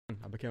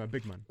I became a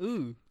big man.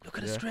 Ooh, look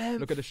at the Yeah. strength.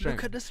 Look at the strength.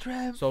 Look at the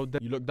strength. So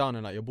then you look down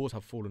and like your balls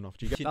have fallen off.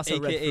 Do you get? That's a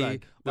red AKA,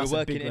 flag. we're That's a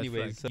working big red anyway.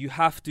 flag. So you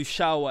have to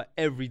shower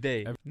every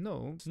day.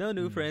 No. No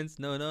new Mm. friends.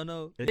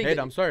 No. Hey,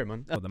 I'm sorry,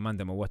 man. Oh, the man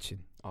them are watching.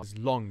 It's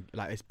long,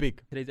 like it's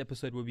big. Today's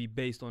episode will be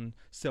based on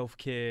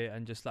self-care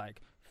and just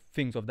like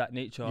things of that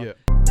nature. Yeah.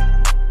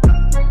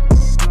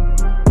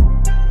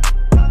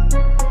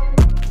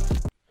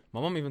 My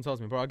mum even tells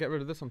me, bro, I get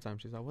rid of this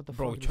sometimes. She's like, what the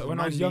Bro, fuck? when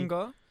I was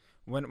younger,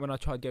 when I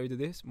tried to get rid of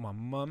this, my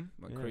mum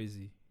went Yeah.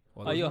 crazy.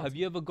 Well, Oh, those yo, nails- have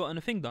you ever gotten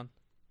a thing done?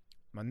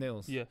 my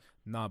nails? Yeah.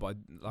 Nah, but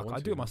like want I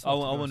do to. it myself. I to be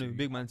want honest a with you.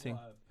 big man thing.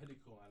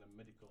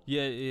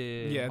 Yeah,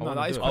 I no,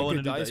 wanna that is do it. I quite wanna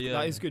good. do That that, is yeah.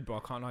 that is good, but I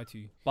can't lie to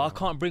you. But I Yeah.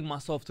 can't bring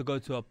myself to go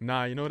to a.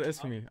 Nah, you know what it is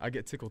for me? I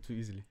get tickled too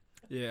easily.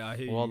 Yeah, I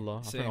hear you. Wallah,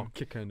 I think Same. I'll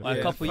kick her in the Like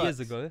Yeah, a couple of years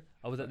facts. ago,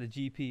 I was at the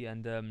GP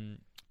and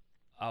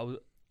I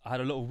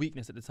had a lot of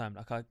weakness at the time.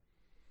 Like I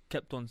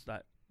kept on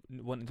like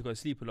wanting to go to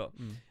sleep a lot,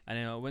 Mm. and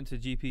then I went to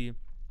the GP,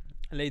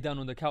 laid down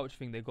on the couch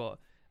thing they got,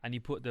 and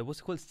he put the what's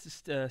it called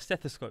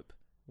stethoscope.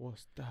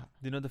 What's that?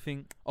 Do you know the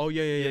thing? Oh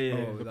yeah.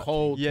 Oh, The that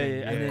cold. thing. Yeah, thing,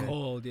 yeah, and then-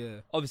 Cold,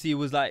 yeah. Obviously, it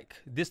was like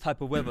this type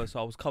of weather, so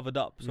I was covered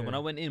up. So when Yeah. I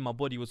went in, my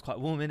body was quite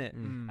warm in it,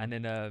 Mm. and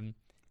then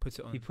Put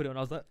it on. he put it on.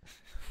 I was like,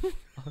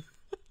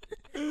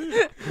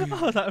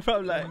 I was like, bro,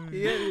 like,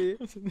 yeah.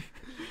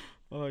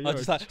 Oh, I you're was a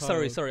just like,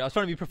 sorry. child. I was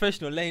trying to be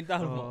professional, laying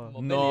down. Oh, my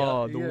belly no,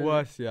 out. the Yeah.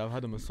 worst. Yeah, I've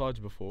had a massage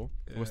before.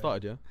 Yeah. We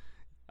started, yeah.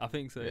 I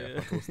think so. Yeah, Yeah.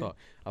 fuck, we'll start.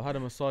 I've had a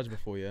massage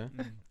before, yeah,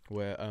 Mm.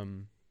 where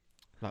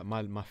like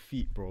my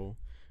feet, bro,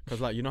 because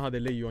like you know how they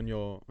lay you on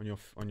your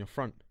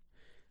front,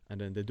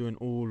 and then they're doing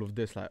all of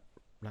this like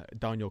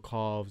down your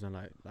calves and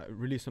like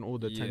releasing all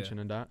the Yeah. tension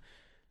and that,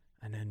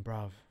 and then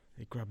bruv,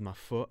 they grabbed my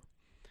foot,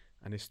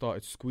 and they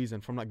started squeezing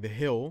from like the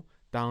heel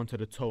down to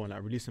the toe and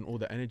like releasing all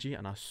the energy,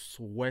 and I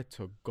swear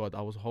to God,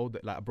 I was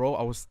holding like, bro,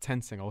 I was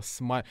tensing, I was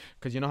smiling,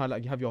 because you know how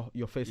like you have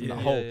your face in Yeah.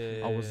 that hole.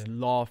 Yeah, I was yeah.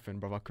 laughing,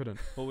 bruv, I couldn't.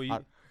 What were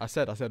you? I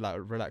said like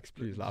relax,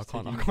 please, like Just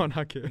I take can't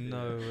hack it.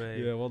 No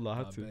way. Yeah, wallah, I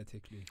had Nah, to. better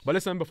take leave. But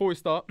listen, before we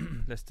start,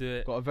 Let's do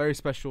it. got a very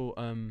special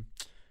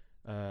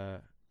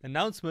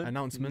Announcement.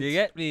 announcement. You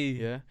get me?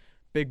 Yeah,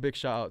 big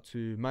shout out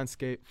to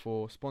Manscaped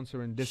for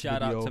sponsoring this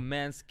Shout video. out to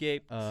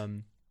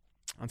Manscaped.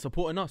 And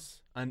supporting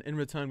us, and in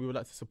return we would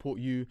like to support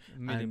you,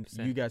 and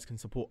 %. you guys can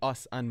support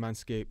us and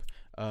Manscaped.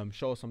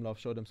 Show us some love,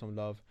 show them some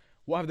love.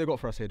 What have they got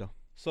for us, Hader?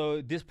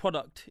 So this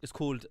product is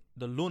called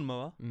the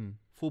Lawnmower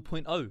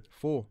 4.0.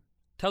 4.0.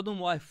 Tell them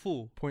why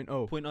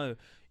 4.0.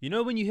 You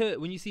know when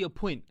you see a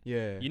point,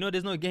 Yeah. you know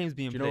there's no games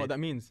being Do you played. know what that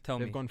means? Tell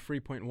They've me. gone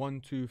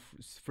 3.1, 2,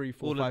 3,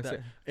 4, All of 5,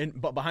 that. 6.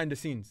 But behind the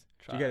scenes.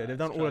 Do you get it? They've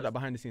done all of that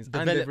behind the scenes, and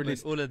they've Development,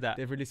 released all of that.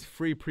 They've released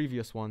 3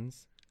 previous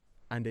ones,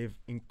 and they've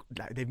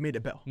made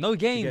it better. No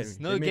games.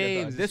 me? No They made it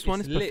better. games. This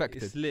one is lit,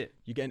 perfected. It's lit.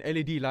 You get an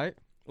LED light,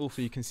 Oof.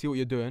 so you can see what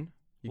you're doing.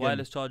 You get me?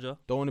 Wireless charger.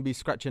 Don't want to be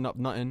scratching up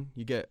nothing.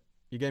 You get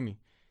me.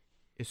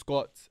 It's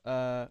got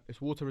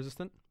it's water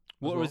resistant.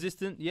 as Water well.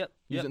 resistant. Yep.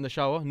 Use Yep. it in the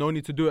shower. No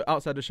need to do it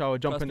outside the shower.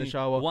 Jump Trust in the me,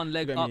 shower. One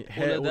leg get up. me? All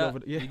Hair of all that. over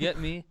the- yeah. You get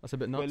me? That's a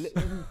bit Wait, nuts.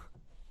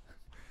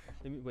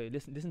 wait.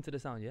 Listen to the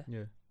sound. Yeah.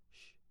 Yeah.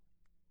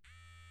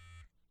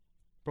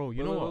 Bro, you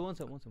Wait, know wait, what?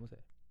 One second.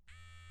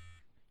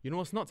 You know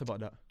what's nuts about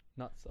that?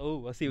 Nuts.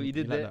 Oh, I see what You you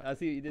did like there. that? I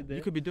see what you did there.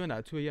 You could be doing that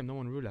at 2 a.m. No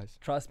one realize.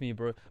 Trust me,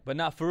 bro. But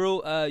now, for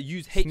real,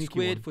 use H Sneaky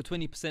squared one. for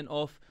 20%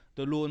 off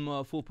the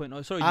Lawnmower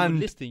 4.0. Sorry,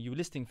 And- you were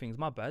listing things.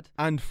 My bad.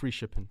 And free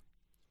shipping.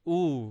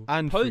 Ooh.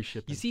 And free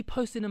shipping. You see,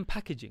 posting and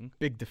packaging,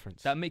 Big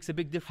difference. that makes a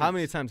big difference. How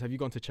many times have you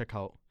gone to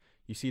checkout?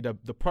 You see the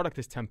product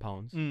is £10.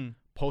 Mm.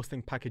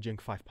 Posting packaging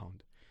 £5.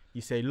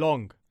 You say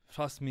long,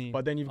 Trust me.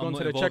 but then you've I'm gone not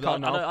to the involved. checkout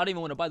now. I don't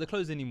even want to buy the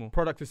clothes anymore.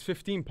 Product is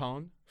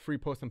 £15. Free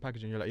post and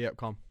packaging. You're like, yep,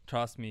 come.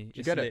 Trust me. You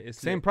It's get lit, it? It's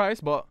Same lit.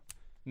 price, but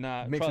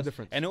Nah, makes a trust.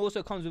 difference. And it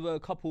also comes with a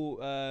couple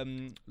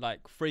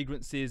like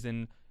fragrances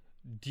and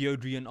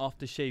deodorant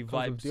aftershave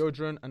comes vibes. with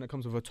deodorant, and it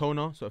comes with a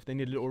toner. So if they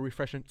need a little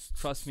refreshing,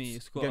 Trust me,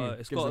 it's got get me? to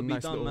Gives a be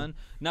nice done, little- man.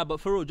 Nah, but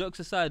for real, jokes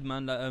aside,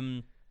 man,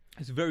 like,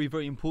 it's very,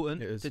 very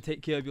important It is. to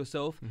take care of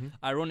yourself. Mhm.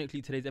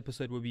 Ironically, today's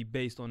episode will be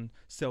based on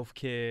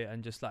self-care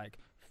and just like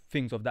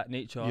things of that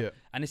nature. Yeah.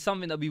 And it's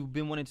something that we've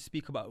been wanting to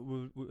speak about,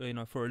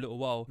 for a little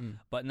while. Mm.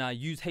 But now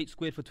use H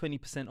squared for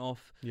 20%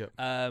 off. Yep.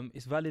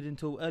 It's valid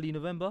until early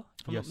November,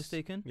 if I'm not Yes.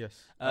 mistaken.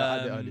 Yes.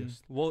 At the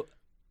earliest. Well,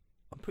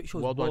 I'm pretty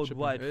sure it's Worldwide shipping.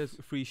 worldwide It is.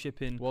 free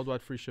shipping.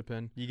 Worldwide free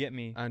shipping, You get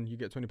me? and you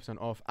get 20%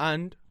 off.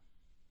 And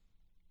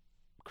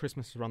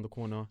Christmas is around the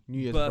corner. New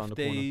Year's is around the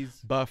corner.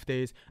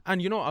 Birthdays.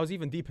 And you know, I was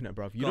even deep in it,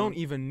 bruv. You Go don't on.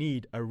 even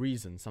need a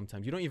reason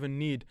sometimes. You don't even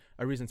need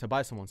a reason to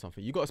buy someone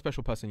something. You got a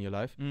special person in your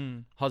life.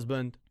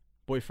 Husband,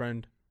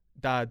 boyfriend,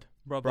 dad,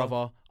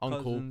 brother,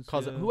 uncle,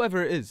 cousin, yeah.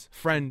 whoever it is.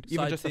 Friend,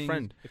 even Side just things. a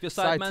friend. If your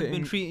Side side man's been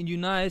thing. treating you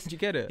nice, Did you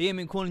get it? he ain't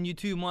been calling you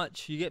too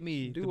much. You get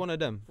me? Do one of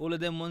them. All of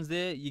them ones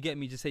there, you get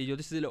me? Just say, yo,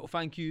 this is a little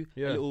thank you,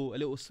 Yeah. a little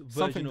version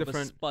Something of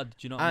different. a spud.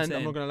 Do you know what I'm And saying?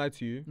 I'm not going to lie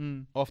to you,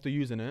 Mm. after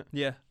using it,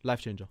 Yeah,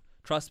 life changer.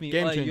 trust me.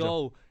 Game Oi, changer.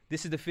 yo,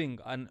 this is the thing.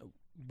 And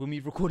when we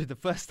recorded the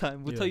first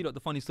time, we'll Yeah. tell you like the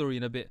funny story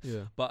in a bit.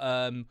 Yeah. But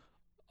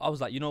I was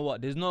like, you know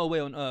what? There's no way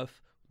on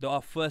earth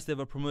our first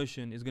ever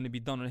promotion is gonna be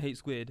done on Hate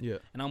Squared, Yeah.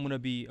 and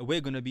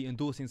we're gonna be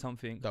endorsing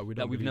something That we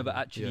that don't we've believe never in.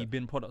 actually Yeah.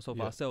 been products of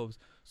Yeah. ourselves.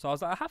 So I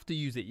was like, I have to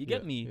use it. You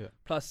get Yeah, me? yeah.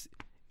 Plus,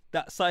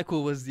 that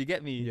cycle was, you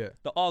get me? Yeah.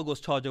 The Argos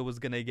charger was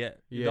gonna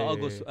get, Yeah, the yeah,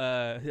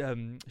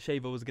 Argos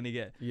shaver was gonna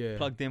get Yeah.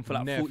 plugged in for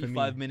like Nair for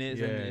 45 me. minutes,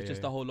 Yeah, and it's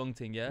just yeah. a whole long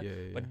thing, yeah. Yeah.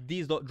 Yeah. But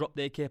these lot dropped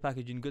their care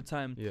package in good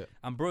time, Yeah.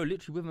 and bro,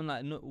 literally within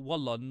like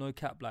wallah, no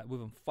cap, like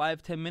within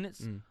 5-10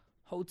 minutes, Mm.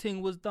 whole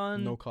thing was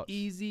done. No cuts,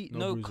 easy, no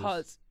no bruises.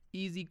 cuts,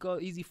 easy go,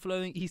 easy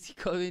flowing, easy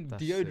going.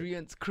 That's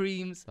Deodorants,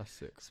 creams, That's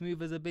sick.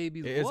 smooth as a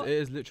baby's. It is. What? It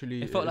is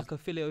literally. It felt is- like a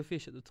fillet of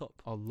fish at the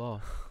top.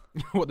 Allah.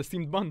 What, the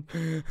steamed bun?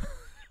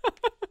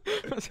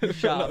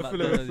 Shout out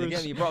McDonald's, you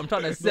get me, bro? I'm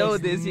trying to sell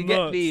That's this, you get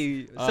nuts.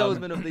 me?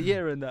 Salesman of the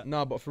year and that.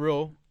 Nah, but for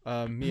real,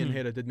 me and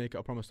Hayder did make it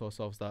a promise to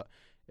ourselves that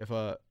if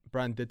a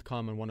brand did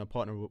come and want to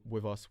partner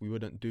with us, we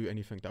wouldn't do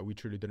anything that we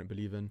truly didn't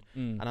believe in.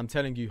 And I'm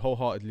telling you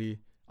wholeheartedly,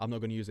 I'm not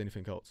going to use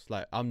anything else.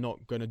 Like, I'm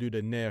not going to do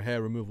the Nair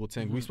hair removal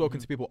thing. We've spoken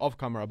to people off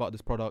camera about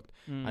this product,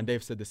 and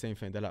they've said the same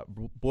thing. They're like,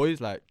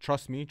 boys, like,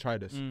 trust me, try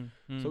this.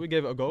 So we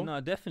gave it a go. No,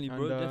 definitely,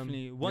 bro, And,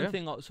 definitely. One yeah.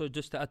 thing, so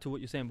just to add to what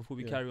you're saying before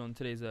we Yeah. carry on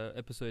today's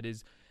episode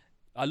is,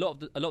 a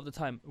lot of the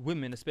time,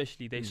 women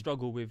especially, they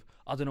struggle with,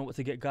 I don't know what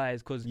to get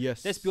guys, because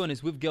Yes. let's be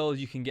honest, with girls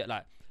you can get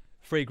like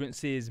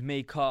fragrances,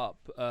 makeup,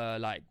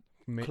 like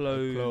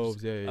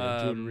clothes,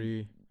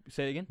 jewelry.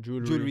 say it again,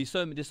 Jewelry.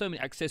 there's so many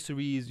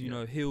accessories, you Yeah.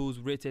 know, heels,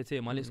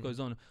 my list goes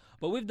on.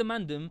 But with the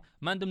mandem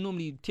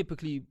normally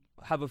typically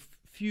have a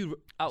few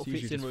It's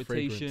outfits usually in just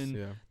fragrance, rotation.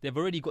 Yeah. They've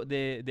already got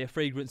their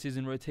fragrances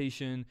in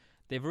rotation.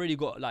 They've already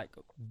got like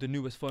the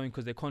newest phone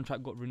because their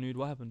contract got renewed.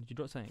 What happened? Did you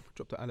drop something?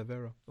 Drop the aloe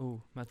vera.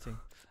 Oh, mad thing.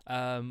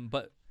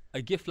 But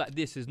a gift like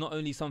this is not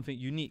only something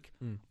unique,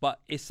 Mm.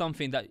 but it's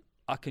something that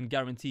I can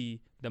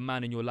guarantee the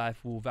man in your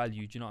life will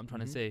value. Do you know what I'm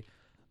trying to say?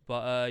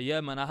 But yeah,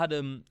 man, I had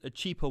a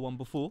cheaper one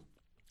before.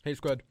 Hate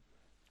Squared.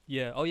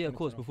 Yeah. Oh yeah, of 20%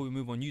 course. off. Before we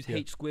move on, use Yeah.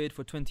 H Squared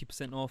for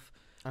 20% off.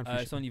 And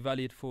It's free only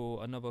valid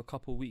for another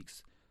couple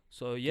weeks.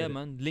 So yeah, Get it.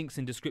 man. Links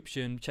in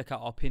description. Check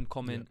out our pinned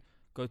comment.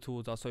 Go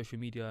towards our social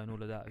media and all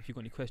of that. If you've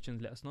got any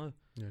questions, let us know.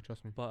 Yeah,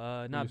 trust me.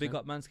 But you big saying?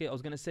 up Manscaped. I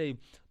was gonna say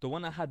the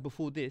one I had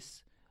before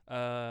this.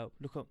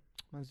 Look up,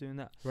 man's doing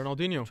that.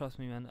 Ronaldinho. Trust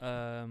me, man.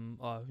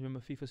 Remember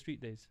FIFA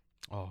Street Days?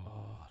 Oh,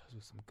 Those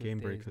were some good game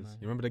days, breakers. man.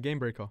 You remember the game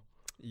breaker?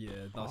 Yeah,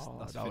 that's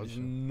that was finisher.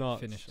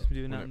 nuts. Finisher. Just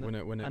doing that. When it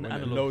and when it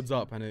analog. loads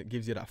up and it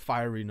gives you that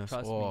fieriness.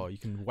 Trust Oh, me. you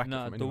can whack it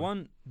Nah, from the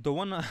anywhere.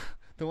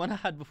 the one I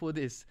had before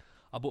this,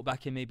 I bought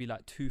back in maybe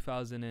like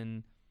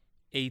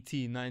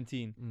 2018,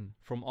 19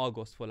 from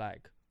Argos for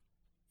like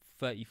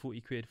 30,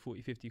 40 quid,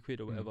 40, 50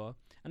 quid or whatever.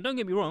 And don't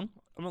get me wrong,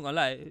 I'm not gonna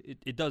lie,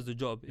 it does the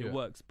job, Yeah. it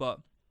works, but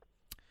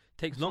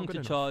takes It's not long good to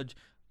enough. charge.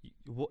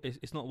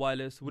 It's not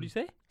wireless. What do you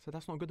say? So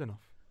that's not good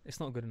enough. It's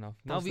not good enough.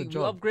 That's Now the we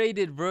job.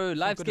 upgraded, bro. not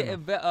Life's good getting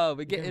enough. better. We're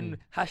You get getting me?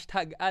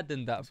 hashtag ad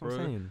and that, That's what I'm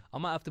bro. saying. I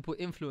might have to put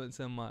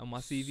influencer on my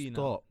CV now.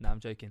 Stop. Nah, I'm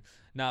joking.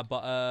 Nah,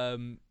 but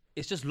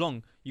it's just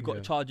long. You got to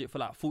Yeah. charge it for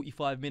like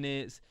 45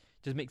 minutes.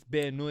 Just makes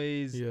bare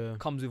noise. Yeah.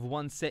 Comes with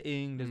one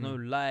setting. There's no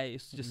light.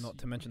 It's just Not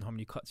to mention how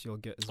many cuts you'll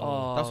get as well.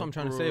 Oh, That's what I'm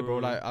trying to say, bro.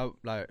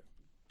 Like,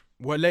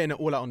 we're letting it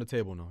all out on the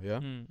table now.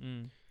 Yeah.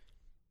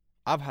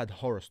 I've had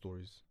horror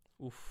stories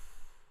Oof.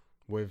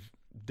 with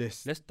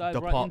this Let's dive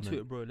right department. into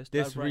it, bro. Let's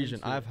This dive right region.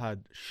 into I've it.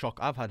 had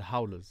I've had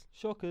howlers.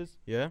 Shockers.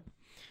 Yeah.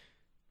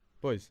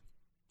 Boys.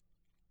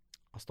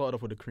 I started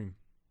off with a cream.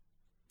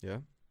 Yeah.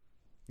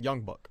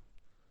 Young buck.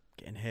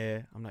 Getting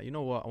hair. I'm like, you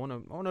know what? I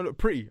wanna look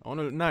pretty. I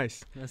wanna look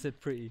nice. I said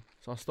pretty.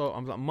 So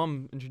I'm like,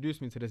 Mum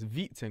introduced me to this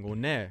Veet thing or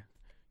Nair.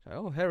 She's like,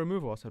 oh, hair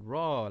removal. I said,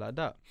 raw, like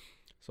that.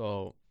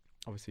 So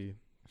obviously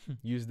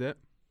used it.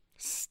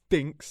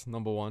 Stinks,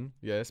 number one.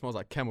 Yeah, it smells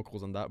like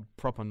chemicals and that.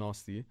 Proper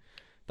nasty.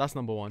 That's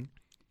number one.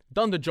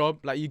 Done the job.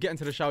 Like, you get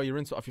into the shower, you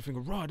rinse it off, you're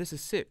thinking, raw, this is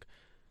sick.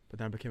 But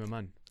then I became a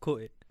man.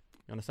 Caught it.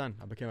 You understand?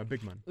 I became a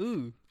big man.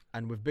 Ooh.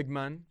 And with big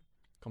man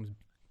comes,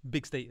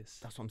 Big status.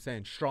 that's what I'm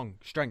saying,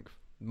 strength.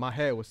 My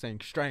hair was saying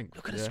strength.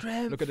 Look at the yeah?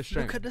 strength. Look at the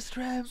strength. Look at the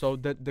strength. So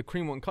the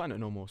cream wasn't cutting it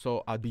no more.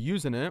 So I'd be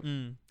using it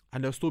Mm.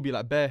 and there'll still be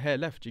like bare hair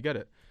left. You get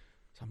it?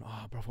 So I'm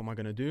like, bro, what am I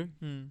going to do?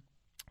 Mm.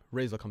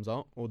 Razor comes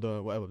out, or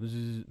the whatever,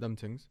 them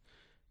things.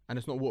 And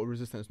it's not water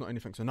resistant, it's not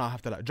anything. So now I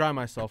have to like dry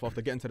myself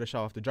after getting to the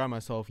shower, I have to dry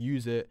myself,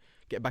 use it,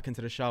 get back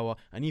into the shower.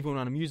 And even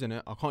when I'm using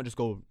it, I can't just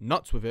go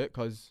nuts with it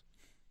because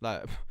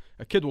like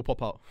a kid will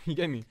pop out. You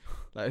get me?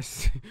 Like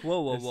it's,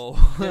 Whoa, It's-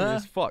 whoa.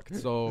 it's fucked.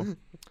 So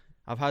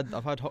I've had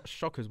hot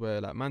shockers where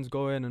like man's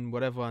going and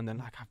whatever, and then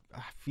like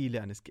I feel it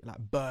and it's like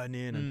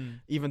burning, and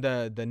even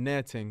the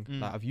Nair thing,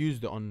 like I've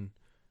used it on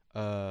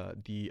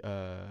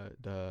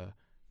the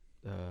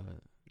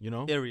you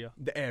know area.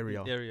 the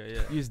area.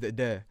 Yeah. Used it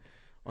there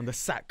on the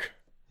sack,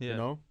 Yeah. you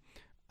know,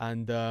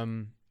 and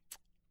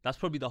That's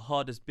probably the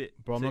hardest bit.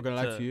 Bro, I'm not gonna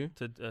lie to you.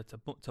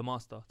 To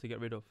master, to get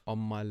rid of. on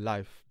my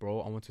life,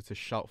 bro, I wanted to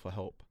shout for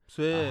help at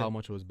Swear. how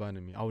much it was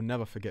burning me. I will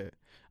never forget it.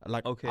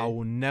 Like, Okay. I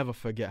will never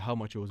forget how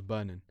much it was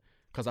burning.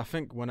 Because I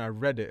think when I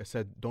read it, it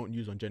said, don't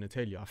use on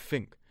genitalia. I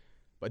think.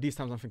 But these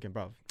times I'm thinking,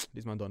 bruv,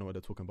 these man don't know what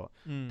they're talking about.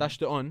 Mm.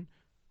 Dashed it on,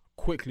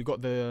 quickly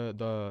got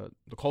the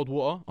cold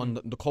water on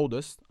the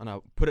coldest, and I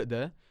put it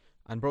there.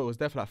 And bro, it was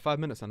there for like 5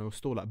 minutes, and it was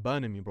still like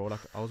burning me, bro. Like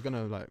I was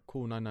gonna like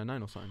call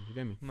 999 or something. You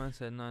get me? Man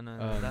said no.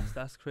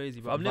 That's crazy,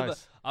 for bro.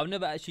 advice. I've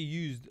never actually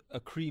used a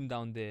cream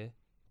down there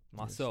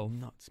myself,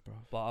 It's nuts, bro.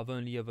 but I've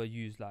only ever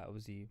used like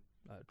obviously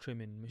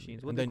trimming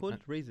machines. What And they then- called?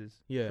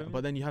 Razors. Yeah, Trimming?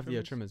 but then you have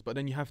Trimmers? trimmers. But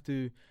then you have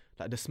to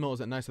like the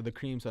smells are nice of the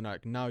creams, and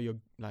like now you're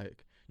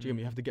like, do you get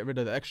me? You have to get rid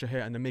of the extra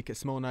hair and then make it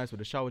smell nice with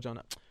the shower gel.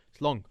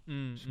 It's long,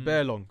 it's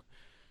bare long.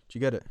 Do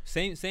you get it?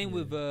 Same Yeah.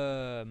 with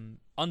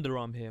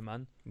underarm hair,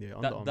 man. Yeah,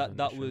 That underarms that and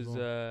that shit as was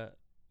well.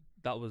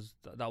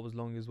 that was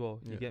long as well.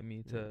 You Yeah, get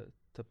me yeah.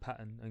 to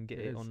pattern and get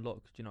It it is. on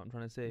lock. Do you know what I'm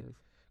trying to say? It is.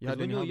 You Because had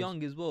when any you're habits?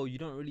 young as well, you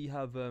don't really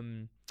have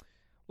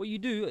what you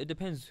do. It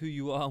depends who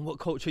you are and what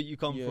culture you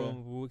come Yeah.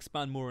 from. We'll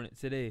expand more on it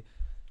today,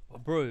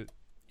 but bro,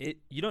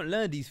 you don't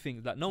learn these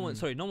things. Like no one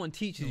teaches No you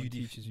one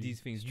these teaches you. these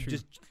things. It's You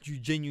true. you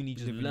genuinely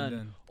just Live and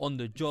learn on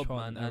the job,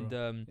 Trial man. and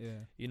And Yeah.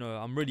 you know,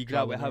 I'm really glad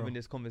Trial we're and having error.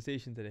 this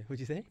conversation today. What'd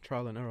you say?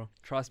 Trial and error.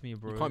 Trust me,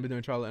 bro. You can't be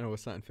doing trial and error with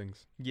certain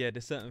things. Yeah,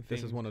 there's certain things.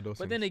 This is one of those.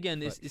 But things. then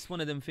again, Facts. it's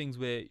one of them things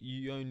where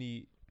you're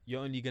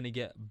only gonna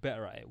get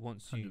better at it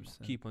once you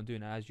 100%. keep on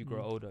doing it as you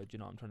grow Mm. older. Do you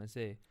know what I'm trying to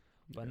say?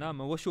 But Yeah. nah,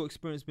 man, what's your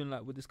experience been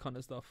like with this kind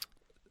of stuff?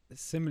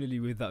 Similarly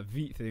with that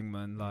Veet thing,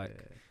 man, like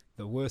Yeah.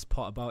 the worst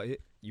part about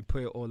it, you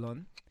put it all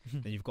on,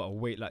 then you've got to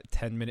wait like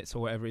 10 minutes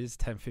or whatever it is,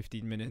 10,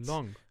 15 minutes.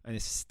 long. And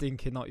it's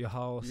stinking out your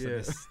house.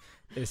 Yeah.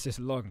 And it's just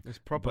long. It's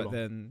proper But long.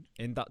 then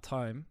in that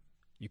time,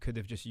 you could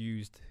have just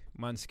used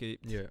Manscaped,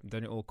 Yeah.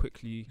 done it all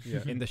quickly,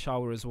 Yeah. in the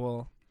shower as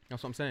well.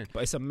 That's what I'm saying.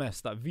 But it's a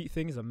mess. That Veet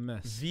thing is a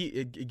mess.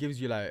 It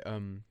gives you like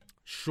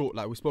short,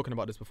 like we've spoken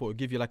about this before. It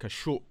give you like a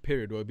short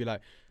period where it'll be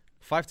like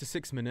 5 to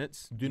 6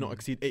 minutes. Do not Mm.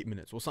 exceed 8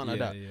 minutes or something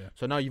like that. Yeah.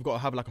 So now you've got to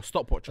have like a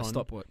stopwatch A on.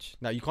 stopwatch.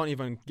 Like you can't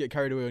even get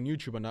carried away on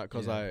YouTube and that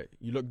because Yeah. like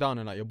you look down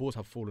and like your balls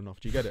have fallen off.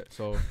 Do you get it?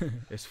 So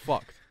it's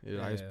fucked.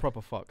 It's Yeah.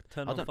 proper fucked.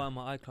 Turn I on don't- Find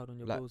My iCloud on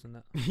your like- balls and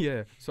that.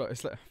 Yeah. So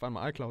it's like find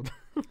my iCloud.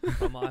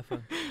 Find My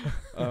iPhone.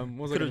 What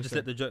was I Could gonna have just say?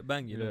 let the joke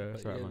bang, you know. Yeah, but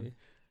that's right, man.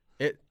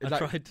 yeah, It I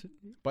like, tried.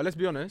 but let's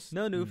be honest.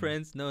 No new Mm.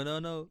 friends.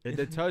 No. It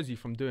deters you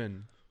from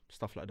doing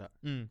stuff like that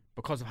Mm.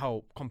 because of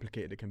how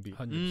complicated it can be.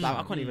 100%. Like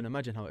I can't Mm. even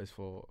imagine how it is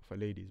for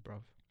ladies,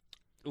 bruv.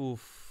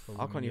 Oof.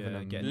 I can't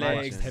even get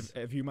imagine. waxed.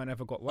 Have you man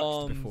ever got waxed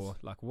Arms. before?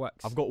 Like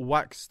wax? I've got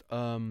waxed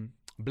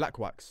black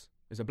wax.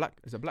 Is it black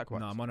wax?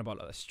 No, I'm on about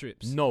like the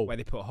strips. No. Where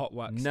they put hot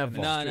wax. and Never.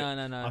 then No,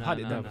 strip. no. I've had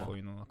it done no. before,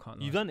 you know. I can't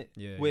lie. You done it?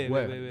 Yeah. Where?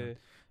 Where? Where?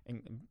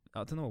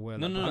 I don't know where.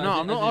 No, like, no, but- no, No, as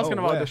I'm in- not as in- asking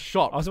Oh, about where? the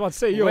shop. I was about to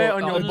say, yo, Where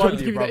on I your was no, trying body,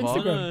 to give you the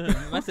brother?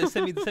 Instagram. Man said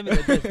send me the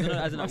address. No,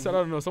 as in, I said I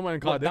don't know. Somewhere in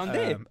What, Cardiff. down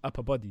there?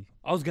 Upper body.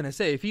 I was gonna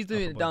say if he's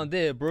doing Upper it down body.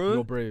 there, bro,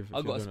 You're brave. if I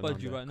you're gotta doing it spud down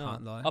you there. right now.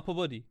 Can't lie. Upper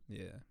body.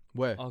 Yeah.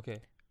 Where? Okay.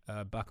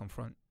 Back and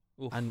front.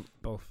 Oof. And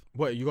Both.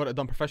 what? You got it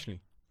done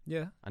professionally,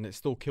 Yeah. and it's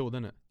still killed,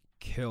 innit?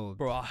 Killed.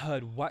 Bro, I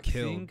heard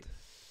waxing. Killed.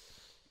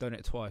 Done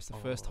it twice. The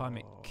first time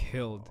it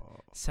killed.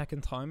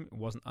 Second time it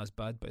wasn't as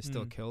bad, but it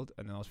still Mm. killed.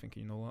 And then I was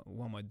thinking, you know what?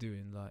 What am I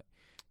doing? Like,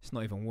 it's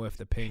not even worth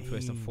the pain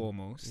first and Pain.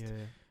 foremost.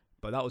 Yeah.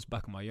 But that was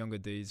back in my younger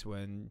days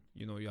when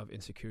you have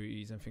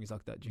insecurities and things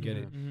like that. Do you get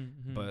Yeah. it?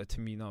 Mm-hmm. But to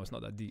me now it's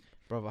not that deep.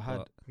 Brother, I had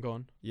But- go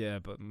on. Yeah,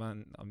 but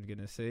man, I'm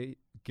gonna say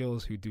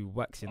girls who do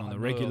waxing on I the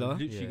know, regular, I'm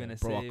literally Yeah. gonna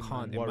bro, say, I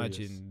can't man. Warriors.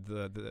 imagine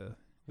the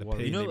Warriors.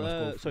 pain You know, they must go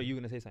sorry, through. you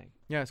were gonna say something.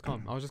 Yeah, it's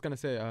calm. I was just gonna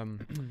say,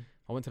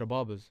 I went to the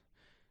barbers,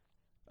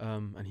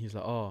 and he's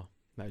like, oh,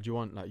 like, do you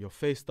want like your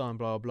face done,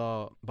 blah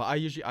blah. But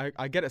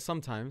I get it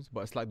sometimes,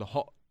 but it's like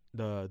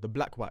the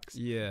black wax.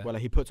 Yeah. Where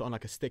like he puts it on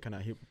like a stick and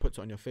he puts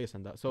it on your face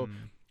and that. So Mm.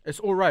 it's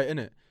all right,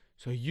 innit?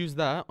 So he used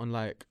that on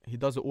like he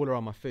does it all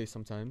around my face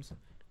sometimes,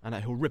 and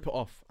like he'll rip it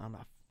off. And I'm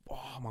like,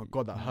 oh my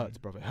god, that hurts,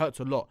 brother. It hurts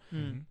a lot.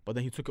 Mhm. But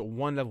then he took it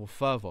one level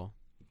further,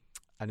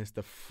 and it's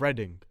the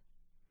threading.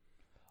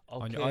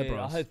 Okay, On your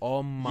eyebrows. I heard,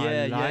 Oh my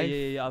yeah, life,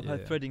 yeah. I've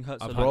heard Yeah. threading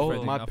hurts I've a had lot. bro.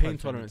 threading, My I've pain had threading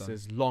tolerance done.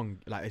 is long,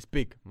 like it's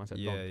big. Man said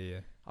long. Yeah.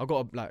 I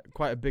got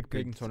quite a big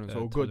pain Good, tolerance, or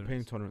tolerance. good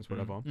pain tolerance,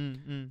 whatever.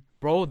 Mm.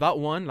 Bro, that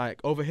one,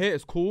 like over here,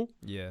 is cool,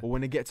 Yeah. but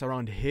when it gets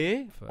around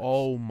here, Facts.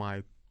 oh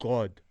my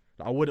god,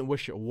 like, I wouldn't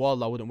wish it.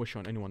 Wallah, I wouldn't wish it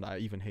on anyone that I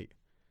even hate.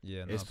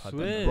 Yeah. No, It's I've had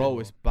swear. that Bro,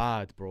 before. it's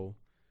bad, bro.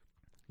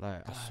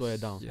 Like I swear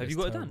down, Yeah, Have you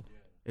it's got it terrible. done?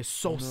 it's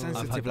so No. I've sensitive,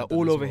 had like that done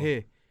all as over well.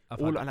 here, I've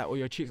all had- and like all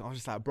your cheeks. I was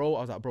just like,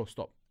 bro,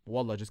 stop.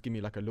 Wallah, just give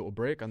me like a little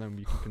break and then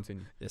we can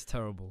continue. It's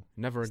terrible.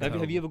 Never It's again.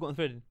 Have you terrible. ever gotten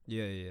threaded?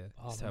 Yeah.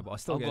 Oh, It's man. terrible. I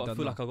still I've get got it to done.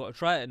 feel now. like I got to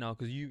try it now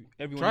because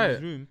everyone Try in this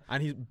it. room.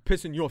 And he's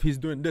pissing you off. He's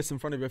doing this in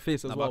front of your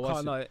face as Nah, well. but I whilst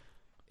can't you- lie.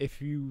 If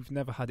you've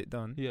never had it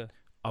done, Yeah.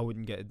 I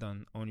wouldn't get it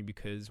done only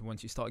because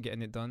once you start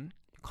getting it done,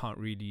 you can't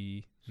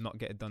really not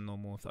get it done no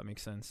more. If that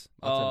makes sense.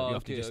 Oh, You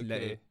have to okay, just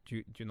let okay. it.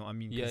 Do you know what I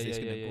mean? Yeah, Because it's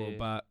yeah, gonna yeah, grow yeah.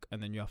 back,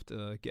 and then you have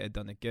to get it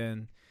done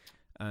again.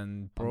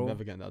 And I'm bro,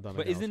 never getting that done.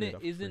 But again, I'll isn't say it that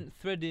for free. isn't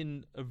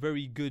threading a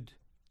very good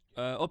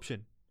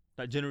option?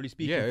 Like generally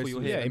speaking, Yeah, for it's-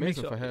 your yeah, hair. it makes makes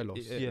it for it- hair loss.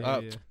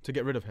 Yeah. To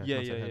get rid of hair. Yeah,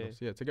 not to yeah, hair yeah.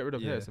 loss. Yeah, to get rid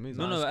of hair, Yeah. it's amazing.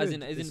 No, Nah, no, it's as good.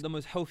 in It's- the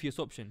most healthiest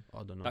option,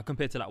 I don't know. like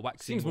compared to like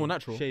waxing, Seems or more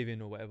natural.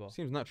 shaving or whatever.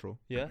 Seems natural.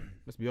 Yeah.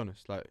 Let's be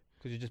honest. Like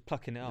Because you're just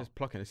plucking it out. Just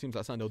plucking. It seems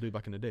like something they'll do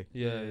back in the day.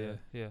 Yeah.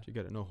 Do you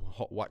get it? No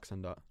hot wax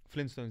and that.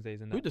 Flintstones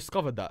days and Who that.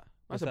 discovered that?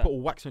 I What's said that? put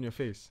wax on your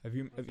face. Have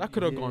you? That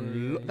could have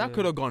gone. That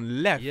could have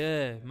gone left.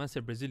 Yeah, man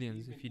said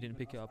Brazilians if you didn't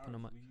pick it up on the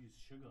mic.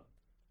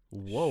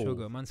 Whoa.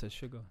 Sugar. Man says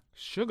sugar.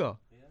 Sugar.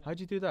 How'd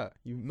you do that?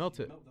 You melt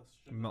it.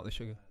 Melt the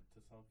sugar.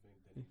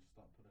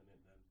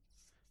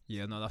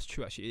 Yeah, no, that's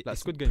true. Actually, Like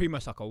it's Squid Game. pretty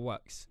much like a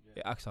wax.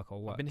 It acts like a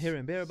wax. I've been hearing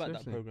about that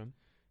Seriously. program.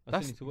 I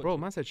That's still need to watch bro. it.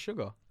 Man said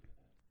sugar.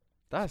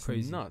 That's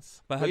crazy.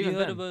 nuts. But have you even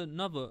heard then- of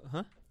another?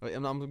 Huh?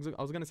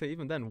 I was gonna say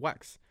even then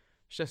wax.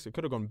 It's just it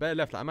could have gone bare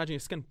left. Like imagine your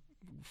skin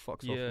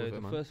fucks off Yeah, with the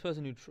it, man. first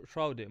person who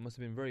trialed it must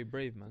have been very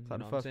brave, man. It's You like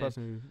know the what I'm first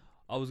saying? person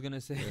I was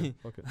gonna say, who. Yeah,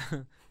 fuck it.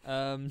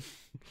 I don't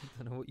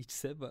know what you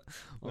said, but I I'm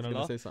was gonna gonna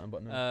laugh. say something,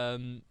 but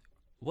no.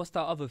 What's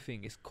that other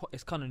thing?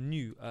 It's kind of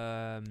new.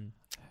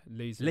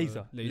 Laser.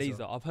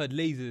 Laser. I've heard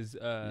lasers.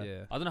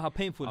 Yeah. I don't know how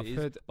painful I've it is,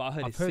 heard- but I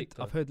heard I've it's heard. sick.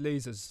 I've heard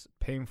lasers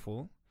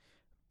painful,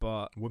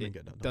 but Women it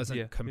get that done. doesn't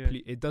Yeah.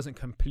 complete. It doesn't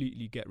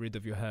completely get rid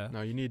of your hair.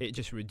 No, you need. It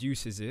just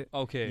reduces it.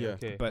 Okay. Yeah,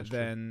 Okay. But that's true.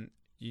 then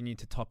you need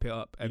to top it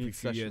up You every need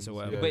few years sessions, or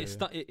yeah. whatever.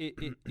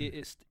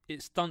 but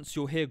it stunts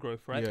your hair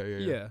growth, right? Yeah, yeah,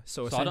 yeah. Yeah.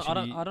 So So I essentially,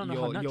 don't know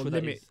how your natural that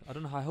limit. is. I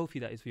don't know how healthy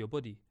that is for your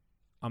body.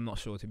 I'm not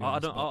sure to be I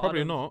honest. don't. but- Probably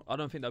I don't, not. I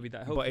don't think that'd be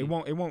that healthy.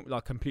 but it won't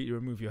like completely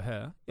remove your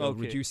hair. It'll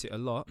Okay. reduce it a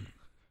lot,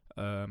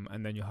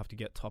 and then you'll have to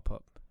get top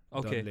up.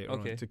 done Okay. later on.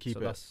 Okay. To keep So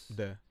it that's-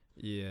 there,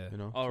 Yeah. you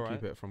know, All to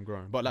keep right. it from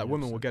growing. But like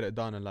women will 100%. get it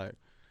done in like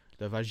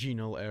the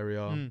vaginal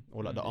area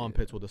or like the Yeah.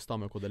 armpits or the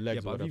stomach or the legs Yeah,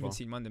 or but I've whatever. even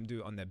seen man them do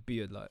it on their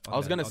beard, like. I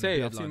was gonna on the say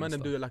beard I've seen line men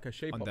and do stuff, it like a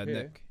shape on up their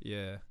here. neck.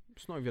 Yeah.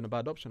 It's not even a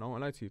bad option. I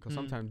won't lie to you because Mm.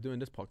 sometimes doing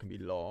this part can be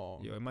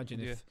long. Yo,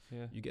 imagine Yeah. if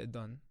Yeah. you get it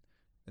done,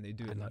 and they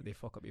do it And like they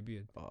fuck up your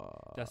beard.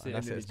 That's and it.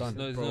 That's it. It's done.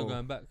 There's Bro, no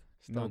going back.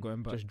 it's No done.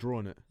 going back. Just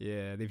drawing it.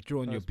 Yeah, they've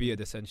drawn your That's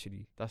beard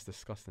essentially. That's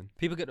disgusting.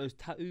 People get those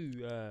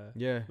tattoo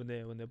Yeah. when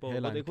they're bald. What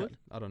Hairline they called?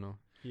 I don't know.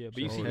 Yeah, but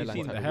So you've seen hairline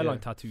them. tattoo, the hairline yeah.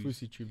 tattoos.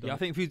 Fusi tube. Yeah, I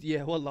think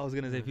well, I was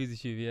gonna say Yeah. Fusey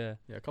Tube. Yeah.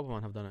 Yeah, a couple of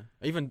men have done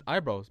it. Even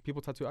eyebrows.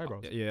 People tattoo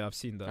eyebrows, Yeah, I've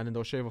seen that. and then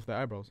they'll shave off their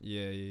eyebrows.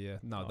 Yeah.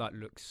 No, Oh. that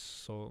looks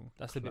so.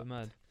 That's a bit clap.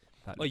 mad.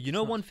 That Oh, looks you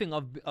know nuts. one thing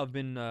I've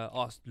been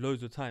asked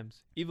loads of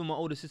times. Even my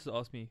older sister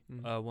asked me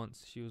Mm.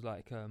 once. She was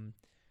like,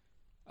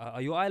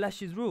 "Are your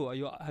eyelashes real?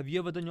 Have you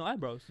ever done your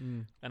eyebrows?"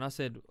 And I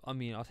said, "I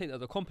mean, I'll take that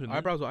as a compliment."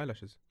 Eyebrows or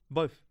eyelashes?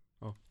 Both.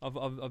 Oh. I've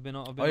been.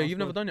 Oh, yeah, asked you've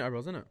never both. done your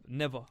eyebrows, innit?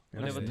 Never. Yeah,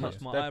 I never that's-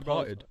 touched yeah. my They're eyebrows.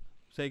 parted.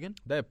 Say again.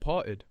 They're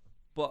parted.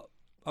 But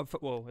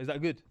well, is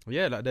that good?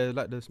 Yeah, like they're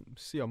like the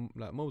sea,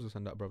 like Moses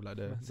and that, bro. Like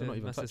they're not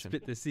even Must have touching.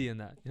 split the sea and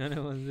that. You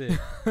know what I'm saying?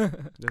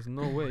 There's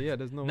no way. Yeah,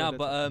 there's no Nah, way.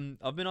 but they're touching.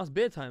 I've been asked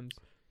bare times.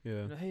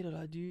 Yeah. You know, hey,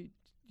 like, do you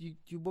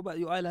what about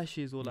your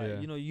eyelashes or like Yeah.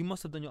 you know you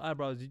must have done your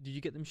eyebrows. Did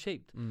you get them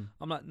shaped? Mm.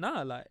 I'm like,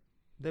 nah, like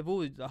they've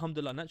always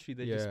alhamdulillah naturally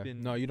they've Yeah. just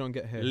been No, you don't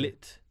get hair.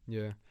 lit.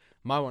 Yeah.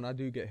 My one, I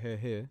do get hair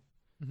here,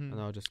 Mhm.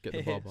 and I'll just get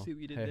the Hair, barber. see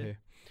what you did hair there. here.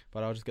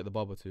 But I'll just get the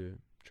barber to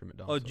trim it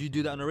down. Oh, so do you it's do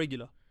not that on a bad.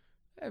 regular?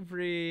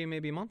 Every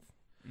maybe month.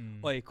 Mm.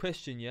 Oh, a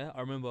question, yeah.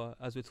 I remember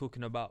as we're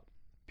talking about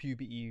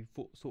puberty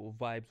sort of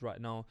vibes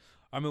right now.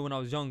 I remember when I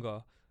was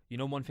younger. You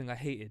know, one thing I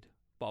hated,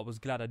 but I was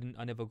glad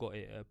I never got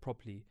it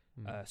properly.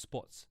 Mm.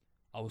 Spots.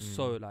 I was Mm.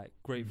 so like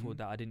grateful Mhm.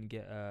 that I didn't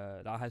get.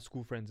 That I had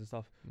school friends and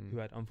stuff Mm. who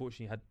had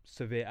unfortunately had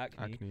severe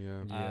acne. Acne.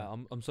 Yeah. Yeah.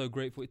 I'm so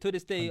grateful. To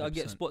this day, I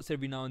get 100%. spots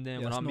every now and then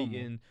Yeah, when that's I'm normal.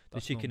 eating the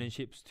That's chicken normal. and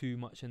chips too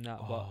much and that.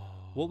 But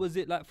Oh. what was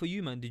it like for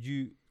you, man? Did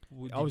you?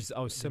 I was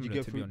did similar you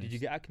go to be through? honest. Did you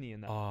get acne in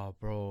that? Oh,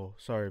 bro.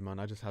 Sorry, man.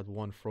 I just had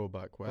one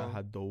throwback where Go I on.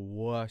 had the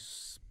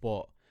worst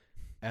spot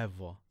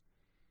ever,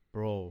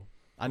 bro.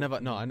 I never.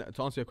 No.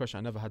 To answer your question,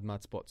 I never had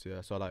mad spots.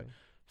 Yeah. So like, Okay.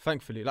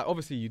 thankfully, like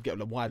obviously you'd get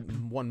like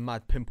one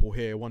mad pimple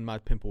here, one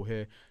mad pimple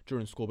here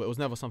during school, but it was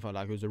never something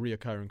like it was a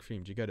reoccurring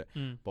theme. Do you get it?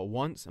 Mm. But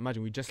once,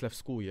 imagine we just left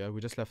school. Yeah.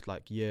 We just left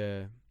like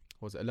year.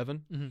 what was it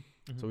 11?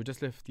 Mm-hmm. So we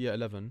just left year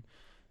 11.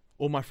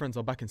 All my friends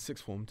are back in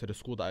sixth form to the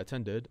school that I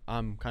attended.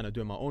 I'm kind of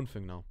doing my own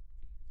thing now.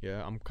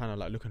 Yeah, I'm kind of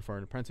like looking for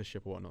an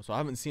apprenticeship or whatnot. So I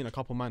haven't seen a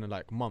couple man in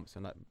like months,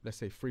 and like let's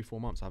say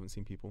 3-4 months I haven't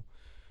seen people.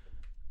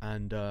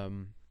 And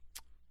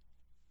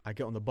I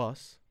get on the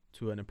bus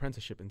to an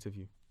apprenticeship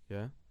interview.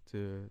 Yeah,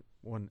 to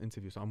one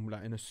interview. So I'm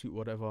like in a suit,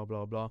 whatever,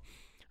 blah blah.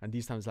 And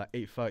these times it's like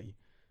 8:30.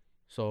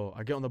 So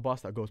I get on the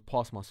bus that goes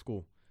past my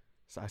school.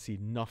 So I see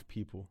enough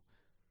people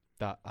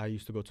that I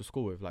used to go to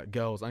school with, like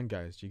girls and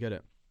guys. Do you get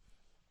it?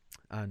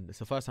 And it's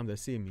the first time they're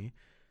seeing me.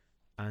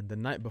 And the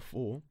night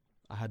before,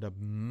 I had a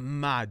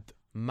mad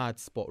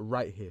spot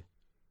right here.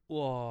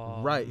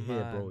 Whoa, Right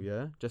here, bro, man.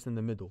 yeah? Just in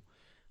the middle.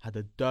 Had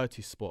a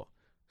dirty spot.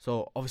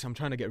 So obviously I'm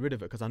trying to get rid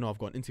of it because I know I've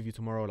got an interview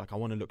tomorrow. Like I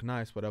want to look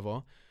nice,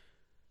 whatever.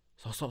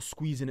 So I start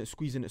squeezing it.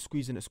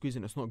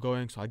 It's not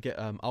going. So I get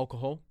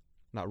alcohol,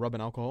 like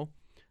rubbing alcohol.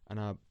 And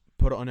I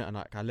put it on it and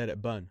I let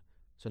it burn.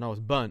 So now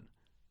it's burnt.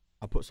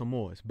 I put some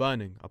more. It's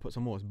burning. I put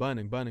some more. It's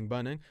burning.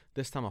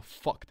 This time I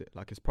fucked it.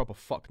 Like it's proper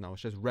fucked now.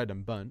 It's just red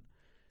and burnt.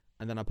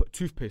 And then I put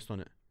toothpaste on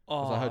it.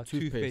 Oh, I heard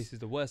toothpaste. toothpaste is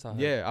the worst. I heard.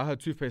 Yeah, I heard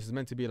toothpaste is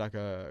meant to be like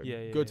a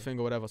Yeah, good yeah. thing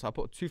or whatever. So I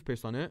put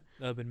toothpaste on it.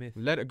 Urban myth.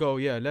 Let it go.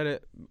 Yeah, let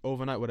it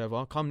overnight,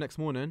 whatever. Come next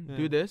morning. Yeah.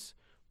 Do this.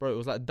 Bro, it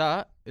was like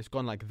that. It's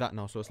gone like that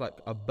now. So it's like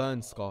a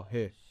burn scar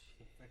here.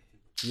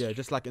 Yeah,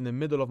 just like in the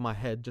middle of my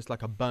head, just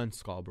like a burn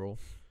scar, bro.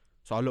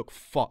 So I look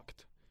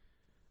fucked.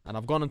 And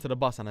I've gone onto the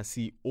bus and I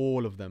see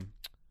all of them.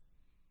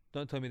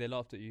 Don't tell me they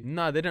laughed at you.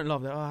 No, they didn't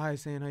laugh. They're, oh, hi,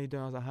 saying, how you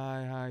doing? I was like,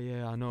 hi,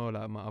 yeah, I know,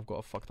 like, I've got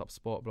a fucked up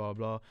spot, blah,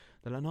 blah.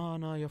 They're like,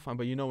 no, you're fine.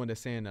 But you know when they're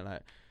saying that,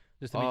 like,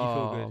 Just to make you feel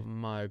oh good.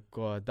 my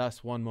God,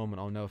 that's one moment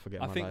I'll never forget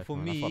in I my think life, for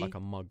man. I me- felt like a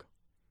mug.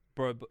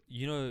 Bro, but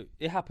you know,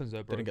 it happens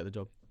though, bro. Didn't get the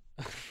job.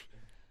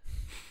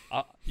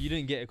 You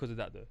didn't get it because of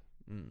that though.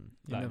 You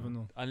Like, never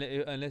know.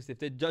 Unless if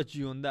they judge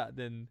you on that,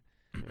 then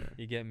Yeah.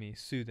 you get me.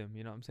 Sue them.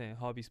 You know what I'm saying?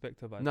 Harvey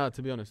Specter vibes. No,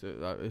 to be honest,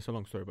 it's a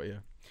long story, but yeah.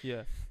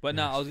 Yeah, but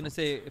Yeah, now I was gonna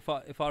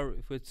fuck. say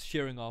if we're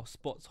sharing our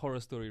spots horror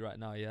story right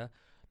now, yeah,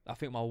 I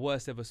think my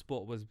worst ever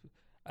spot was,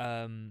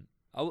 I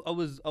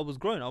was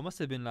grown. I must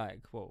have been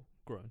like, well,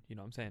 grown. You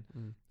know what I'm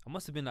saying? I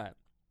must have been like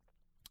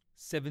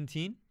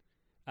 17,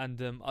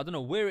 and I don't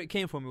know where it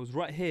came from. It was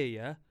right here,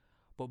 yeah.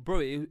 But bro,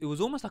 it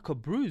was almost like a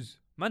bruise,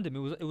 man.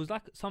 It was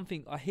like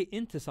something I hit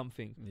into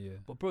something. Yeah.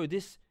 But bro,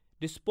 this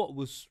spot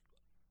was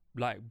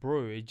like,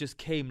 bro, it just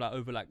came like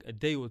over like a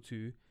day or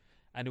two,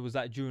 and it was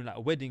like during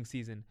like wedding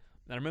season.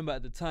 And I remember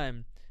at the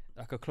time,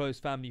 like a close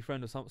family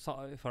friend or some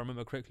if I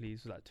remember correctly,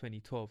 it was like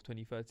 2012,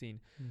 2013,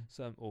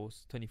 or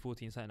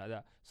 2014, something like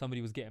that.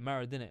 Somebody was getting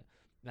married, didn't it?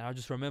 And I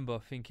just remember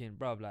thinking,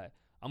 bruv, like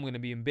I'm gonna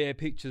be in bare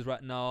pictures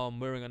right now. I'm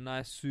wearing a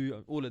nice suit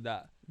and all of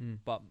that,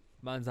 but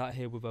man's out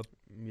here with a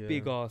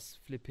big ass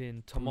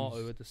flipping tomato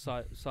Bruise. at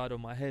the side of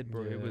my head,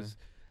 bro. It Yeah.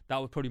 that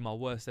was probably my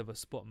worst ever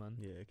spot, man.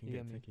 Yeah, it can You get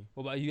get me? tricky.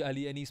 What about you,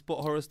 Ali? Any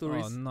spot horror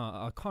stories? Oh no,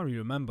 I can't really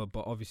remember,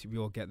 but obviously we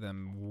all get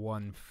them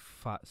one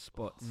fat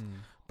spots.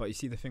 But you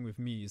see, the thing with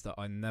me is that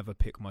I never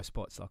pick my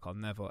spots. Like I'll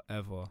never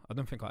ever. I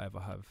don't think I ever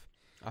have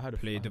I had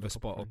played with a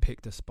spot or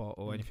picked a spot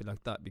or anything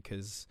like that,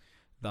 because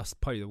that's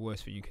probably the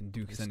worst thing you can do,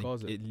 because It then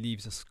scars it it.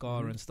 leaves a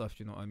scar Mhm. and stuff.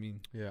 You know what I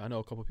mean? Yeah, I know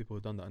a couple of people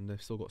who've done that and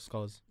they've still got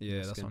scars. on Yeah, their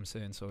that's skin. what I'm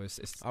saying. So it's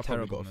I've probably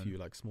terrible, got a man. few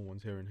like small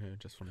ones here and here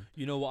just from.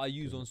 You know what I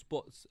use Yeah. on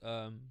spots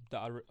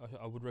that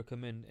I would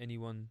recommend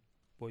anyone,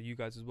 well, you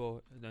guys as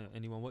well,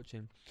 anyone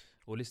watching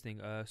or listening,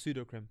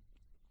 pseudocreme.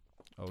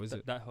 Oh, is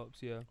it? That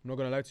helps, yeah. I'm not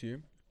gonna lie to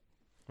you.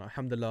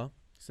 Alhamdulillah,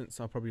 since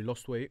I probably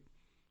lost weight,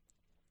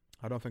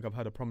 I don't think I've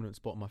had a prominent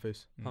spot on my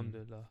face.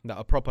 Alhamdulillah. That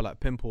a proper like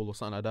pimple or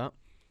something like that.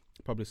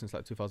 Probably since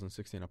like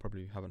 2016, I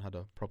probably haven't had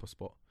a proper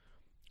spot.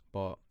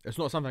 But it's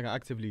not something I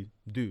actively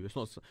do. It's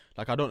not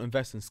like I don't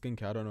invest in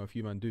skincare. I don't know if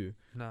you man do,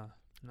 Nah.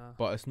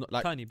 but it's not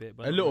like Tiny bit,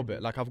 but a not little really.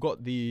 bit. Like I've got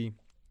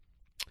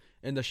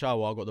in the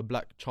shower, I've got the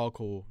black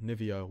charcoal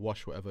Nivea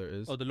wash, whatever it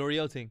is. Oh, the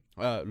L'Oreal thing.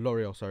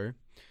 L'Oreal, sorry.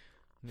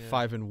 Yeah.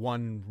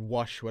 5-in-1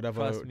 wash,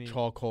 whatever, Trust me.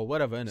 charcoal,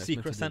 whatever. Innit? It's meant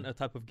Secret to be. Santa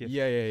type of gift.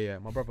 Yeah.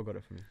 My brother got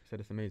it for me. He said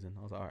it's amazing.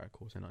 I was like, alright,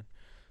 cool, say none.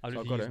 I've So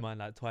I just got used it. mine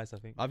like twice, I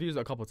think. I've used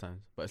it a couple of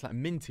times, but it's like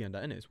minty and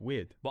that, innit? It's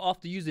weird. But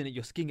after using it,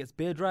 your skin gets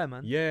bare dry,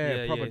 man.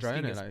 Yeah, proper your dry,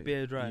 skin innit? gets Like,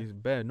 bare dry. Use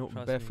bare, no,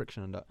 Trust bare me.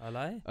 friction and that. I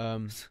lie.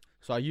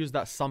 So I use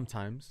that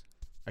sometimes,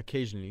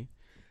 occasionally,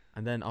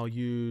 and then I'll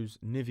use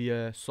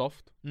Nivea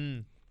Soft,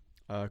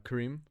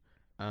 cream,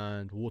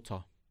 and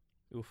water.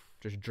 Oof.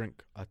 Just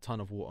drink a ton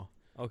of water.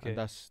 Okay. And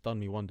that's done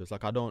me wonders.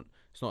 Like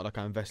it's not like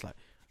I invest like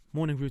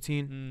morning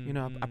routine,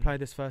 Mm, I apply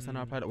this first and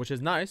I apply that, which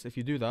is nice if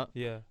you do that.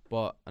 Yeah.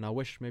 And I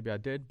wish maybe I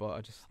did, but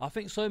I just, I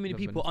think so many Never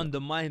been people into it.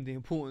 undermine the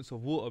importance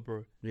of water,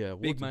 bro. yeah,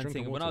 Big water, man drinking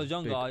thing. When water I was is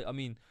younger, big. I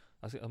mean,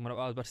 I was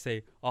about to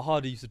say, I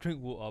hardly used to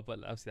drink water, but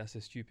obviously that's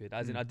just stupid.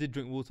 As in, I did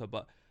drink water,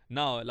 but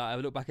now, like, I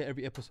look back at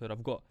every episode,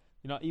 I've got,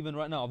 even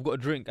right now, I've got a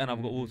drink and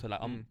I've got water. Like,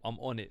 I'm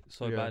on it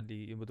so Yeah.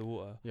 badly with the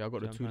water. Yeah, I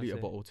got Do the you know what I'm 2 trying liter to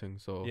say? bottle thing,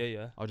 so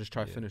Yeah. I'll just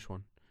try Yeah. finish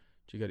one.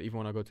 Do you get it? Even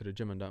when I go to the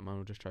gym and that, man,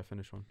 I'll just try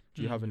finish one.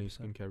 Do you have any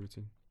 100%. skincare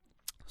routine?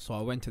 So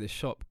I went to this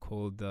shop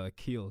called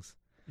Kiehl's,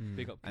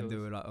 Big up. and they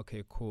were like,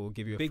 "Okay, cool,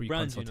 give you a Big free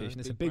brand, you know, consultation."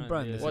 It's a big big brand,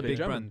 brand. yeah. It's What, a they big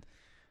German?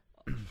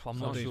 brand. I'm I not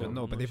don't sure. even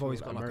know, I'm but not they've sure. always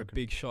got like a American.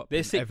 big shop. They're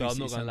in sick, every though. I'm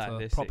not city gonna lie. centre,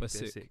 They're proper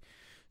sick. sick.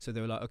 So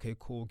they were like, "Okay,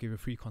 cool, give you a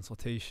free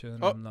consultation."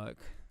 Oh. I'm like,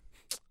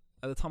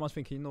 at the time I was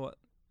thinking, you know what?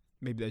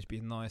 Maybe they'd be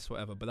nice,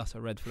 whatever. But that's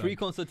a red flag. Free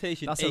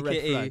consultation, That's a red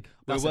aka flag.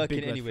 we're That's a working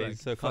big red anyways,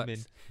 so flag. come in.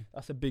 Facts.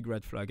 That's a big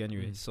red flag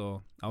anyway. Mm.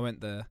 So I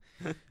went there,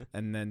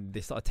 and then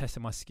they started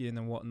testing my skin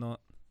and whatnot.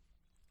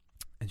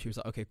 And she was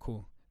like, "Okay,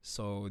 cool.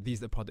 So these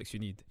are the products you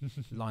need."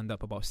 Lined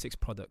up about 6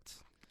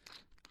 products,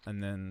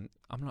 and then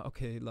I'm like,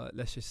 "Okay, like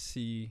let's just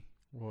see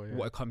Well, yeah.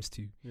 what it comes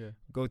to." Yeah.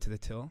 Go to the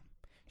till.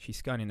 She's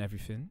scanning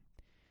everything.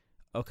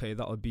 Okay,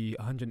 that would be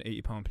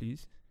 £180,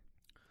 please.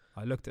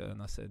 I looked at her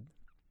and I said,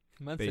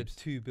 Man Babes. said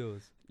 2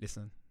 bills.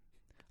 "Listen,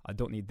 I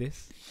don't need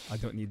this. I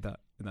don't need that,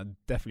 and I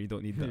definitely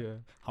don't need that. Yeah.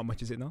 How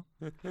much is it now?"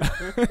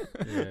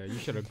 Yeah, you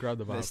should have grabbed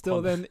about. But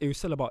still, then it was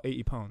still about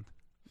 £80.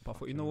 But I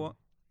thought, you know Fucking what?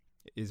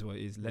 It is what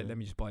it is. Let Yeah.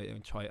 me just buy it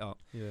and try it out.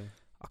 Yeah.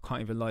 I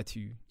can't even lie to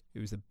you. It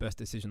was the best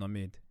decision I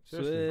made.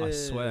 Seriously? I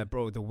swear,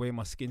 bro. The way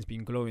my skin's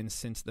been glowing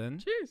since then,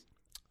 Jeez.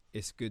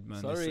 it's good,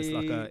 man. Sorry. It's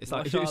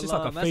just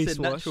like a Man face said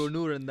wash. natural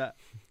nur and that.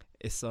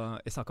 It's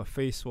like a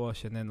face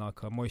wash and then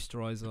like a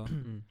moisturizer.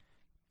 Mm.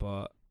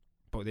 but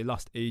they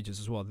last ages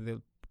as well.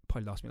 They'll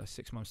probably last me like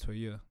 6 months to a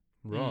year.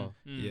 Raw.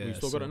 Yeah, You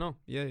still got it now?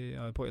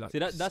 Yeah. I bought it like See,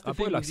 that's the I bought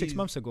thing it like with 6 these-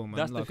 months ago, man.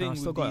 that's the Like, thing I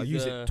still with got. I these,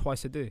 use it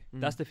twice a day.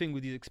 That's the thing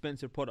with these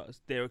expensive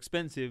products. They're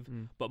expensive,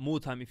 but more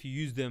time if you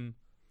use them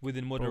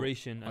within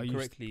moderation and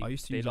correctly, I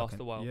used to they use last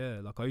like a while.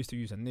 Yeah, like I used to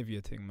use a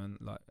Nivea thing, man,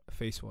 like a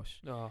face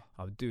wash. Oh,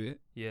 I would do it.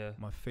 yeah.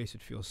 My face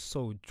would feel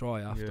so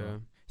dry after, Yeah.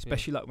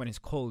 especially like when it's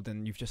cold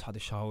and you've just had a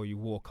shower, you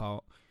walk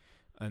out,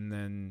 and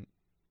then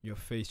your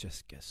face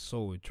just gets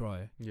so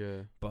dry.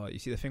 Yeah. But you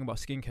see, the thing about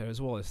skincare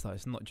as well is that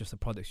it's not just the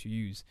products you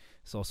use;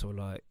 it's also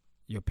like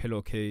your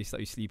pillowcase that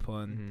you sleep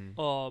on,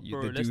 Oh,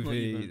 bro, the let's not duvet,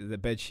 even. the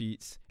bed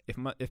sheets.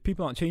 If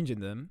people aren't changing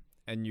them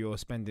and you're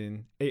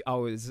spending 8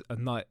 hours a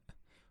night,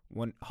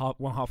 one half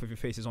of your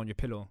face is on your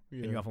pillow,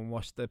 and you Yeah. haven't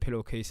washed the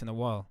pillowcase in a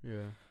while,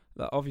 Yeah.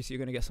 like obviously you're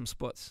gonna get some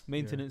spots.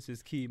 Maintenance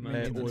is key, man.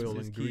 Bare Maintenance oil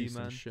is and key, grease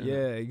man. and shit. Yeah,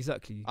 innit?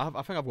 exactly. I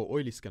think I've got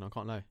oily skin. I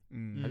can't lie.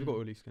 Have you got Mm.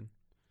 oily skin?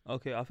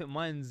 Okay, I think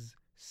mine's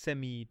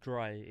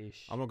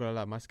semi-dry-ish. I'm not gonna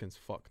lie. My skin's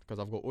fucked because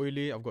I've got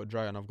oily, I've got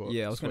dry, and I've got.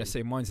 Yeah, I was gonna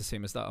sweaty. say mine's the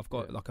same as that. I've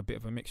got Yeah. like a bit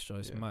of a mixture.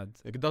 It's Yeah. mad.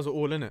 It does it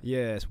all in it.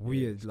 Yeah, it's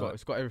weird. It's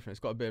got everything. It's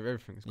got a bit of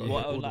everything. It's got Yeah.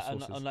 What, all on, the like,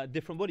 sauces. on like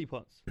different body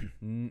parts? Or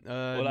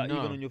No. like even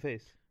on your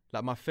face?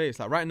 Like my face,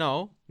 like right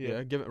now,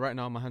 Yeah. give it right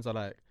now. My hands are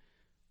like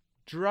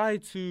dry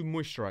to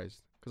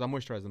moisturized because I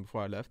moisturized them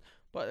before I left.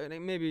 But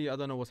maybe I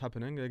don't know what's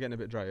happening. They're getting a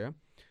bit dry. Yeah.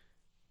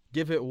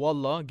 Give it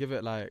wallah. Give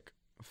it like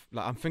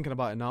I'm thinking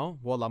about it now.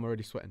 Wallah, I'm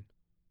already sweating.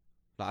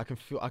 Like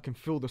I can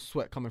feel the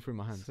sweat coming through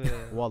my hands. So,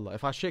 Wallah,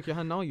 if I shake your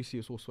hand now, you see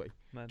it's all sweaty.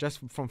 man. Just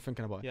from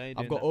thinking about it. Yeah, you're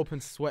I've doing got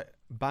open sweat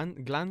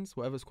glands,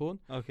 whatever it's called.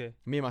 Okay.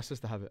 Me and my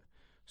sister have it.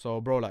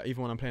 So bro, like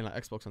even when I'm playing like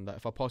Xbox and that,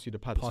 if I pass you the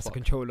pad, Pass it's the fucked.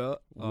 controller.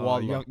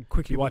 Wallah. You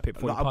quickly wipe it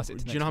before Like, you pass it.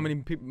 To do you know how next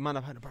many people man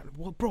I've had?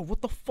 Bro,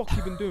 what the fuck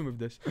you been doing with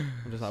this?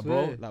 I'm just like,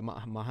 bro, Swear.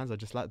 like my hands are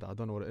just like that. I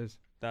don't know what it is.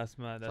 That's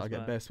mad. So That's I get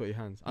mad. bare sweaty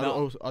hands. I Now- don't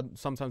also,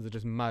 sometimes they're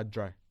just mad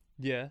dry.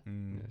 Yeah.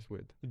 Mm. Yeah, it's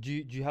weird. Do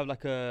you have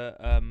like a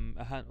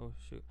hand? Oh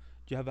shoot.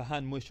 Do you have a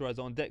hand moisturizer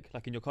on deck,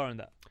 like in your car and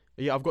that,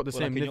 Yeah, I've got the or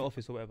same. like in your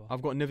office or whatever?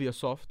 I've got Nivea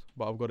Soft,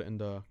 but I've got it in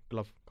the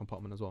glove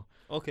compartment as well.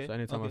 Okay. So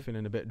anytime I'm okay.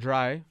 feeling a bit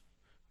dry,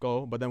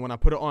 go. But then when I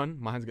put it on,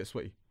 my hands get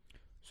sweaty.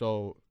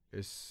 So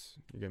it's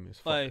you get me. It's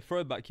fucked. Hey,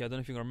 throwback here. I don't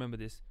know if you can remember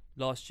this.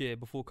 Last year,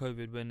 before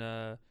COVID,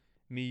 when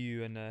me,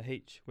 you, and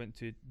H went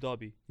to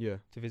Derby Yeah,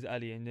 to visit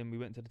Ali, and then we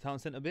went to the town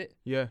centre a bit.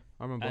 yeah,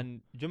 I remember.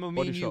 And do you remember me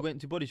Body and you Shop.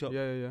 went to Body Shop?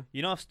 yeah.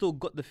 You know, I've still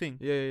got the thing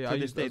I to this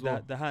used day, that as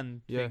well. the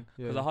hand Yeah, thing,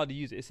 yeah. because I hardly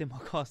use it. It's in my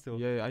car still.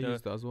 Yeah, I The-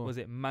 used that as well. Was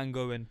it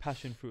mango and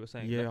passion fruit or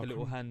something? Yeah, like I a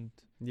little can't- hand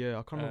Yeah,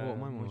 I can't remember what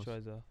mine was.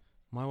 moisturizer.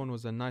 My one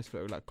was a nice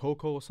flavor, like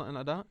cocoa or something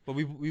like that. But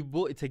we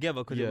bought it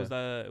together because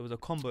Yeah. it was a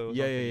combo. Or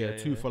Yeah,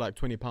 something. two for like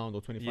 £20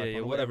 or £25. yeah,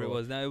 or whatever it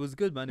was. Now it was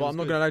good, man. But it I'm was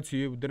not good. gonna lie to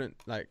you, didn't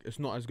like. It's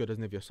not as good as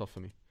Nivea Soft for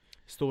me.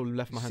 Still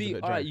left my hands See, a bit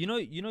dry. alright, you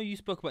know, you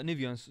spoke about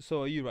Nivea, and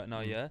so are you right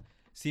now, Mm. yeah.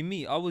 See,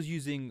 me, I was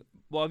using.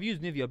 Well, I've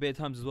used Nivea a bit of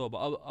times as well, but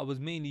I was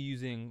mainly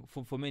using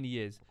for many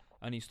years.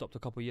 I only stopped a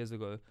couple of years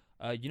ago.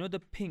 You know the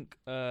pink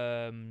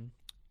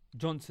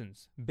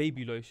Johnson's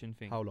baby lotion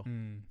thing. Howler.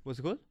 Mm. What's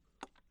it called?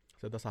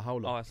 So that's a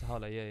howler. Oh, it's a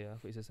Howler. Yeah. I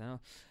thought you said something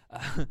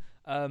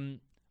else.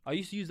 I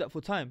used to use that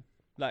for time,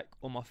 like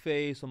on my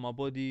face, on my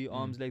body,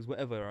 arms, legs,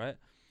 whatever, right?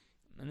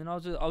 And then I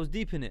was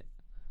deep in it,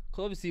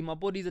 cause obviously my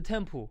body's a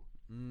temple.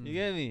 You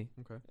get me?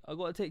 Okay. I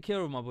gotta take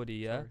care of my body,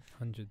 yeah. Sorry.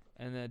 100.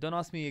 And don't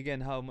ask me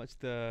again how much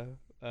the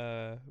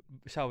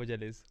shower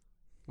gel is.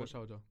 What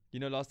shower gel? You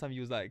know, last time you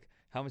was like,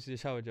 "How much is the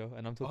shower gel?"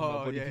 And I'm talking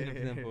about Oh, body yeah, cleaner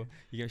yeah, for yeah.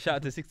 You get shout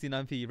out to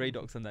 69p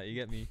Radox on that. You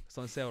get me? It's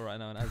on sale right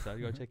now on Asda.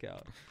 You gotta check it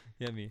out.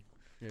 You get me?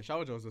 Yeah,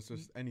 shower gels is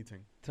just anything.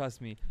 Trust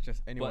me.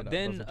 Just anyone. But that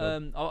does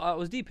then the job. I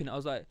was deep in it. I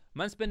was like,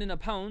 man, spending £1,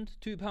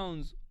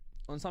 £2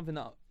 on something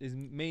that is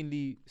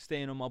mainly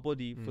staying on my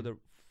body for the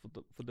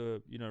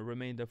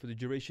remainder for the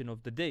duration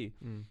of the day.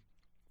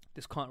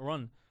 This can't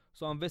run.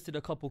 So I invested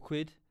a couple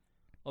quid.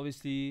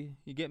 Obviously,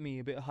 you get me,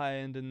 a bit higher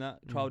end than that.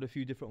 Tried a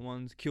few different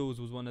ones.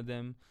 Kills was one of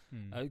them.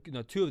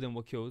 Mm. Two of them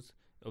were Kills.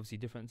 Obviously,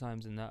 different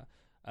times and that.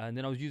 And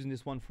then I was using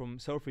this one from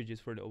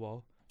Selfridges for a little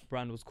while.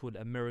 Brand was called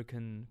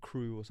American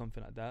Crew or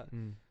something like that.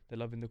 They're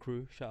loving the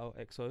crew. Shout out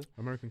EXO.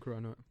 American Crew, I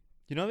know it.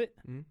 You know it?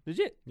 Mm.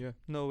 Legit? Yeah.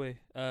 No way.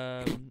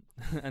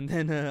 And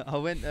then I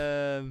went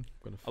Gonna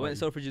I went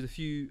fight you.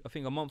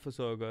 Selfridges a month or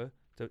so ago.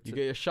 You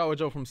get your shower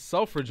gel from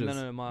Selfridges.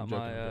 No, my I'm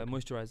joking, I'm joking.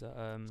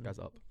 moisturizer. This guy's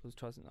up.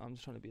 I'm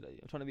just trying to be like you.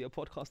 I'm trying to be a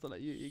podcaster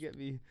like you. You get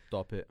me?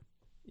 Stop it.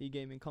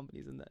 E-gaming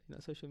companies and that,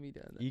 social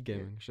media. And that.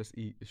 E-gaming.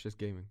 It's just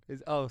gaming.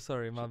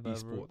 Sorry, my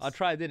It's bad. Bro. esports. I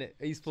tried, didn't it?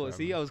 Esports. Sorry,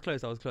 See, man. I was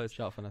close.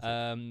 Shout out for that.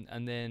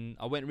 And then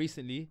I went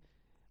recently,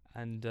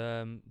 and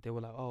they were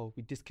like, "Oh,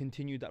 we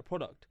discontinued that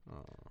product."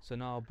 So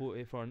now I bought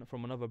it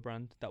from another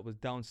brand that was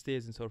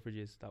downstairs in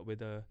Selfridges, that where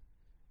the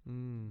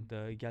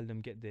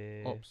Galdem get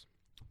their Ops.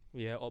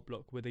 Op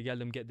block, where the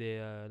Galdem get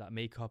their like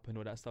makeup and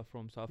all that stuff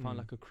from. So I found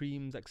like a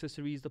creams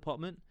accessories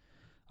department.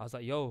 I was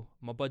like, yo,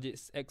 my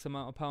budget's X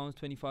amount of pounds,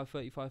 25,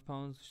 35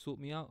 pounds, sort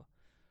me out.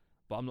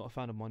 But I'm not a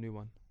fan of my new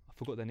one. I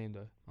forgot their name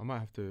though. I might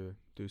have to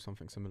do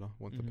something similar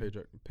once Mhm.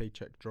 the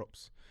paycheck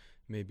drops,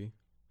 maybe.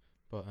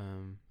 But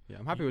yeah,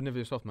 I'm happy with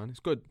Nivea Soft, man. It's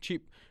good,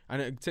 cheap,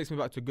 and it takes me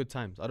back to good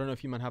times. I don't know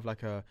if you man have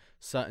like a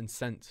certain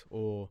scent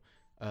or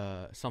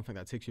something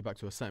that takes you back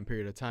to a certain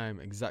period of time,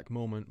 exact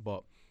moment.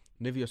 But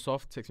Nivea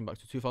Soft takes me back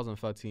to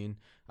 2013.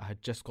 I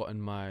had just gotten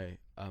my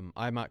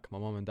iMac. My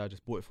mom and dad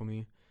just bought it for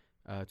me.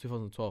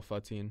 2012,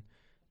 13,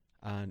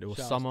 and it was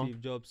Shout out summer.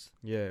 Steve Jobs.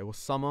 Yeah, it was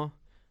summer,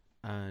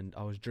 and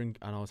I was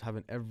I was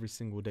having every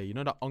single day. You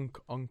know that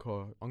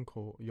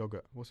Uncle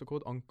yogurt? What's it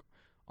called?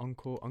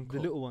 Uncle. The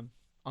little one.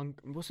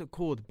 What's it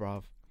called,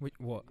 bruv?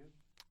 What?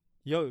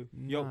 Yolk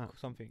Nah.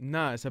 something.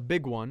 Nah, it's a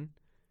big one,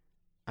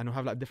 and it'll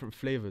have like different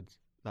flavored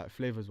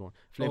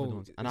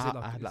ones. And is I it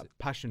like- had is like it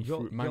passion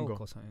Yolk fruit mango.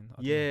 or something? I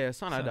don't know. Yeah,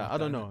 something like Something that. like I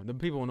don't that, know. The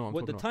people know what I'm What,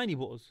 talking the about. tiny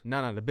bottles?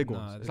 No, the big Nah,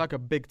 ones. It's the- like a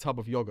big tub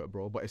of yogurt,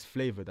 bro, but it's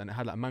flavored and it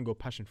had like mango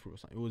passion fruit or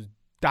something. It was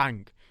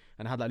dang,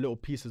 and it had like little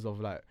pieces of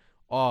like,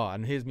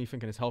 and here's me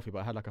thinking it's healthy, but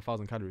I had like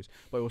 1,000 calories.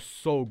 But it was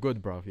so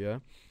good, bruv. Yeah,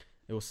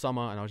 it was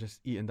summer and I was just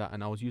eating that,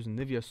 and I was using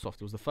Nivea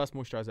Soft. It was the first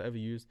moisturizer I ever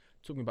used.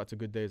 Took me back to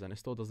good days, and it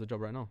still does the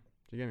job right now.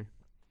 Do you get me?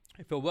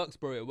 If it works,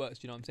 bro, it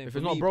works. You know what I'm saying? If For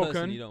it's not me broken-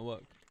 personally, don't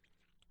work.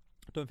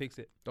 Don't fix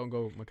it. Don't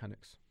go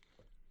mechanics.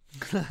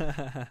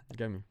 You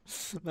get me?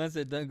 Man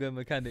said, don't go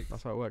mechanics.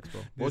 That's how it works,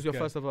 bro. What was This your guy.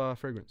 first ever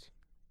fragrance?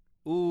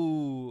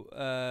 Ooh,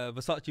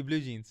 Versace blue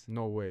jeans.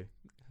 No way.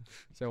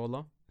 Say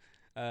wallah.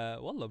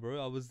 Wallah,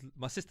 bro.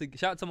 My sister.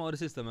 Shout out to my older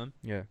sister, man.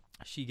 Yeah.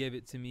 She gave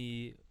it to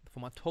me for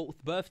my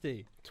 12th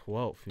birthday.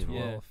 12th, you know.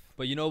 Yeah. 12.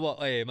 But you know what?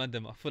 Hey, man,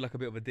 I feel like a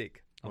bit of a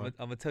dick. I'm What?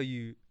 gonna tell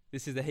you.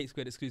 This is the Hate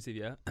Squared exclusive,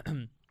 yeah.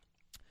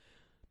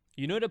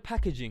 You know the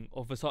packaging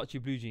of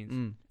Versace blue jeans.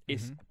 Mm.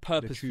 It's Mhm.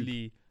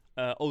 purposefully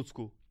old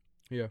school,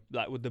 Yeah.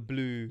 like with the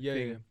blue Yeah,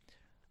 thing. yeah.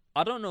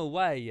 I don't know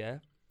why. Yeah,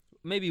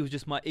 maybe it was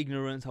just my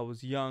ignorance. I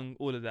was young,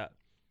 all of that.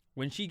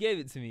 When she gave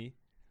it to me,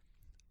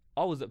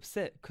 I was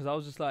upset because I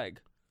was just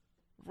like,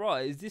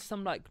 "Right, is this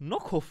some like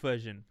knockoff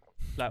version?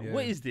 Like,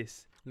 what Yeah. is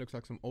this?" Looks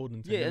like some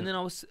olden. Yeah, and then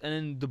and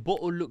then the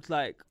bottle looked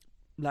like,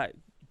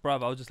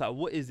 bruv, I was just like,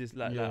 "What is this?"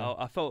 Like Yeah.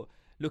 I felt.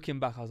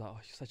 Looking back, I was like, "Oh,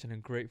 she's such an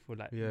ungrateful,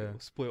 like, Yeah. little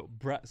spoiled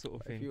brat sort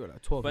of if thing." you were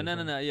like 12. But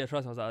no, yeah,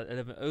 trust me, I was like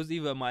 11. It was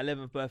either my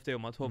 11th birthday or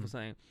my 12th or Mm.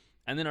 something.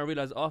 And then I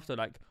realized after,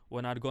 like,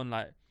 when I'd gone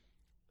like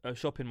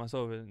shopping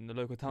myself in the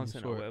local town You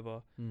centre saw or it.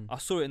 whatever, Mm. I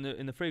saw it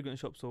in the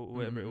fragrance shops or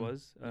whatever it Mm-mm.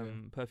 was, Yeah.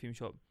 perfume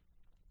shop.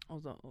 I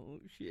was like, "Oh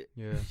shit!"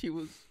 Yeah. She It got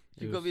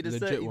was me the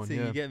legit certain one, thing.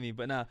 yeah. You get me?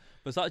 But now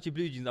Versace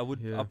blue jeans,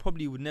 Yeah. I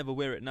probably would never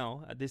wear it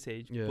now at this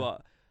age. Yeah.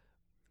 But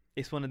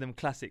it's one of them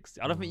classics.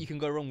 I don't think Mm. you can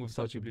go wrong with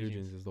Versace blue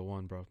jeans is the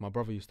one, bro. My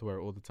brother used to wear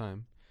it all the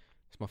time.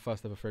 It's my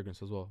first ever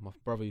fragrance as well. My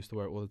brother used to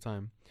wear it all the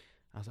time.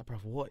 I was like, bro,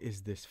 what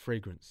is this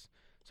fragrance?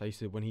 So I used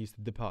to, when he used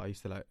to dip out, I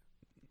used to like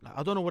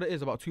I don't know what it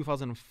is, about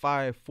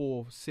 2005,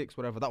 4, 6,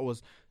 whatever. That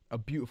was a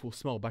beautiful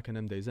smell back in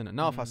them days, innit?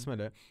 Now if I Mhm. smell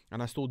it,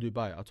 and I still do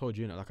buy it, I told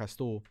you, innit? Like I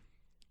still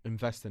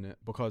invest in it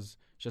because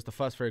it's just the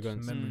first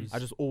fragrance. Memories. I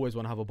just always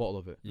want to have a bottle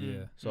of it.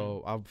 Yeah.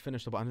 So I've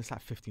finished the bottle, and it's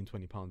like 15,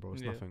 20 pounds, bro.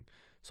 It's Yeah. nothing.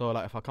 So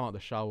like if I come out the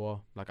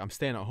shower, like I'm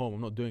staying at home,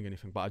 I'm not doing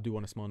anything, but I do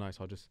want to smell nice.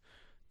 I'll just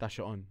dash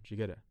it on. Do you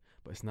get it?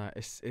 But it's not.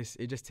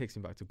 It just takes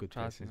me back to good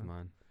Classy, places, man.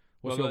 man.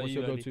 What What's about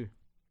your you, go-to?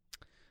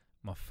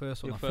 My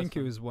first one, Your I first think it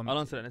one. was one. I'll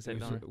answer that in a second.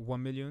 It was don't worry.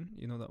 1 million.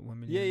 You know that 1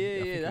 million. Yeah, yeah, I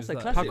think yeah, it that's was a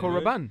that. classic, Paco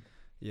bro. Rabanne.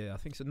 Yeah, I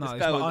think so. No, This it's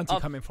guy my was auntie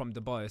up- coming from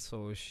Dubai,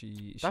 so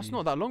she. That's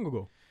not that long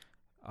ago.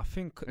 I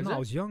think Is no, it? I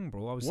was young,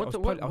 bro. I was. What I was, the-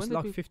 what- probably, I when was did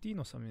like you- 15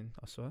 or something.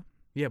 I swear.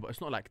 Yeah, but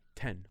it's not like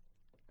 10,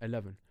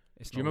 11.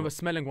 It's Do you not remember what-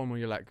 smelling one when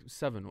you're like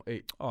 7 or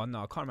 8? Oh no,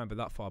 I can't remember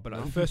that far. But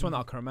like, No? the first one that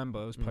I can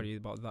remember was Mm. probably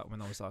about that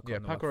when I was like, Yeah, I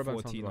don't know, Paco like Rabanne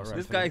sounds 14 or about right. something.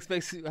 This guy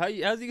expects.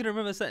 How's he gonna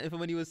remember something from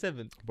when he was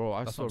 7? Bro,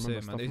 I That's still what I'm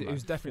remember saying, man. stuff It, from, it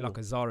was definitely like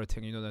four. a Zara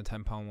thing, you know, the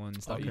 £10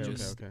 ones that you Okay,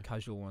 just okay.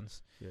 casual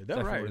ones. Yeah, they're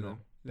Definitely right, with though. them.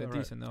 They're They're right.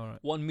 decent. They're alright.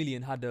 1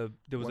 million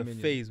there was 1 a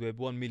million. phase where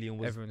 1 million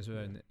was. Everyone's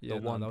wearing it. Yeah,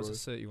 the no, one, that was bro.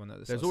 a 31 at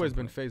the There's at always some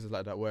been point. phases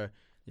like that where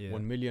Yeah.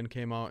 1 million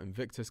came out,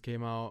 Invictus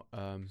came out,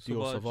 Dior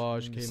Sauvage.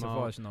 Sauvage came out.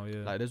 Sauvage now,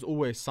 yeah. Like, there's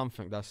always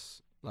something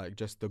that's like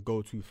just the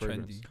go-to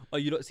fragrance. trendy. Oh,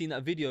 you not seen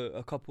that video?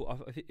 A couple.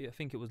 I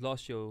think it was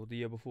last year or the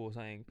year before, or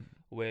something,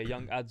 where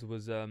Young Ads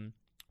was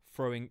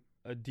throwing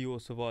a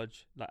Dior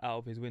Sauvage like out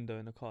of his window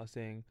in the car,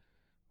 saying,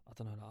 "I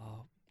don't know, like,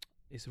 oh,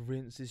 it's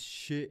rinse, it's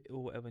shit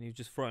or whatever," and he was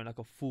just throwing like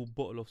a full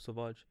bottle of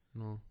Sauvage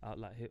No, out,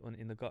 like hit on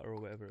in the gutter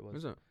or whatever it was.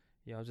 is it?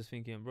 Yeah, I was just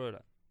thinking, bro,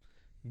 like,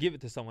 give it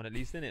to someone at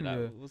least, innit? Like,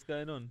 Yeah. what's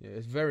going on? Yeah,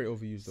 it's very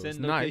overused though. Send It's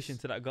location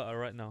nice. to that gutter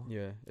right now.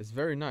 Yeah, it's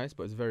very nice,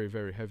 but it's very,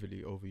 very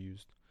heavily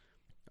overused.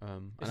 It's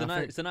and a I nice,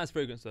 think, it's a nice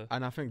fragrance though.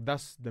 and I think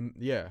that's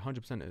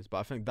 100% is. But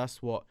I think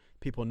that's what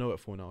people know it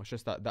for now. It's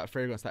just that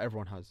fragrance that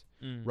everyone has,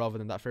 rather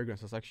than that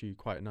fragrance that's actually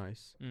quite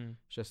nice. It's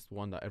just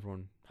one that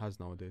everyone has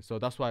nowadays. So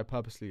that's why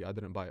purposely I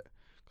didn't buy it,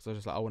 because I was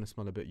just like, I want to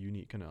smell a bit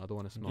unique, innit? I don't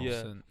want to smell.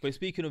 Yeah. 100%. But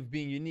speaking of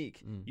being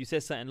unique, Mm. you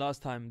said something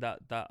last time that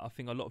I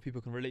think a lot of people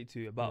can relate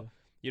to about Yeah.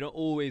 you don't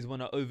always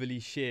want to overly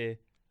share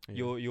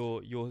Yeah.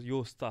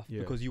 your stuff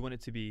Yeah. because you want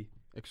it to be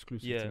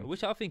exclusive. yeah, to me.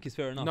 which I think is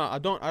fair enough. No, I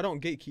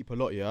don't gatekeep a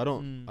lot. Yeah, I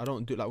Mm.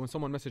 don't do like when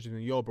someone messages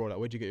me, yo, bro, like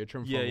where'd you get your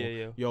trim yeah, from? yeah, Or,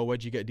 yeah. yo,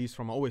 where'd you get these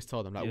from? I always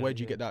tell them like, Yeah, where'd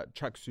you yeah. get that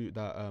tracksuit,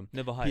 that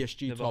Never hide.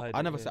 PSG never top? hide I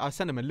it, never. yeah. I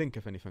send them a link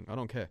if anything. I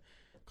don't care,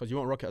 because you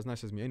won't rock it as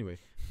nice as me anyway.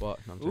 But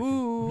no, I'm joking.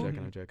 Ooh.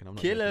 I'm joking. I'm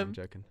not Kill joking. him. I'm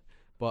joking.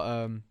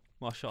 But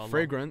Mashallah.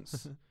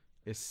 fragrance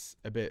is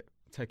a bit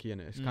techie in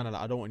it. It's kind of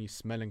like I don't want you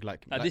smelling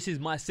like This is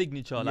my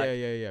signature. yeah, Like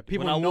yeah.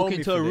 People when I know walk me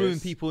into for a room,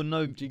 this. people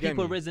know. Do you get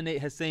People me? resonate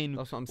Hussein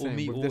That's what I'm or saying.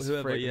 me with or this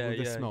whoever. with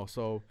this smell.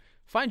 So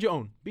find your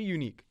own. Be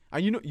unique.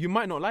 And you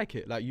might not like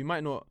it. Like you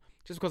might not.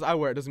 Just because I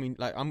wear it doesn't mean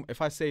like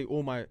if I say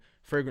all my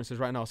fragrances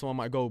right now, someone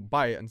might go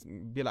buy it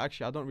and be like,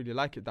 actually, I don't really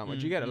like it that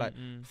much. You get it? Like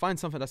find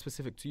something that's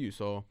specific to you.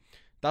 So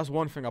that's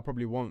one thing I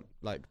probably won't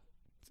like.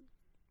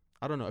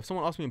 I don't know. If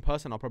someone asks me in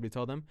person, I'll probably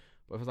tell them.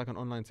 But if it's like an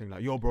online thing,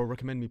 like, yo, bro,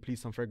 recommend me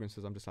please some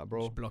fragrances. I'm just like,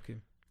 bro, Just block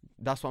him.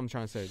 that's what I'm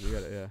trying to say. Do you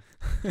get it?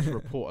 Yeah. Just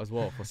report as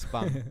well for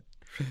spam.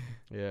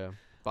 Yeah.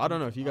 But I don't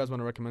know if you guys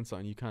want to recommend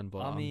something, you can. But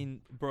I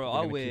mean, bro, we're I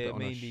gonna keep wear it on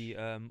a mainly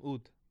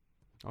oud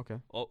okay.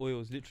 or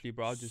oils. Literally,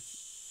 bro. I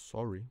just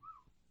Sorry.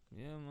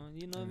 yeah, man.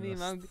 You know Yeah, what I mean,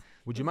 man.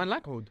 Would you mind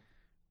like oud?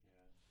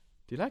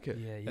 Do you like it?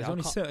 Yeah, yeah. There's I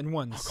only can't- certain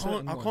ones.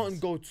 I can't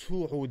go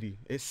too oudi.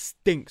 It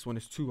stinks when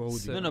it's too oudi.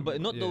 So- No, but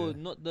not Yeah.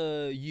 not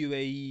the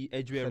UAE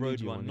Edgware Road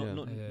Khaliji one. one, yeah.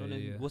 Not Yeah, the-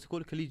 yeah. what's it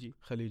called? Khaliji.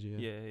 Khaliji,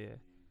 yeah. Yeah,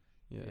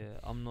 Yeah. yeah.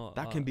 I'm not.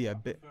 That can be a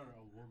bit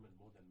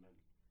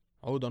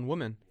oud on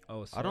women.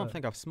 Oh, I don't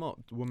think I've smelt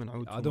women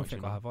oud too I don't much,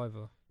 think you I know. have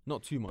either.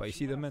 Not too But you much.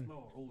 see the men.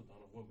 Smell old on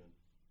a woman.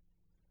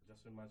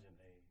 Just imagine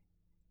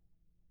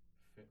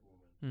a fit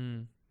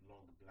woman, long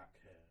black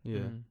hair, Yeah.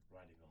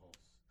 riding a horse.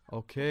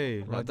 Okay,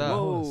 like Riding that. a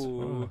horse.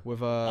 Whoa.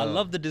 With I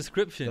love the the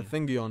description.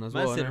 thingy on as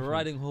Man well. said and everything.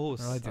 riding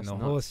horse. Riding That's a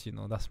nuts. horse, you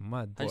know, that's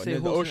mad. How'd you What, say near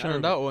the horse in ocean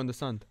and that Arabic? or in the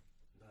sand?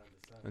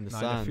 In the Nah,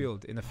 sand. in the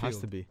field, in the It has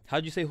to field. be. How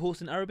do you say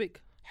horse in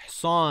Arabic?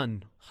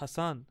 Hassan.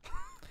 Hassan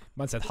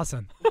Man said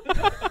Hassan.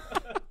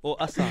 or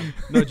Asan?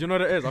 No, do you know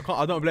what it is?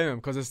 I don't blame him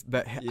because it's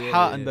the Yeah,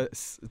 ha yeah. and the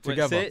s Wait,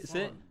 together.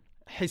 say it.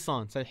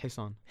 Hissan. Say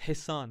Hissan.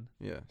 Hassan.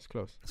 Yeah, it's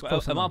close. It's But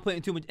close am I enough.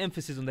 putting too much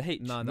emphasis on the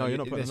H? No, No, you're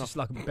not putting There's enough. just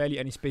like barely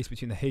any space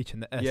between the H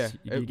and the S. Yeah,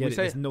 You we get it.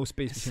 say There's no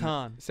space between.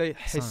 Hassan. Say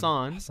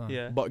Hissan, Hassan.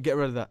 Yeah. but get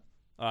rid of that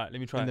All right,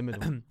 let me try in the it.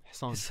 middle.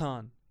 Hissan.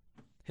 Hassan.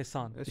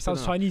 Hassan. It's It sounds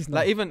good enough. Chinese now.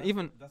 Like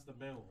even That's the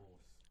male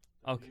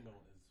horse. Okay.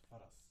 Female is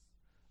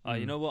Faras.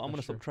 You know what? I'm gonna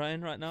that's stop true.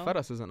 trying right now.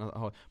 Faras isn't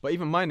hard. But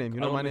even my name, you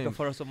I know don't my make name, a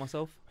Faras of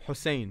myself.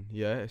 Hussein.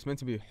 Yeah, it's meant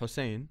to be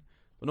Hussein,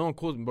 but no one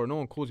calls me, bro. No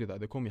one calls you that.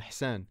 They call me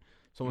Hassan.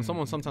 So when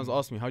someone sometimes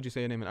asks me, how do you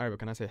say your name in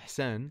Arabic, and I say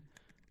Hassan,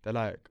 they're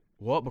like,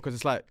 what? Because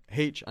it's like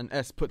H and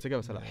S put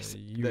together. So like,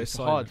 you it's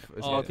silent. hard.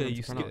 It's Oh, hard for okay, them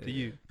you to pronounce. skip the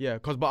U. Yeah,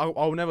 but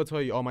I'll never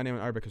tell you, oh, my name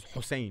in Arabic is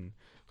Hussein.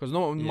 Because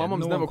no, Yeah, my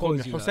mom's no never one called me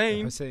calls you that.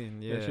 Hussein.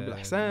 Hussein, Yeah, yeah. she'd be like,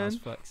 that's Hassan.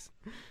 facts.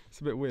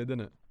 It's a bit weird,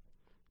 isn't it?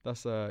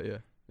 That's yeah,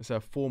 it's a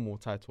formal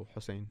title,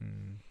 Hussein.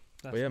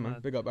 That's But yeah, man,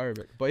 mad. big up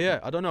Arabic. But yeah,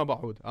 I don't know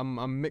about oud.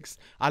 I'm mixed.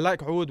 I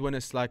like oud when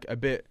it's like a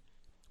bit,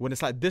 when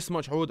it's like this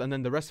much oud and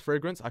then the rest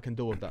fragrance. I can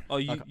deal with that. Oh,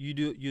 Like,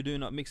 you're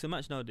doing that mix and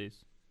match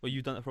nowadays? Or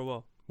you've done it for a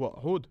while? what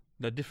oud?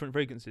 The different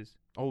fragrances.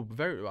 Oh,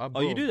 very.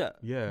 Oh, you do that?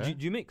 Yeah. Do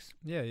you mix?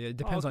 Yeah, it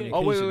depends on okay. the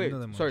Oh occasion. wait. you know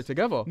them Sorry, ones.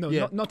 together. No,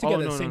 Yeah. not together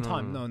Oh, at no, the same no,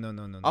 time. no,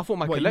 No. I thought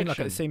my What, you mean collection. like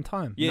at the same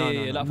time. Yeah, No, yeah,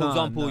 no, yeah. no. Like for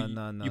example,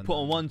 no, you put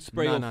on one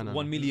spray No, of no, no,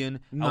 1 no. million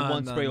and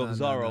one spray of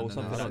Zara or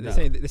something like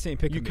This that. ain't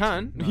pick a You mix.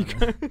 can. No, You no.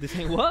 can. This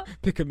ain't what?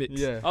 Pick a mix.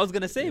 Yeah. I was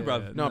gonna say, Yeah.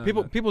 bruv. No,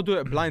 No, people do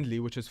it blindly,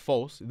 which is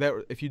false.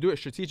 If you do it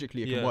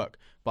strategically, it Yeah. can work.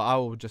 But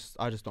I just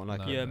don't like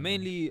No. it. Yeah,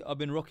 mainly I've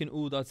been rocking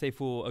oud, I'd say,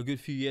 for a good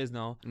few years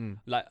now. Mm.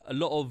 Like a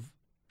lot of,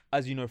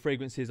 as you know,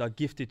 fragrances are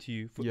gifted to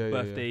you for Yeah, yeah, yeah.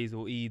 birthdays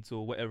or Eids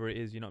or whatever it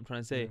is. You know what I'm trying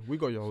to say? Yeah, we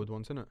got your old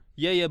ones, innit?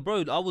 Yeah,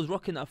 bro. I was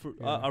rocking that for.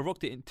 Yeah. I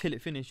rocked it until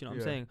it finished. You know what I'm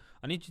Yeah. saying?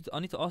 I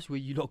need to ask you where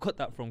you lot got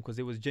that from because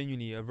it was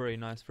genuinely a very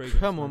nice fragrance.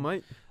 Come on,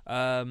 man.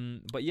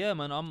 mate. But yeah,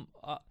 man.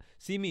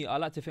 See me. I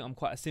like to think I'm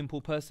quite a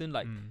simple person.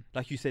 Like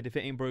you said, if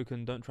it ain't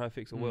broken, don't try to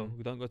fix it. Well,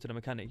 don't go to the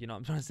mechanic. You know what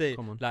I'm trying to say?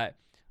 Come on. Like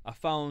I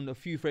found a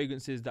few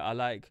fragrances that I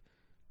like,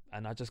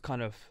 and I just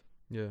kind of,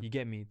 Yeah. you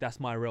get me. That's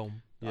my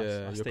realm. I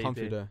Yeah, stay you're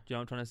comfy there. there. Do you know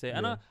what I'm trying to say?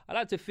 And Yeah. I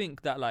like to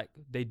think that like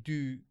they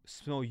do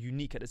smell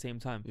unique at the same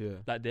time. Yeah.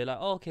 Like they're like,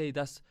 oh, okay,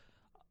 that's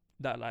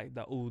that like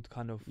that old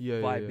kind of Yeah,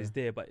 yeah, vibe yeah. is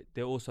there, but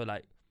they're also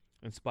like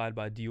inspired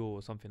by Dior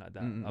or something like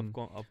that. I've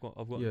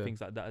got Yeah.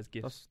 things like that as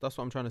gifts. That's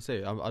what I'm trying to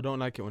say. I don't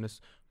like it when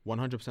it's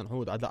 100%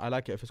 oud. I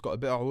like it if it's got a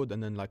bit of oud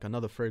and then like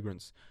another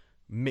fragrance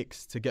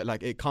mixed to get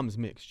like it comes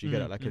mixed. You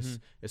get it? Like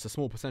it's a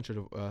small percentage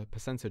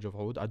of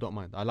oud. I don't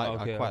mind. I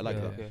quite like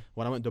that. Okay.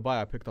 When I went to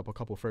Dubai, I picked up a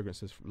couple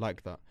fragrances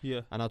like that.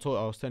 Yeah. And I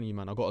was telling you,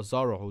 man, I got a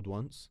Zara oud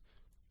once,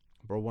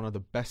 bro. One of the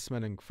best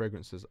smelling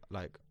fragrances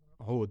like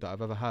oud that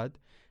I've ever had.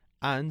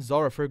 And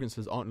Zara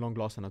fragrances aren't long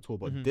lasting at all,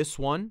 but this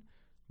one,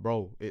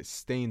 bro, it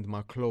stained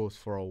my clothes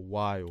for a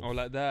while. Oh,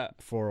 like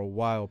that. For a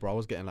while, bro. I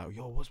was getting like,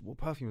 yo, what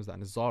perfume is that?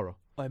 And it's Zara.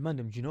 Oh, man,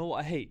 do you know what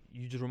I hate?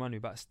 You just remind me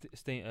about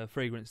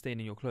fragrance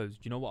staining your clothes. Do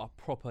you know what I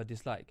proper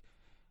dislike?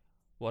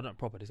 Well, not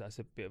proper dislike. That's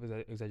a bit of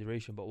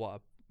exaggeration, but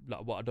what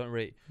I don't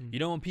rate. You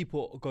know when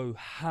people go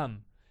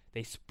ham,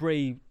 they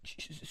spray,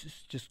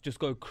 just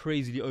go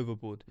crazily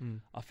overboard.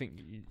 I think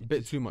A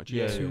bit too much.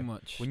 Yeah, Too yeah.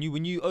 much. When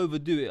you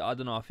overdo it, I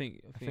don't know. I think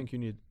you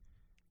need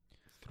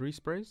 3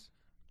 sprays.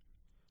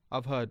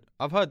 I've heard.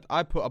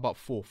 I put about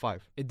 4,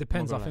 5. It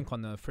depends, I gonna think,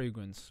 on the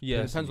fragrance. yeah,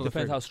 It depends on the depends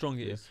how fragrance. strong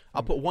it Yeah. is.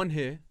 I put one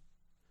here.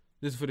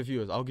 This is for the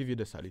viewers. I'll give you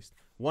this at least.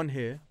 One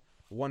here,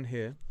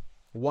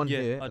 one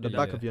Yeah, here I at do the that.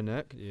 back Yeah. of your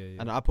neck, Yeah,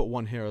 yeah. and I put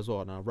one here as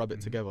well, and I rub it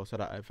Mhm. together so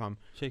that if I'm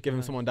Shake giving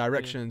your hand. someone Yeah.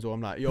 directions or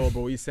I'm like, yo,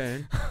 bro, what you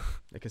saying?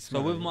 They can So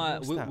smell with it. my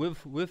What's with,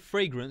 that? with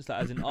fragrance,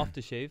 like as in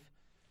aftershave,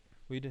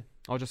 what you do?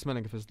 I was just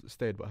smelling if it's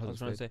stayed, but it I was hasn't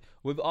trying to stayed. say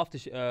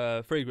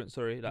with fragrance,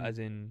 sorry, like Mm. as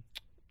in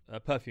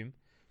perfume.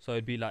 So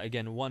it'd be like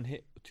again one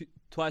hit,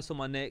 twice on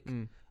my neck,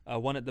 Mm.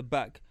 one at the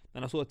back.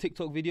 And I saw a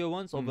TikTok video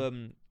once of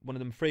Mm. one of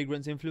them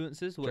fragrance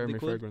influencers. What Jeremy they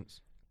called?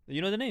 Fragrance.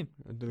 You know the name?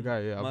 The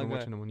guy, yeah, I've My been guy.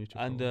 watching him on YouTube.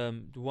 And for a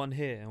while. one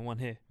here and one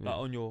here, Yeah. like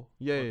on your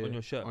yeah, on, yeah, on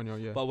your shirt. on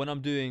your But when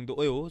I'm doing the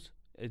oils,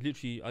 it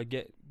literally I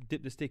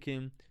dip the stick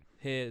in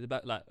here, the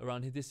back, like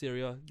around here, this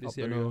area, up this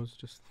the area, nose,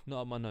 just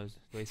not up my nose,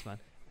 waistman.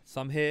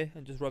 Some here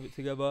and just rub it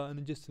together, and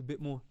then just a bit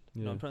more.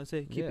 You know yeah. what I'm trying to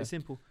say? Keep Yeah. it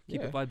simple, keep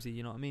Yeah. it vibesy.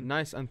 You know what I mean?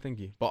 Nice and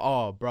thingy. But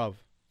oh, bruv.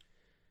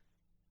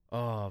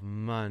 Oh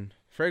man,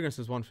 fragrance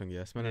is one thing.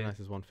 Yeah, smelling Yeah. nice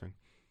is one thing.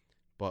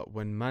 But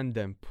when man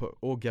them put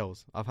or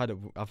girls,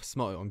 I've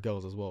smelled it on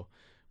girls as well.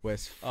 Where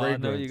it's Oh, I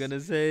fragrance, know what you're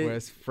gonna say. where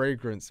it's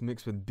fragrance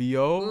mixed with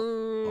bo.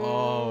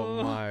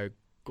 Oh my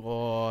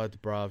god,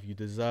 bruv, you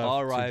deserve to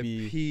be.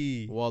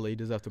 R.I.P. Wallah, you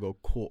deserve to go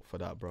court for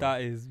that, bro.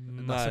 That is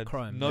mad. That's a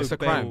crime. No it's a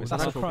bail. crime. It's an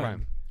That's a actual crime.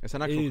 crime. It's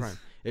an It actual is. crime.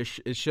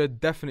 It should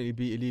definitely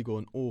be illegal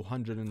in all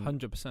 185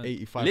 100%.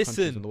 countries in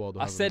Listen, the world.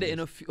 I said it in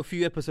a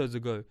few episodes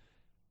ago.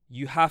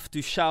 You have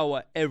to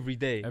shower every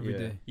day. Every Yeah.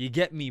 day. You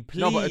get me,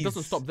 please. No, but it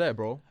doesn't stop there,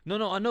 bro.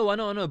 No, I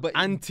know. But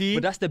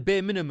Anti-perspirant. that's the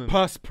bare minimum,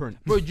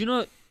 Perspirant. bro. Do you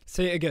know?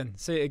 Say it again.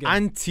 Say it again.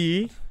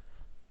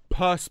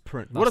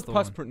 Anti-perspirant. What That's does the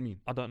one. perspirant mean?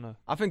 I don't know.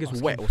 I think it's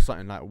Ask wet him. or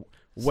something like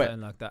wet.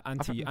 Something like that.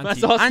 think-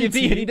 That's asking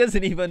me, and he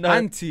doesn't even know.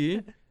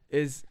 Anti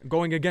is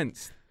going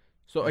against.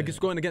 So Yeah. it's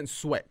going against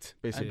sweat,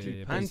 basically.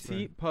 yeah,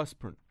 basically.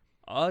 Anti-perspirant.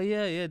 Oh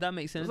yeah, that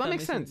makes sense. Does that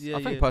make sense? Yeah,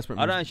 I think yeah.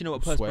 perspirant I don't means actually know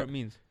what sweat. perspirant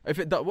means. If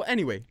it does, well,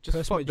 anyway, just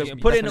Perspirant fuck just the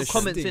means- Put it in the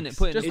definition. comments, innit? Stinks.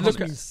 Put it in Just the look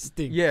comments.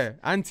 Stink. Yeah,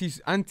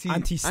 Anti-stink.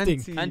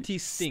 Anti-stink.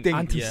 Anti-stink.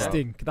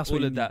 Anti-stink. That's All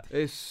what you of that.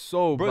 It's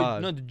so Bro,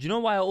 bad. no, do you know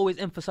why I always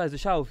emphasize the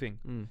shower thing?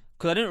 Mm.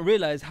 Because I didn't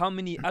realize how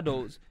many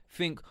adults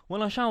think,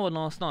 well, I showered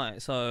last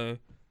night, so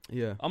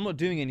Yeah. I'm not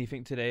doing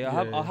anything today.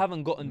 I Yeah.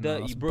 haven't gotten No,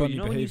 dirty, that's bro. You bunny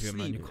know when you behaviour,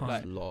 man, sleep, you can't-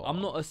 like, Lord.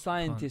 I'm not a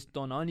scientist,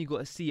 Don. I only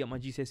got a C at my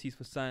GCSEs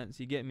for science.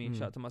 You get me? Mm.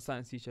 Shout out to my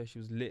science teacher. She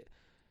was lit.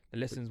 The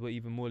lessons were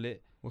even more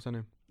lit. What's her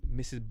name?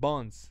 Mrs.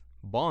 Barnes.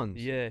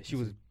 Bonds. Yeah, she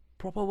was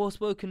proper well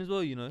spoken as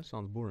well. You know,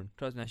 Sounds boring.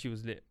 trust me, she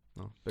was lit.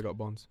 No, big up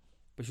Bonds.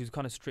 But she was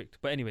kind of strict.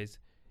 But anyways,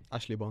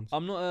 Ashley Bonds.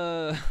 I'm not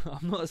a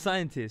I'm not a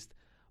scientist,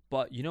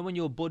 but you know when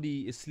your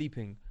body is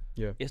sleeping,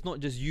 Yeah. it's not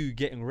just you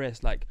getting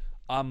rest. Like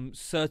I'm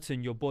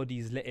certain your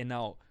body's letting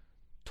out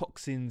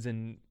toxins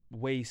and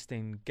waste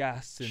and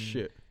gas and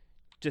Shit.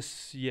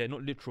 just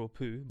not literal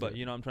poo, but Yeah.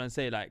 you know what I'm trying to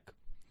say, like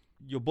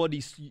your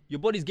body's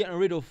getting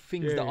rid of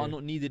things Yeah, that yeah. are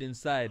not needed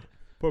inside.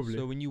 Probably.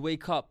 So when you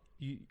wake up,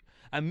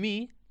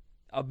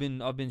 I've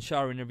been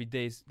showering every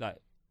day, like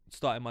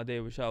starting my day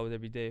with showers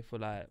every day for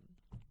like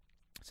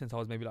since I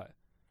was maybe like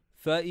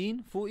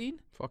 13, 14.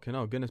 Fucking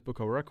hell, Guinness Book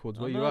of Records.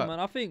 I Where you know, at? man.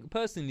 I think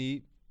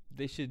personally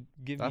they should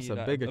give That's me a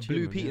like, big a Blue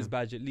achievement, Peter's yeah.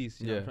 badge at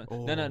least. You know Yeah. what I'm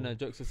trying- No, Oh.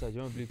 jokes aside. You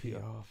remember Blue Peter?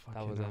 Yeah, That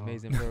fucking was an hell.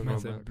 amazing Man program,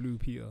 said man. Blue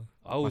Peter.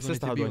 I My always wanted sister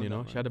to had be one, on you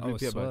know. that, She had a man. Blue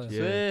Peter swear. badge. Yeah.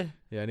 Swear.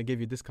 Yeah, and they gave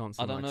you discounts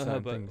I on don't like know her,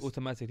 certain but things.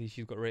 automatically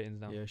she's got ratings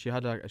now. Yeah, she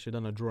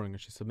done a drawing and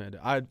she submitted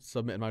it. I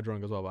submitted my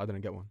drawing as well, but I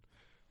didn't get one.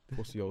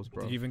 Pussy yours,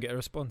 bro. Did you even get a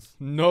response?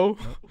 No.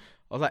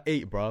 I was like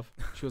 8, bruv.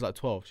 She was like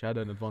 12. She had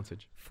an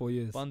advantage. 4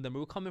 years. Fund them.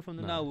 We're coming from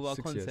the Nah, now with our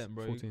 6 years, content,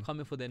 bro. 14.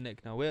 Coming for their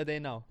neck now. Where are they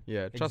now?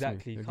 Yeah, trust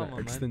Exactly, me. come on, man.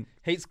 Extent.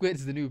 Hate Squared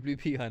is the new Blue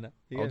Peter. Now.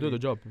 I'll do the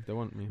job if they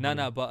want me.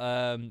 Nah,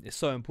 but it's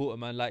so important,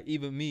 man. Like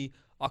even me,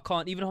 I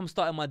can't. Even if I'm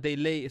starting my day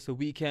late, it's a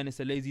weekend,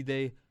 it's a lazy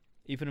day.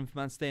 Even if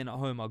man's staying at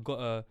home, I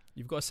gotta.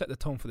 You've got to set the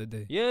tone for the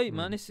day. Yeah, Mm.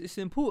 man. It's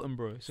important,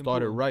 bro. It's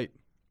Start it important. right.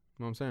 You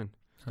know what I'm saying?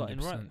 Starting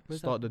right. 100%. Where's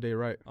Start the day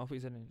right. that? I thought you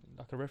said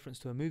like a reference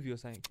to a movie or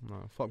something.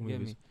 No, fuck You get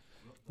movies.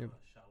 me?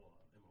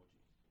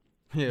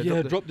 Yeah,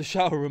 Yeah, drop the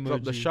shower emoji.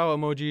 drop the shower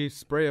emoji,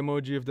 spray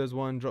emoji if there's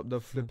one, drop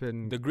the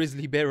flipping, The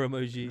grizzly bear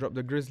emoji. drop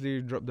the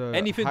grizzly, drop the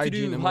Anything to do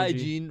hygiene with emoji.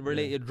 hygiene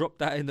related, drop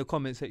that in the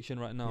comment section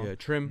right now. Yeah,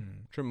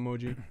 trim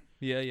emoji.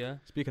 Yeah.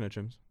 Speaking of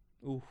trims,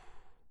 Oof.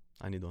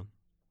 I need one.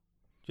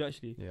 You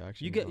actually. Yeah,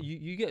 actually. You need get one.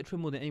 you get a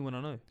trim more than anyone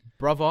I know.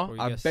 Brother, Bro,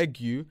 I yes. beg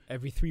you,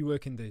 Every 3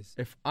 working days.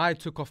 if I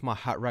took off my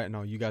hat right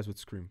now, you guys would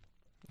scream.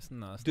 It's Do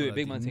not it,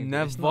 big that man deep. thing.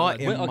 Never It's not that in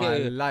deep. When- my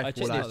okay, life check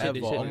will this, I check this, ever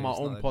check on this. my It's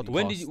own not that deep.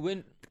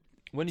 podcast.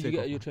 When did you Take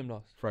get off your my- trim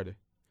last? Friday,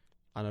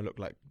 and I look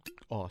like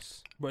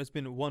arse. Bro, it's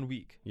been 1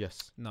 week.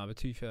 Yes, Nah, but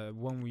to be fair,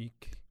 1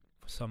 week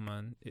for some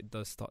man, it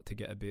does start to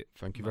get a bit.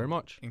 thank you Man. very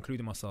much.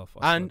 Including myself.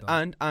 I And slow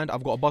down.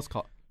 I've got a buzz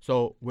cut.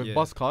 So with Yeah.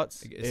 buzz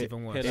cuts, it's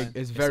even worse. Headline. it's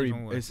It's very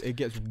even worse. it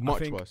gets I much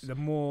think worse. the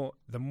more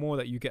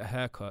that you get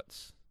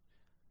haircuts,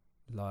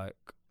 like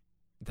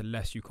the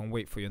less you can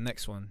wait for your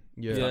next one.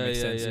 Yeah. If that makes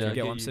Yeah, sense. yeah, You I get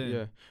what get I'm you. saying?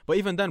 Yeah, but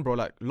even then, bro,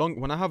 like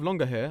when I have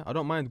longer hair, I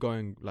don't mind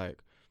going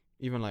like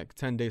even like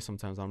 10 days.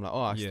 Sometimes I'm like,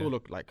 oh, I Yeah. still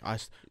look like I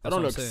That's don't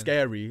what look I'm saying.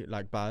 scary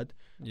like bad.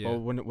 Yeah. Or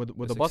when with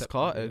It's the buzz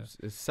cut, acceptable,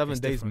 yeah. it's 7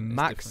 It's days different, it's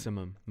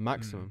maximum.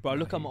 Maximum. Bro, I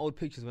look Nah, at my old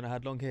pictures when I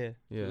had long hair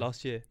Yeah.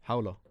 last year.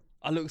 Howler.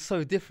 I look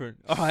so different.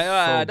 All right, So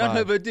I don't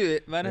bad. overdo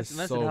it, man. It's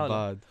Man so said how.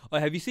 bad. Oh,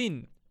 have you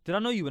seen Did I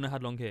know you when I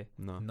had long hair,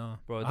 No. No,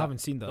 bro? I that haven't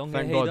seen that. long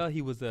Thank hair God. hater,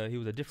 he was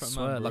a different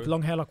Swear, man, bro. like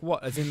long hair, like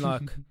what? As in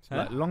like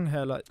like long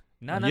hair, like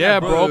Nah, Yeah,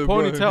 bro,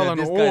 ponytail and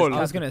this all. guy's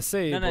I was capping. gonna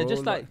say. No, no,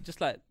 bro,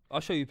 just like I'll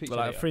show you a picture.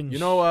 like later. fringe. You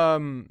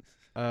know,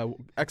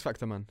 X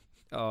Factor man,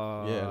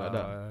 yeah, like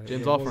that.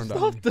 James Arthur and that.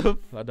 Stop the.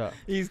 like that.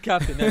 He's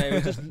capping. No, no, it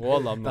was just.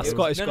 Wallah, I'm not. That's it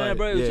was- Scottish No, guy. no,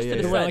 bro. It was Yeah, just yeah, to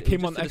the The yeah. one side. that It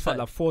came was on just to X the Factor side.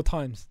 like 4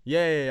 times, Yeah.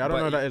 I don't But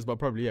know what that is, but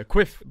probably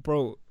Quiff.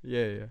 bro.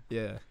 Yeah.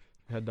 Yeah,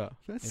 Had that.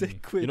 Let's say say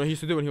quick. You know, he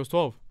used to do when he was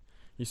 12.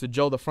 He used to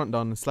gel the front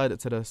down and slide it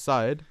to the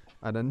side,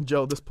 and then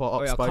gel this part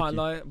up oh, yeah, I spiky. can't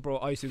lie, bro.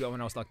 I used to do that when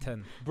I was like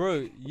 10.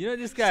 Bro, you know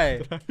this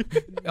guy.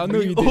 I know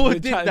you all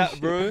did. did that,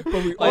 bro. But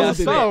we Oh, all yeah, did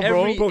style, it.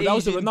 bro. Bro, that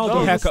was the Asian Ronaldo That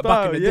was the haircut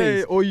back in the style,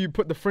 days. Or you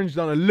put the fringe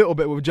down a little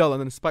bit with gel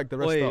and then spike the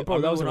rest Oi, up.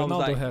 Bro, that was a when I was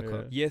Ronaldo like-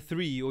 haircut. Year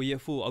 3 or year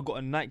 4, I got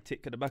a Nike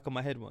tick at the back of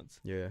my head once.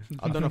 Yeah.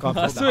 I don't know if I've I've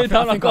I told swear that.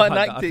 down, I think got I've a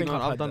had Nike that. I tick. think No,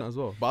 I've I've had done that. it as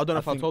well. But I don't know I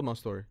if I've think- told my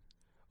story.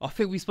 I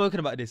think we've spoken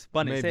about this.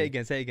 Bunny, say Maybe. it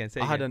again, say it again,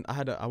 say it I again.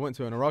 I went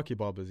to an Iraqi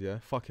barber's, yeah.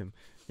 Fuck him.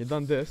 He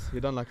done this. He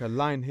done like a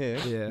line here,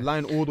 Yeah.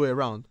 line all the way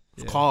around.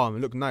 Yeah. Calm, it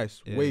looked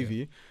nice, Yeah,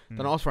 wavy. Mm.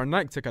 Then I asked for a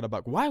Nike tick at the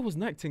back. Why was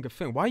Nike tick a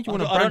thing? Why you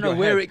want to I don't know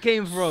where head? it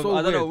came from. So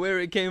I don't know weird. where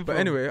it came But from.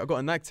 anyway, I got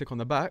a Nike tick on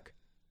the back.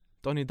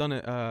 Donny done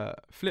it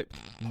flip.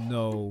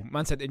 No,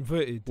 man said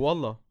inverted.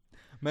 Wallah.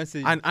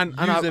 Message. And use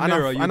a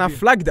mirror, I you'll be-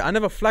 flagged it. I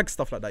never flagged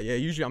stuff like that. Yeah,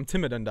 usually I'm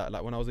timid and that.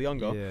 Like when I was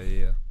younger,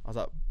 Yeah. I was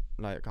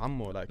like I'm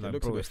more like Like, it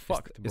looks bro, a bit it's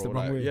fucked, the bro.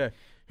 wrong Like, way. yeah.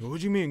 What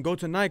do you mean? Go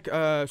to Nike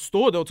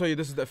store. They'll tell you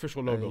this is the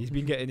official logo. He's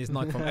been getting his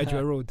Nike from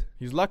Edgware Road.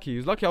 He's lucky.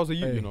 He's lucky I was a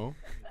youth, Hey. you know.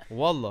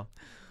 Wallah.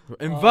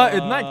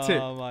 Inverted Nike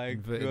tick. Oh my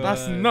Inverted. god.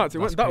 That's nuts. It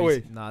went that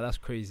crazy. way. Nah, that's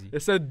crazy.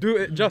 It said do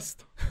it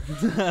just.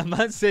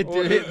 Man said do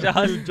Or it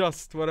just. do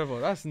just whatever.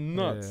 That's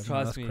nuts. Yeah,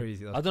 Trust that's me.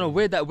 crazy. I don't know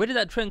where did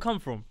that trend come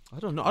from? I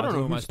don't know. I don't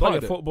know who man. It's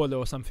started probably a it. footballer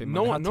or something.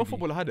 No man. It one, had no to be.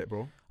 footballer had it,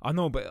 bro. I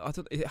know, but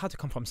it had to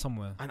come from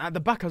somewhere. And at the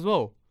back as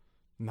well.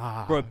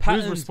 Nah, Bro, who's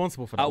patterns-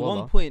 responsible for that? At one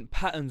Wallah? point,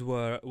 patterns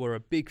were a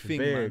big thing,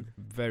 Big. man.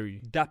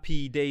 Very.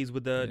 Dappy days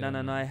with the Yeah,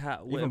 Nana man. hat.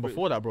 Even whatever it-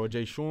 before that, bro.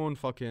 Jay Sean,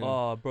 fucking.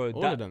 Oh, bro,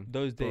 all of them.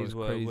 those Bro, days it's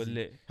were crazy.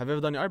 lit. Have you ever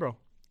done your eyebrow?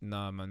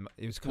 Nah, man.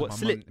 It was What,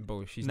 because my slit? mum,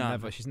 bro. She's Nah.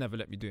 never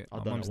let me do it. I've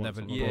My done it mum's once,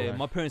 never. bro. Yeah, Like,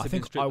 my parents I have been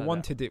think strict I like that.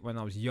 wanted it when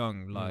I was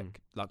young, Mm.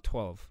 like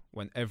 12,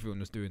 when everyone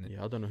was doing it.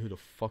 Yeah, I don't know who the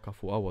fuck I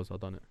thought I was. I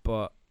done it.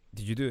 But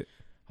did you do it?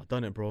 I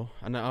done it, bro.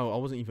 And I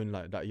wasn't even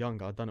like that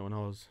young. I done it when I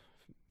was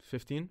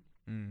 15.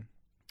 Mm.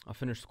 I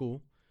finished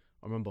school.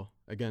 I remember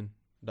again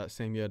that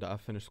same year that I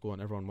finished school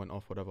and everyone went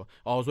off, whatever.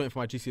 I was waiting for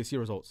my GCSE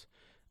results,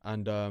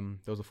 and there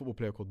was a football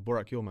player called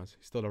Burak Yilmaz.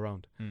 He's still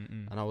around,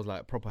 Mm-mm. and I was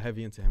like proper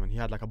heavy into him, and he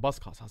had like a buzz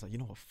cut. So I was like, you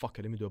know what, fuck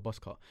it, let me do a buzz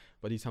cut.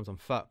 But these times I'm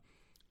fat.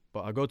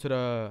 But I go to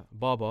the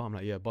barber. I'm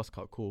like, yeah, buzz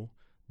cut, cool.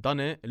 Done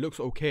it. It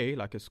looks okay,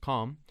 like it's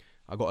calm.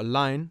 I got a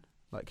line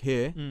like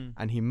here,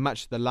 and he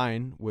matched the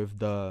line with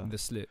The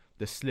slit.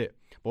 the slit.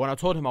 But when I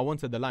told him I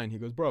wanted the line, he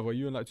goes, bro, were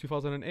you in like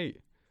 2008?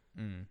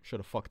 Mm. Should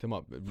have fucked him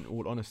up, in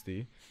all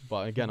honesty.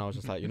 But again, I was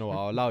just like, you know what,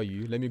 I'll allow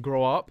you. Let me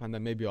grow up, and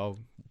then maybe I'll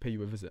pay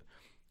you a visit.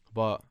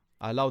 But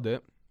I allowed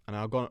it, and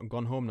I've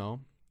gone home now.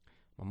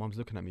 My mum's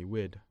looking at me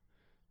weird,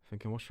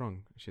 thinking, what's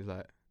wrong? She's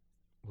like,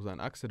 was that an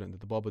accident?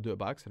 Did the barber do it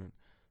by accident?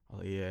 I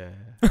was like, yeah.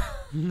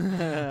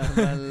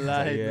 Man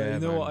lied, Yeah, you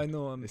know man. what I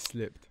know? It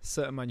slipped.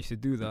 Certain man used to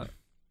do that,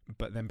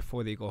 but then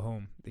before they go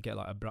home, they get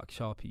like a black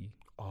Sharpie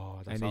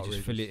Oh, that's and they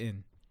just fill it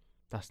in.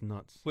 That's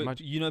nuts. Wait,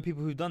 Imagine- you know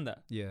people who've done that?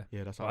 Yeah.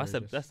 yeah, that's Oh,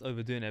 outrageous. that's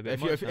overdoing it a bit.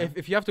 if you, much, man.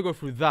 if you have to go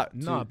through that,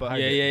 Nah, to but-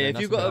 hide yeah, it, yeah. then If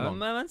that's you've a bit got a long.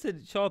 man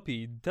said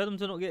Sharpie, tell them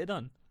to not get it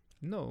done.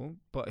 No,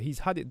 but he's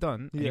had it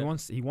done. And Yeah.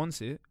 he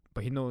wants it,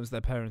 but he knows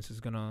their parents is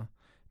gonna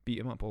beat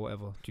him up or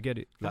whatever. Do you get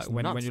it? That's Like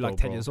when nuts you're like though,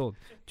 10 bro. years old. Do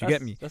you That's-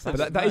 get me? that's But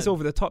actually that is mad.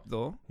 over the top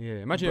though. Yeah,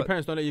 imagine your But-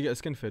 parents don't let you get a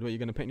skin fade. What, you're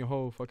gonna paint your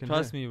whole fucking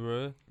Trust hair? me,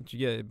 bro. Do you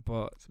get it?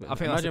 But It's a bit I mad.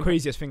 think that's the Imagine-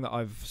 craziest thing that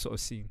I've sort of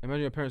seen.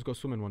 Imagine your parents go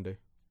swimming one day.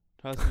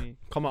 Trust me.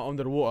 Come out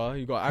under the water,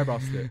 you got eyebrow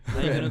slit. Now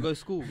you're gonna go to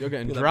school. You're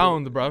getting Feel like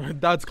drowned, bro.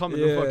 Dad's coming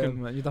and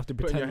fucking man, you'd have to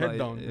putting pretend your head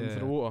like, down into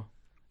the water.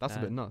 That's a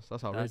Nah, bit nuts.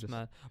 That's That's outrageous.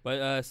 mad.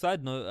 But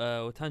side note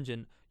or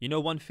tangent, you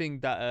know one thing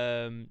that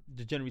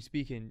generally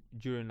speaking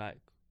during like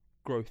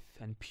growth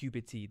and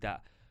puberty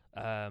that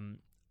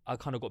I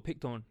kind of got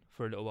picked on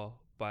for a little while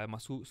by my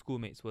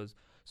schoolmates was,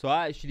 so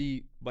I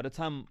actually, by the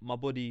time my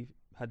body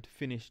had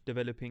finished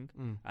developing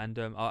Mm. and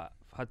I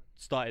had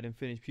started and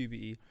finished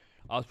puberty,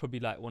 I was probably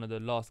like one of the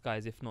last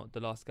guys, if not the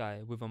last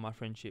guy within my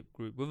friendship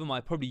group, within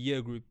my probably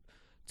year group,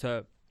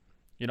 to,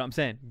 you know what I'm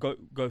saying,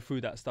 go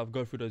through that stuff,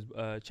 go through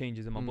those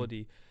changes in my Mm.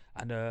 body.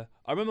 And I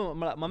remember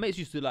my mates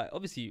used to, like,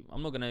 obviously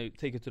I'm not gonna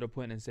take it to the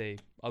point and say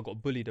I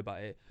got bullied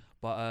about it,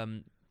 but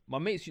my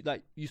mates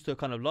used to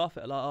kind of laugh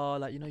at it, like, oh,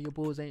 like, you know, your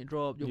balls ain't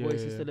dropped, your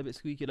voice is still a bit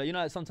squeaky, like, you know,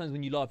 like, sometimes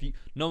when you laugh,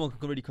 no one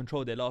can really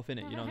control their laugh,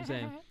 innit, you know what I'm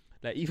saying?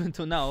 Like, even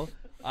till now,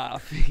 I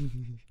think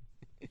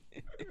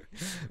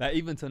like,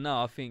 even till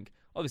now, I think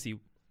obviously,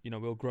 you know,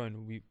 we're all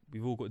grown,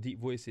 we've all got deep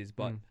voices,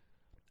 but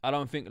I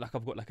don't think like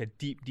I've got like a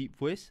deep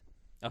voice.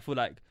 I feel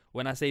like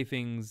when I say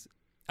things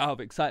out of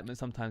excitement,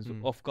 sometimes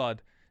off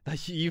guard,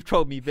 like you've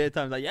trolled me bare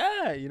times, like,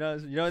 yeah, you know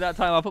that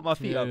time I put my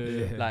feet up,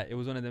 Yeah. like it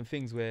was one of them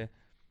things where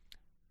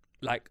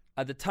like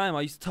at the time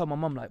I used to tell my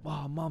mum like,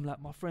 wow, mum, like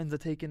my friends are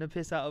taking a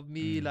piss out of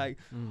me, like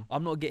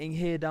I'm not getting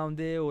hair down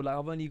there, or like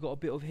I've only got a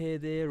bit of hair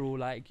there, or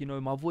like, you know,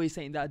 my voice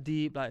ain't that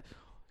deep, like,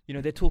 you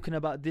know, they're talking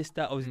about this,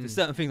 that. Obviously there's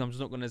certain things I'm just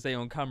not going to say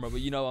on camera,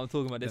 but you know what I'm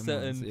talking about. There's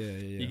certain,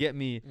 you get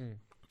me,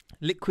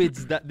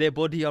 liquids that their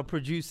body are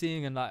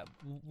producing, and like,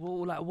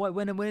 well, like what,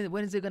 when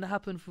is it going to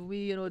happen for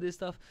me and all this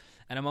stuff.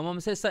 And then my mum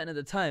said something at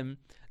the time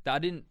that I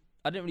didn't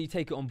really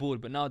take it on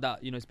board, but now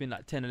that, you know, it's been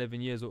like 10,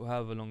 11 years or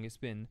however long it's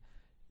been,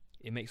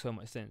 it makes so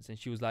much sense. And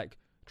she was like,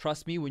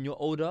 trust me, when you're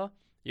older,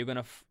 you're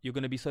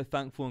gonna be so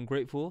thankful and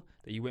grateful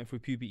that you went through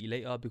puberty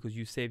later, because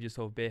you saved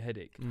yourself bare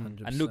headache.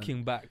 100%. And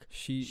looking back,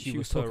 she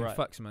was so talking right.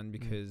 facts, man,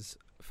 because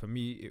for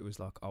me it was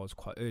like I was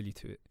quite early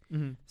to it.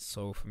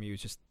 So for me it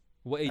was just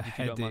what age, a if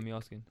you don't mind headache. me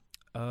asking?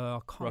 I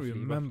can't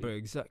remember roughly.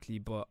 exactly,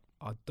 but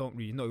I don't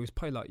really know. It was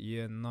probably like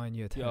year 9,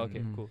 year 10. Yeah,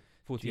 okay, cool.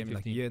 14, Like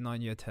 15. year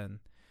 9, year 10.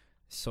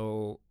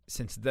 So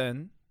since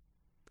then,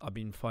 I've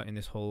been fighting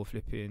this whole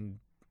flipping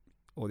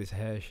all this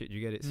hair shit. You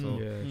get it? So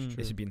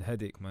it's been a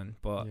headache, man.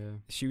 But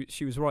she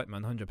was right,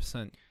 man.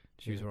 100%.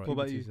 She was right. What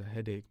about you? It's a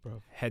headache,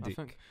 bro. Headache.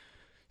 I think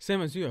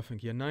same as you. I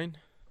think year 9.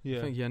 Yeah.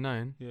 I think year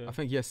 9. Yeah. I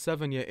think year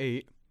 7, year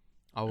 8.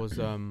 I was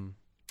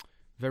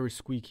very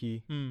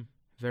squeaky,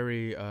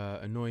 very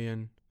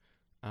annoying,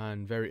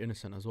 and very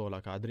innocent as well.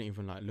 Like I didn't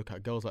even like look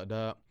at girls like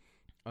that.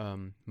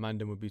 Man,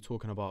 then would be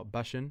talking about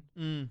bashing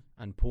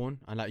and porn,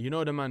 and like, you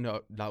know, the man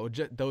that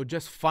they would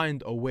just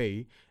find a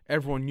way.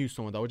 Everyone knew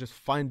someone that would just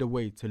find a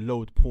way to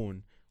load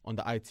porn on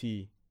the IT.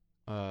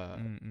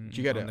 Do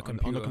you get it?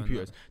 On the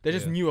computers. They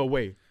just knew a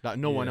way that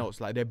no one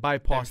else. Like they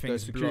bypassed the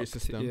security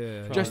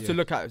system just to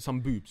look at some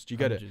boobs. Do you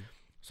get it?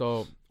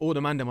 So all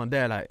the man them on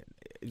there, like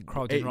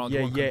crowding around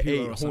one eight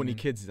computer or horny something.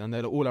 kids, and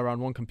they're all around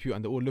one computer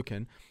and they're all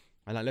looking.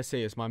 And like, let's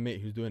say it's my mate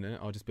who's doing it,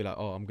 I'll just be like,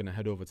 oh, I'm gonna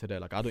head over to there.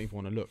 Like I don't even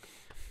want to look.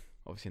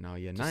 Obviously now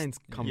year 9's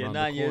coming around the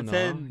corner. Year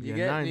 10, you year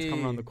get 9's me?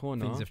 coming around the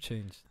corner. Things have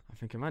changed. I'm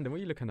thinking, man, what are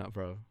you looking at,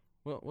 bro?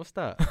 What's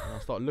that? And I'll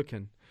start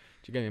looking. Do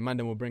you get me? Man,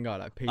 then we'll bring out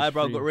like page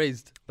Eyebrow 3. got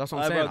raised. That's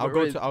what I'm saying. Eyebrow I'll got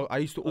go raised. to. I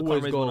used to I can't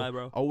always raise go. one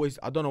eyebrow.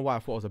 I don't know why I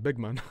thought I was a big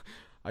man.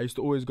 I used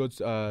to always go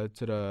to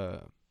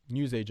the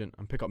newsagent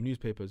and pick up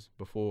newspapers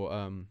before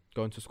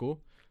going to school.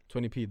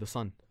 20p, The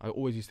Sun. I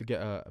always used to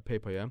get a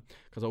paper,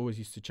 because I always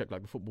used to check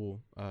like the football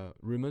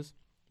rumours.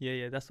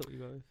 Yeah, that's what you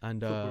got.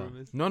 And Football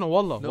rumours. no,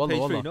 wallah, Not page 3,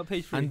 wallah. not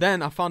page 3. And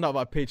then I found out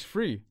about page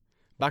 3.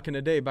 Back in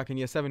the day, back in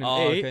year 7 and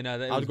 8, okay,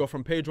 no, I'd go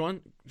from page 1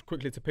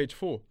 quickly to page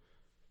 4.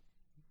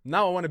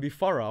 Now I want to be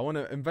thorough. I want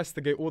to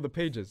investigate all the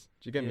pages.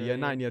 Do you get me? Year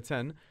 9, year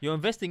 10. You're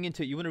investing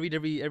into it. You want to read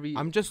every.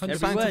 I'm just for every word,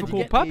 scientific you get me?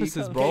 You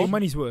purposes, can't- bro. Get your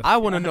money's worth. I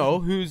want to know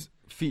who's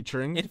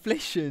featuring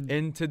inflation.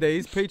 in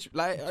today's page.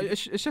 Like,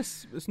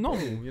 it's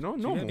normal, you know,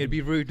 normal. It'd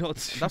be rude not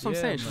to. That's what I'm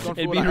Yeah, saying. man. She's gone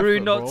through It'd all be that rude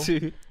effort, not bro.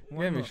 to.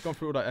 Why Yeah, not? she's gone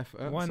through all that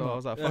effort. Why so not? I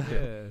was like, fuck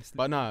it. Yeah,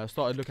 But nah, I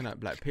started looking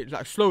at like page,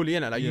 like slowly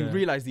in it, like you Yeah.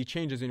 realize the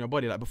changes in your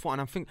body. Like before, and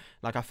I'm think,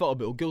 like I felt a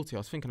bit guilty. I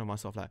was thinking of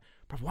myself, like,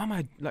 bro, why am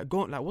I like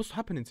going? Like, what's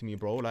happening to me,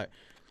 bro? Like,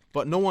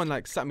 but no one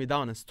like sat me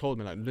down and told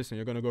me like, listen,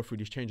 you're gonna go through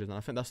these changes. And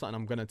I think that's something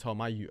I'm gonna tell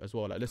my youth as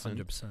well. Like, listen,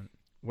 100%.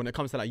 when it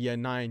comes to like year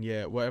 9,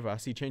 year whatever, I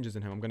see changes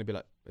in him. I'm gonna be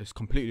like, it's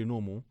completely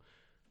normal.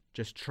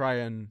 Just try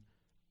and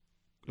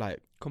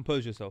like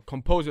Compose yourself.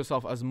 compose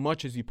yourself as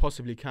much as you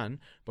possibly can,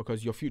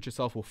 because your future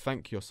self will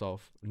thank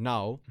yourself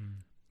now.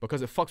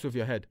 Because it fucks with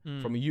your head.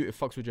 From a youth, it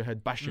fucks with your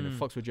head. Bashing, it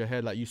fucks with your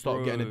head. Like you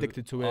start getting Bro,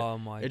 addicted to it. Oh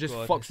my It just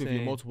God, fucks with you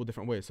insane. multiple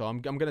different ways. So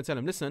I'm gonna tell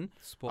him, listen,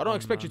 Spot I don't on,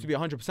 expect you man.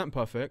 to be 100%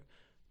 perfect,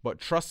 but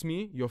trust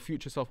me, your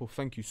future self will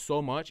thank you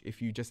so much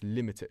if you just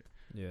limit it.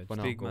 Yeah, For just now.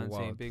 don't Big go man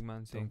saying, wild. big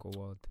man saying. Don't go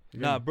wild. You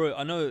get Nah, me? bro,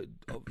 I know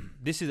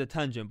this is a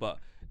tangent, but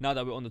now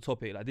that we're on the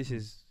topic, like this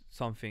is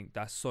something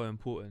that's so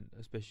important,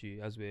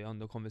 especially as we're on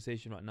the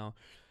conversation right now.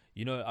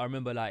 You know, I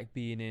remember like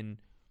being in,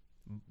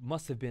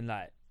 must have been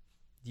like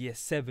year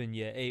 7,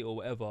 year 8 or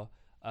whatever.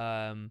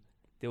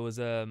 There was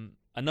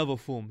another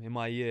form in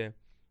my year,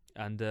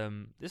 and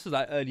this was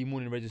like early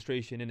morning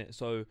registration, innit?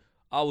 So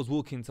I was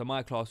walking to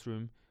my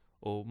classroom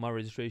or my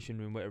registration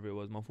room, whatever it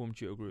was, my form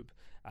tutor group,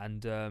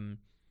 and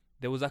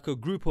there was like a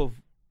group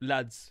of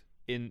lads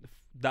in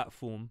that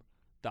form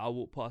that I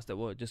walked past that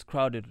were just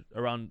crowded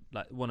around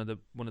like one of the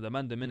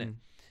mandem, innit?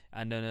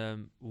 And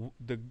then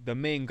the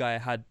main guy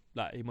had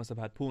like, he must have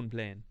had porn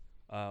playing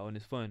on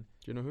his phone.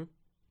 Do you know who?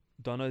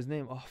 Don't know his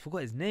name. Oh, I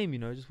forgot his name. You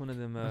know, just one of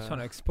them. I was trying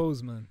to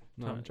expose, man.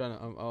 No, I'm trying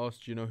to. I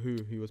asked, you know who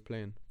he was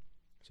playing.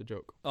 It's a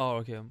joke. Oh,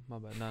 okay, my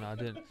bad. No, I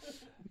didn't.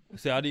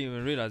 See, I didn't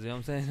even realize it. You know what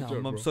I'm saying, It's a joke,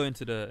 I'm bro. so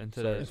into the.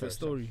 It's a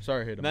story.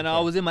 Sorry, Hayden. No, I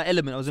was in my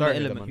element. I was Sorry,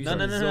 in my Hayden, element.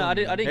 man. No, Sorry. I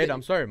didn't. Hayden, Get,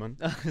 I'm sorry, man.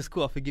 it's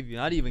cool. I forgive you.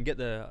 I didn't even get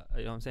the.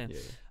 You know what I'm saying.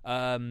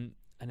 Yeah.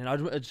 And then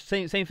I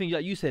same thing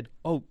that you said.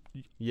 Oh,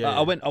 Yeah.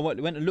 I went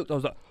and looked. I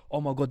was like,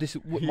 oh my God, this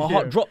is my Yeah.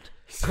 heart dropped.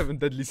 7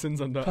 deadly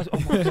sins on that. Oh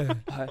my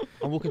God.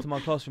 I'm walking to my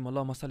classroom.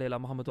 Allahumma salli ala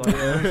Muhammad. You know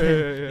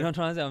what I'm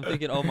trying to say? I'm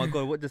thinking, oh my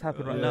God, what just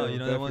happened right now? You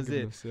know, that one's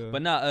it.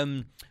 But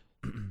now,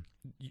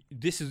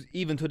 this is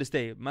even to this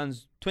day.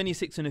 Man's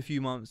 26 in a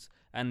few months,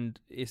 and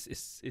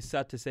it's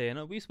sad to say.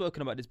 And we've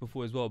spoken about this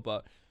before as well.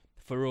 But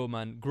for real,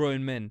 man,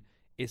 growing men,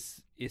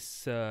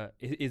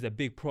 it is a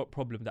big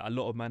problem that a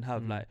lot of men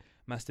have, Mm. like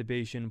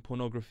masturbation,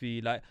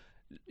 pornography, like,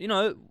 you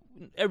know,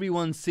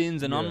 everyone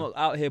sins, and I'm Yeah. not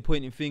out here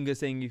pointing fingers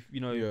saying, if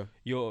you know, Yeah.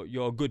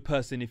 you're a good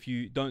person if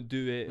you don't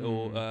do it,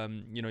 or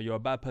Mm. you know, you're a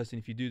bad person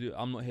if you do it.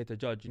 I'm not here to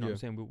judge, you know what I'm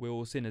saying? We're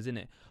all sinners,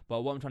 innit?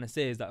 But what I'm trying to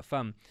say is that,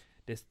 fam,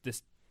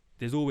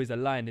 there's always a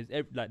line,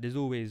 there's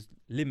always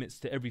limits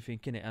to everything,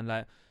 innit? And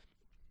like,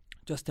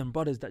 just them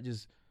brothers that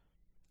just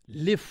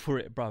live for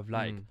it, bruv,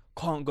 like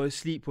can't go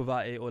sleep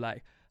without it, or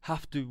like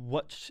have to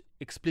watch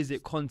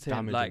explicit content,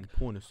 Damaging. like,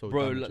 Porn is so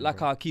bro, damaging, like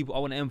bro. I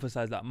want to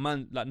emphasize that,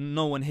 man, like,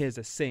 no one here is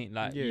a saint,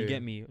 like, Yeah, you yeah.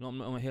 get me? I'm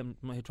not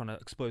here trying to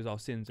expose our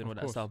sins and Of all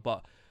that course. stuff,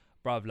 but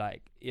bruv,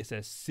 like, it's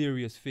a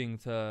serious thing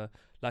to,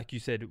 like you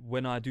said,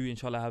 when I do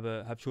inshallah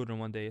have children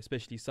one day,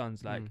 especially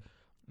sons, like,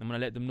 I'm gonna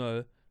let them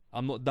know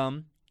I'm not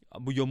dumb,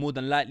 but you're more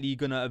than likely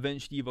gonna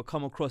eventually either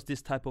come across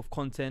this type of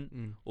content,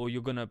 or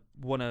you're gonna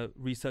want to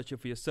research it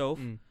for yourself.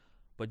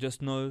 But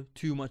just know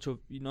too much of,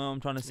 you know what I'm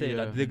trying to say,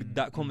 Yeah. like,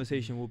 that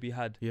conversation will be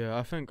had. Yeah,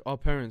 I think our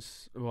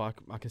parents, well,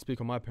 I can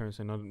speak on my parents,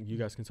 and you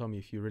guys can tell me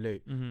if you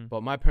relate. Mm-hmm.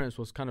 But my parents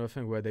was kind of a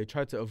thing where they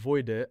tried to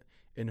avoid it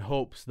in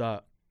hopes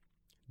that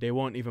they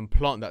won't even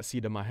plant that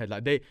seed in my head.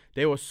 Like,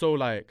 they were so,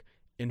 like,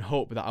 in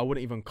hope that I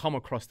wouldn't even come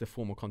across the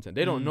formal content.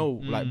 They don't know,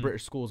 like,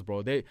 British schools,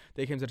 bro. They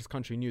came to this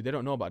country new. They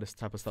don't know about this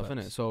type of stuff,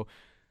 innit? So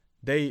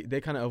they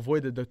kind of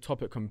avoided the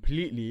topic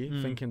completely,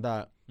 thinking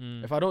that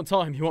if I don't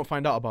tell him, he won't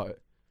find out about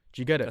it.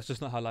 Do you get it? That's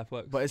just not how life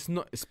works. But it's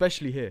not,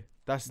 especially here.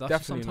 That's definitely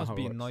not sometimes how it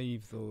being works.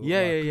 naive though.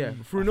 Yeah.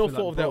 like, Through I no feel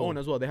fault like, of their bro, own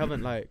as well. They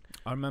haven't, like,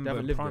 I remember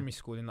haven't in lived primary it.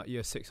 school in like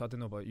year 6. I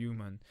don't know about you,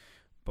 man,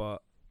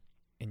 but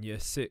in year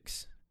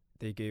 6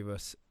 they gave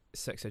us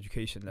sex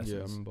education lessons. yeah,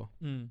 I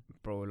remember.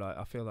 Bro, like,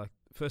 I feel like,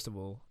 first of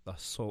all,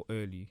 that's so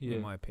early Yeah.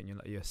 in my opinion,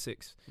 like year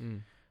 6. And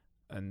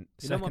you know,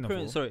 second my of all,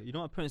 parents, sorry, you know,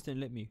 my parents didn't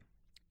let me.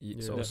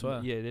 so I Yeah.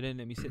 swear. Yeah, they didn't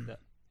let me sit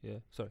that. Yeah,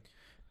 sorry.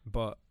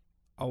 But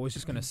I was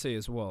just gonna say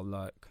as well,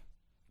 like,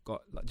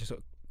 got like just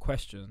a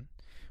question.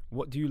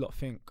 What do you lot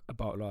think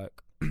about,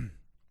 like,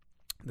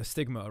 the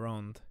stigma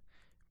around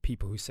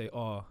people who say,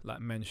 oh, like,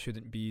 men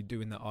shouldn't be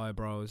doing their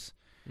eyebrows,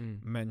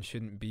 men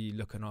shouldn't be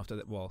looking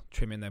after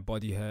trimming their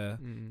body hair,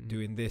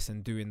 doing this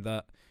and doing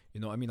that. You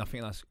know what I mean? I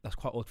think that's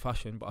quite old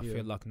fashioned, but I Yeah.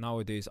 feel like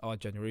nowadays, our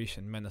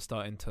generation, men are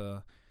starting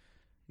to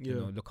you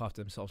know, look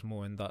after themselves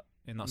more in that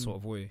sort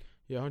of way.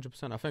 Yeah,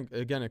 100%. I think,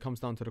 again, it comes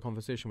down to the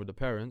conversation with the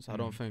parents. I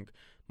don't think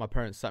my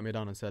parents sat me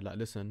down and said, like,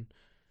 listen,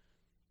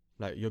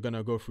 like, you're going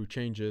to go through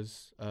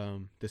changes.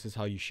 This is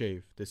how you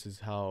shave. This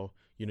is how,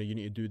 you know, you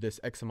need to do this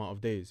X amount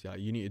of days. Yeah,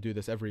 you need to do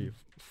this every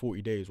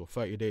 40 days or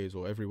 30 days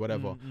or every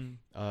whatever.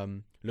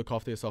 Look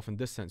after yourself in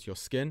this sense. Your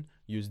skin,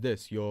 use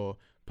this.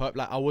 Like,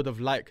 I would have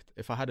liked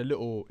if I had a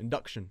little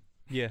induction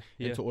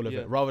into all of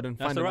it, rather than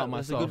finding out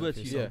myself. That's a good word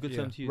to use. Yeah. Good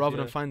term to use. Rather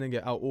than finding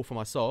it out all for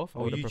myself, I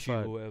or would have YouTube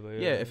preferred. or whatever.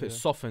 Yeah, if it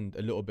softened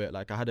a little bit,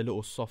 like I had a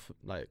little soft,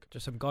 like,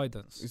 Just some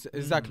guidance.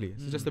 exactly.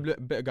 It's just a bit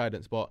of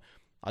guidance, but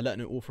I let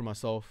it all for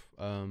myself.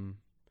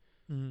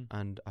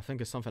 And I think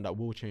it's something that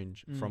will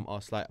change from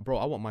us. Like, bro,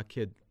 I want my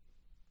kid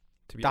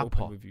To be dapper,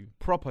 open with you.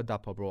 proper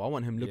dapper, bro. I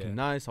want him looking Yeah,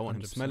 nice. I want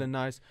him 100%. smelling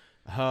nice.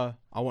 I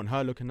want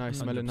her looking nice,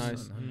 smelling 100%,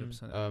 nice.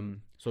 100%.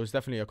 So it's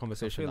definitely a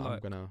conversation feel that I'm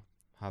like gonna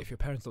have. If your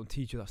parents don't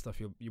teach you that stuff,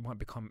 you might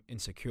become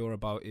insecure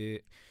about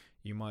it.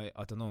 You might,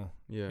 I don't know.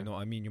 Yeah. You know what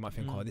I mean? You might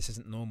think, oh, this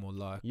isn't normal.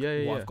 Like, Yeah,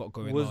 what yeah. I've got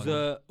going Was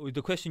on.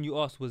 the question you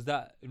asked, was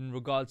that in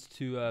regards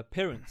to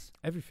parents?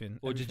 Everything.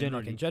 Or just everything,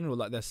 generally? Like, in general,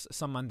 like, there's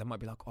some man that might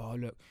be like, oh,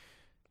 look,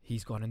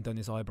 he's gone and done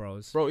his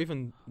eyebrows. Bro,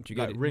 even Do you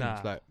like get it? rings,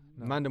 Nah, like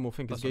nah. man, them will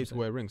think it's That's what gay I'm to saying.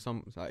 wear rings.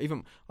 Some like,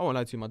 even I won't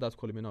lie to you, my dad's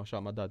calling me now. Shout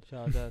out my dad.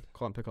 Shout out, Dad.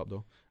 Can't pick up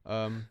though.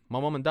 My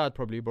mom and dad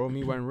probably, bro.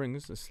 Me wearing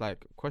rings, it's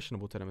like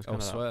questionable to them. It's Oh,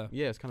 kind of swear.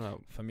 yeah, it's kind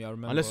of For me, I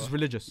remember. unless it's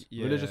religious.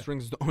 yeah. Religious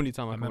rings is the only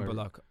time I I can remember,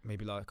 wear like,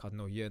 maybe, like, I don't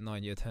know, year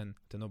 9, year 10.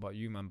 Don't know about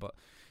you, man, but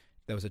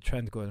there was a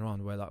trend going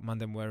around where, like, man,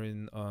 them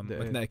wearing The-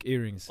 magnetic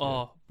earrings.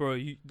 Oh, bro,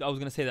 I was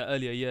gonna say that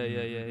earlier. Yeah.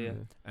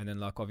 it. And then,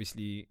 like,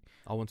 obviously,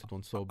 I wanted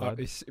one so bad.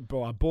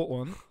 bro, I bought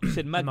one. You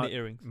said magnet Like,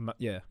 earrings.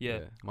 Yeah. Yeah.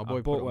 My I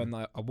boy bought put it one.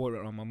 Like, I bought it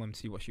around my mum to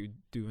see what she would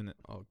do in it.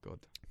 Oh god.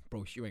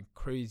 Bro, she went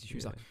crazy. She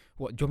was Yeah. like,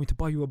 "What? Do you want me to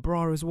buy you a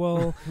bra as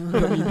well? Do you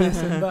want me this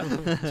and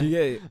that?" Do you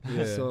get it?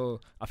 Yeah. So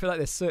I feel like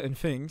there's certain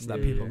things that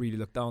Yeah, people yeah. really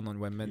look down on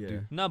when men Yeah.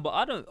 do. No, but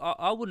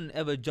I wouldn't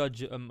ever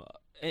judge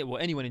well,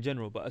 anyone in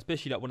general, but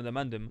especially like one of the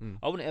mandem.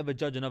 I wouldn't ever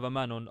judge another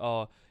man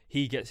on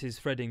he gets his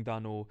threading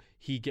done or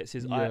he gets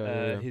his his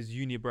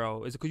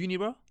unibrow. Is it called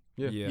unibrow?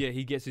 Yeah.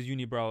 He gets his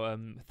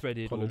unibrow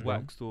threaded College or brow.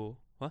 waxed or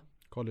what?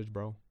 College,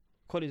 bro.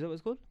 College, is that what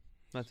it's called?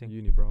 Nothing.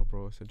 Uni, bro.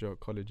 It's a joke.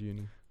 College,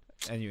 uni.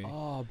 Anyway,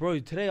 Oh, bro,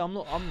 today I'm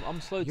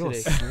slow You're today.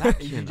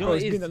 slacking. You know bro, what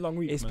it's it been is? a long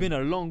week. It's man. been a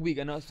long week,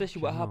 and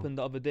especially what Fucking hell. happened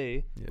the other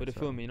day Yeah, with the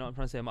sorry. film. You know what I'm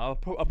trying to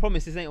say? I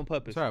promise this ain't on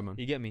purpose. Sorry, man.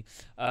 You get me?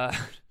 Don't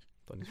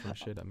need to throw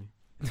shade at me.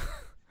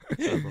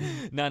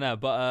 No,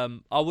 but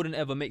I wouldn't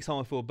ever make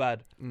someone feel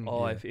bad.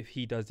 Yeah. If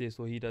he does this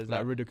or he does like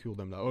that. ridicule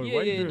them, like, oh, Yeah,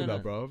 why are you yeah, doing no, that, no.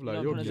 bro? You know Like,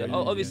 what you're I'm trying to say? gay.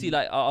 Obviously,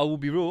 like I will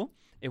be real.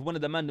 if one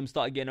of the mandem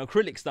started getting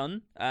acrylics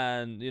done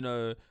and, you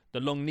know, the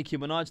long Nicki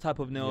Minaj type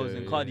of nails Yeah,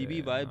 and yeah, Cardi yeah,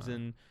 B vibes nah.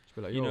 and, Just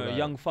be like, you yo, know, like,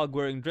 young thug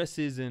wearing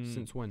dresses and...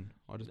 Since when?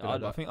 I'll just be I like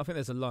I that. think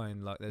there's a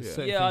line like there's Yeah.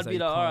 certain Yeah, things I'd that be you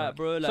like, all right, can't-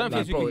 bro. Like, Certain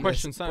things you bro, can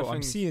question, bro, certain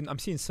I'm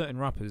things. seeing certain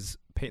rappers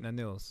painting their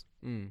nails.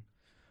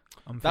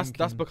 That's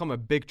thinking- become a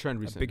big trend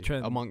big recently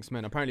trend. amongst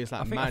men. Apparently, it's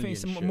like I think manly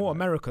it's and shit, more like-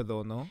 America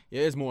though, no?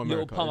 Yeah, it is more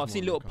America. Little Pump. it is I've more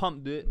seen Little America.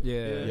 Pump do it. Yeah,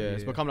 Yeah,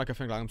 it's become like a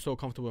thing. Like I'm so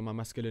comfortable with my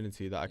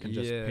masculinity that I can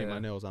just paint my Yeah.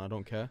 nails and I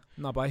don't care.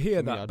 No, but I hear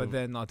For me, that. I But don't-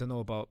 then I don't know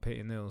about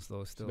painting nails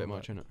though. It's Still, a bit like-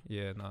 much, innit?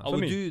 Yeah, nah. I For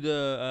would me. do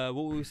the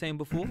what were we saying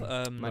before?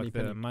 Mani Like the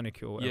pedi.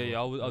 manicure. Or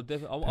Yeah, whatever. yeah. I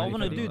definitely. I Penny want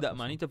to penny. do Like that, that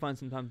man. I song. need to find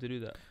some time to do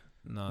that.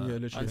 Nah, Yeah,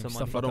 literally. And some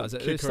stuff money. like I that.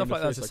 don't kick her Stuff in the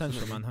like that's face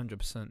essential, accidentally. man.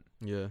 100%.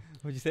 Yeah.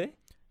 What'd you say?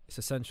 It's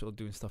essential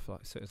doing stuff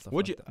like certain stuff.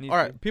 Would like you? that. Need All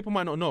right. to. People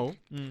might not know.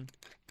 Mm.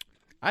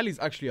 Ali's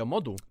actually a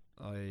model.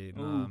 Nah, Ooh, man.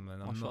 I'm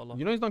not. mashallah.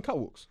 You know he's done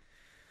catwalks.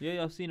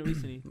 Yeah, I've seen it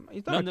recently.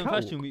 He's done London a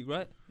catwalk. Fashion Week,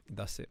 right?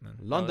 That's it, man.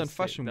 London That was sick,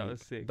 Fashion that Week.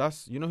 was sick.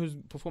 That's who's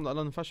performed at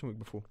London Fashion Week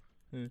before?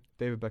 Who?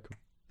 David Beckham.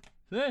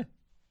 Yeah.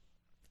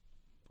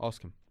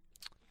 Ask him.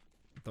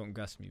 Don't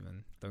gas me,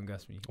 man. Don't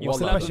gas me. You What's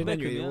the slap question Beckham,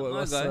 anyway? yeah, my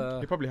What's, guy.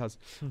 He probably has.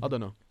 I don't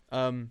know.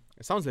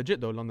 It sounds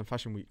legit though. London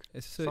Fashion Week.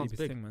 It's a Sounds 30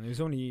 big. thing, man. It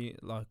was only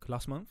like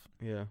last month.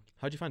 Yeah.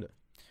 How'd you find it?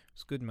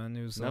 It's good, man.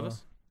 It was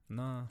Nervous?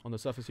 Nah. On the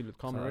surface, you look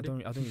calm I already.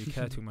 don't really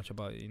care too much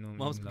about it, you know. what I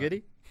Mom's mean?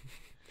 spaghetti.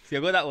 See, I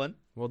got that one.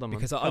 Well done, man.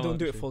 Because I Come don't on,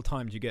 do it shit. full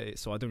time. Do you get it?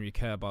 So I don't really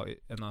care about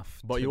it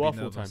enough. But to you be are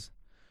full-time.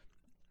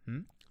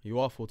 nervous. You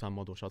are a full-time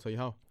model. Shall I tell you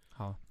how?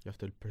 How? You have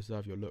to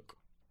preserve your look.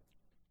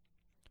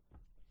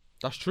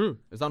 That's true.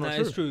 Is that Nah, not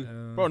true? it's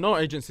true. Bro, no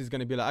agency is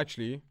gonna be like,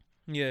 actually,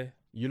 Yeah.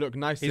 you look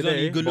nice He's today.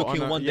 only good but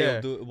looking on a- one day yeah,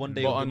 of the one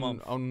day but of the on,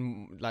 month.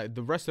 on like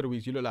the rest of the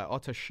weeks, you look like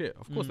utter shit.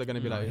 Of course, they're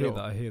gonna be Mm, like, I hear yo,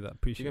 that. I hear that.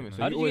 Appreciate get me? it. So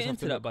man. How you did you always get have into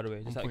to that, look by the way?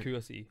 Just on out of point.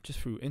 curiosity. Just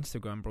through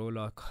Instagram, bro.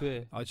 Like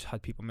Swear. I just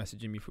had people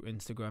messaging me through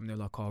Instagram. They're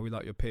like, "Oh, we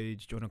like your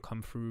page. Do you want to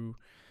come through?"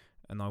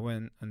 And I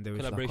went, and they were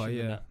just like, "Oh, Collaboration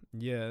and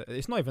yeah, that. yeah."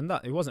 It's not even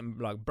that. It wasn't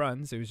like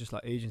brands. It was just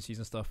like agencies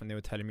and stuff. And they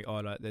were telling me,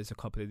 "Oh, like there's a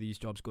couple of these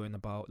jobs going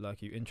about.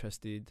 Like, you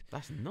interested?"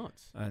 that's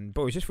nuts. And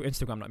but it was just for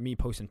Instagram, like me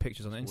posting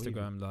pictures on That's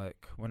Instagram,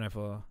 like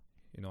whenever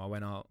I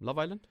went out. Love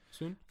Island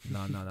soon?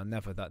 No,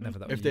 never that.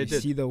 If they You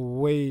did. see the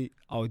way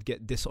I would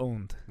get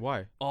disowned,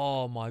 Why?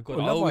 Oh my god!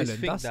 Bro, I Love always Island,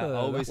 think that's that. I a-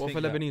 always What if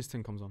think a that. Lebanese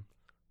thing comes on?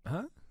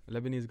 huh? A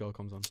Lebanese girl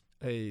comes on.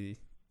 Hey,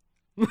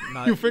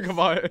 You think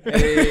about it.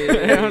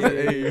 Hey. Yeah, I was like,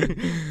 hey.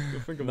 You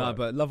think about nah, it.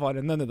 but Love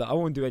Island, none of that. I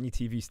won't do any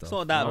TV stuff. It's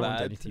not that I won't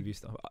do bad. any TV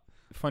stuff.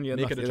 Funny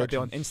enough, Naked the other day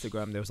on Attraction.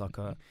 Instagram, there was like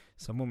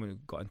some woman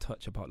got in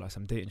touch about like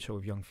some dating show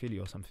with Young Philly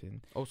or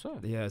something. Oh, sir.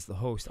 Yeah, as the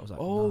host, I was like,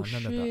 Oh, nah, none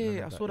of that, none shit, of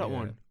I that. saw that Yeah.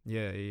 one.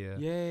 Yeah.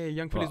 Yeah,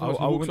 young But Philly's I- one who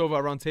I walks wouldn't- over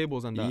around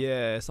tables and that.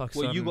 Yeah, it's like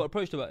Well, you some- got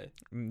approached about it.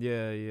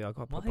 Yeah, I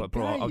got. My But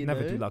bro, guy, I'll you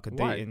never do know. like a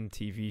Why? dating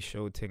TV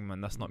show thing,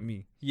 man. That's not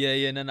me.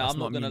 Yeah, no. That's I'm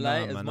not not gonna me, lie.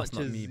 nah, As man, much that's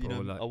not as me, you bro,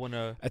 know, like- I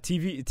wanna.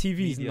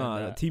 TV's Media and not.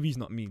 that. TV's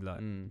not me. Like,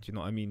 Mm. do you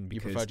know what I mean? You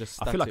Because prefer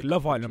just I feel like static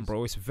Love Island, pictures.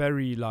 bro. It's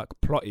very like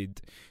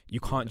plotted. You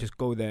can't Yeah. just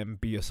go there and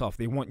be yourself.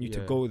 They want you to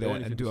Yeah, go they there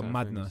want you and to do do a certain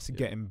madness, things,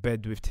 get yeah. in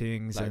bed with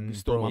things, Like, and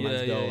stole bro, my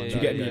man's Yeah, girl. yeah, and do you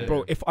that, get yeah, me, yeah.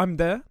 bro? If I'm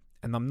there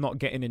and I'm not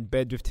getting in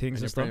bed with And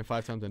things you're and praying stuff,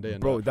 5 times a day. And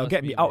bro, that. they'll Trust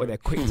get me, me out bro. of there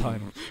quick time.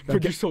 They'll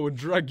get, Producer will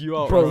drag you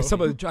out, bro,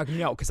 somebody drag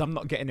me out because I'm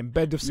not getting in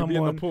bed with You'll be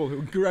in the someone. pool.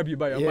 He'll grab you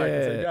by your mic and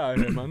say, Yeah. "Get out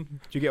of here, man." Do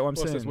you get what I'm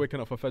What's this saying?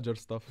 waking up for Fajr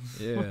stuff?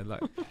 Yeah,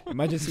 like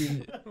imagine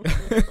seeing.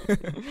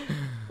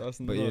 That's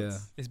But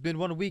nuts. It's been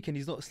 1 week and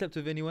he's not slept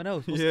with anyone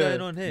else. What's Yeah.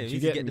 going on here? Do We you need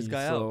to get get this me?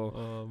 guy out. So,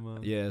 Oh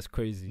man. yeah, it's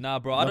crazy. Nah,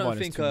 bro. I Love don't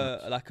Island's think too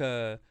much. like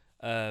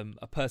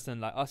a person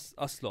like us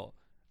lot,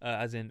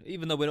 as in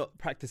even though we're not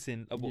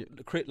practicing,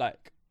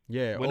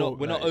 Yeah. we're not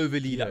like,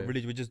 overly yeah, like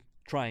religious. We're just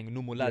trying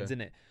normal lads, Yeah.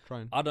 innit?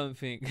 Trying. I don't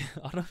think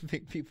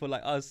people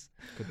like us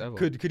Could ever.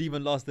 could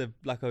even last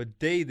like a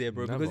day there,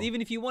 bro. Because Never.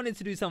 even if you wanted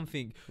to do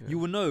something, Yeah. you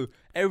will know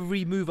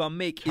every move I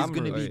make is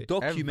gonna Camera, be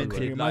documented.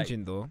 Can you like,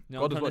 imagine though? you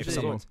know God what I'm is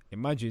trying to watching If say? as well.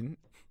 imagine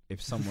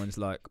if someone's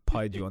like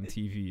pied you on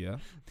TV, yeah,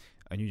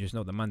 and you just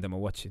know the man them are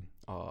watching,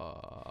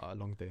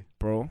 Long day.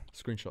 bro.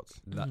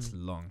 Screenshots. That's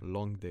Mhm. long.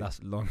 Long day.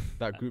 That's long.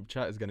 That group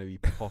chat is gonna be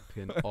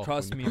popping off.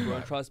 Trust when me, you come bro.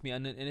 back. Trust me.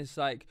 And it's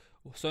like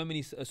so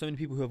many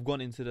people who have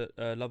gone into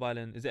the Love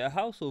Island. Is it a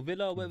house or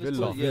villa or whatever it's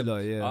Villa. called? Yeah.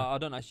 Villa, yeah. I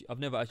don't actually. I've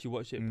never actually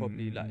watched it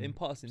properly, like in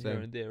passing here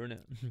Same. and there,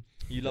 innit?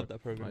 You love that Oh,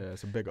 program. yeah,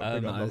 it's a big up. Um,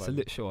 Big up Nah, Love it's a Island.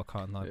 lit show. I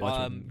can't lie. Yeah.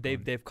 Watch it,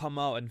 They've go on. come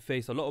out and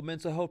faced a lot of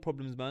mental health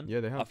problems, man. Yeah,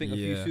 they have. I think a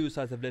few Yeah.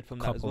 suicides have led from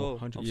that as Couple, well.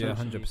 100%. Yeah,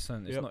 unfortunately.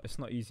 100%. It's Yep. not. It's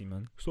not easy,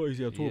 man. So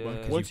easy at all, Yeah.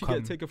 man. 'Cause Once you you come-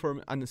 get taken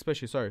from, and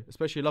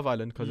especially Love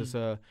Island, because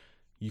Mm. it's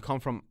you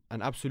come from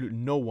an absolute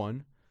no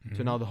one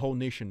to now the whole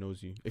nation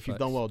knows you. If you've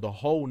done Facts. well, the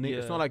whole nation.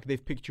 It's Yeah. not like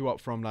they've picked you up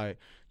from like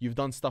you've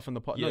done stuff in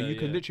the past. No, Yeah, you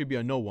can yeah. literally be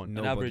a no one. An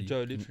Nobody. average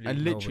Joe, literally.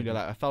 And literally Nobody.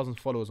 like 1,000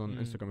 followers on Mm,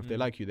 Instagram. If they mm.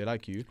 like you, they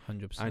like you.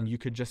 100%. And you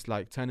could just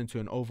like turn into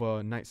an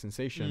overnight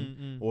sensation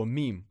Mm, mm. or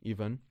meme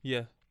even.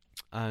 Yeah.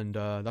 And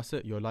that's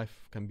it. Your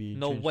life can be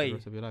No changed for way. the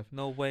rest of your life.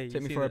 No way. Take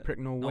You me see for a that? prick.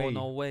 No No, way.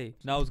 no way.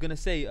 Now I was gonna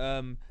say,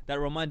 that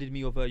reminded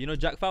me of you know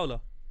Jack Fowler.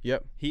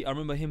 Yep. I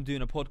remember him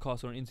doing a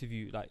podcast or an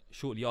interview like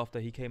shortly after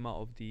he came out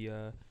of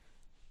the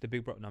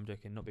Big Brother. No, I'm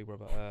joking, not Big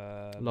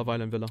Brother. Love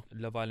Island Villa.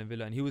 Love Island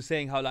Villa, and he was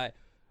saying how like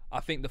I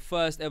think the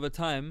first ever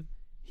time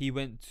he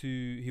went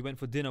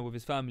for dinner with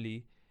his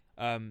family.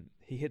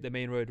 He hit the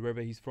main road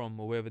wherever he's from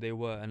or wherever they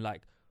were, and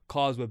like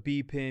cars were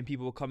beeping,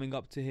 people were coming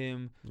up to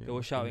him, they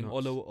were shouting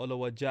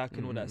Olawa Jack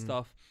and all that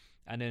stuff,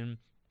 and then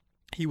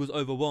he was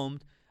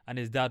overwhelmed, and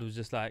his dad was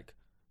just like,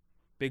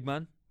 big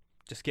man,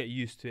 just get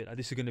used to it, like,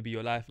 this is going to be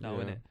your life now,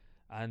 innit?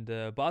 And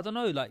but I don't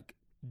know, like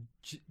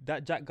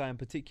that Jack guy in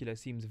particular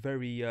seems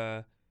very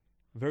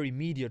very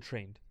media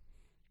trained.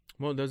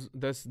 Well, there's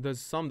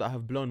some that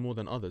have blown more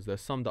than others. There's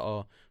some that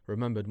are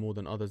remembered more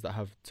than others that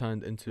have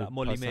turned into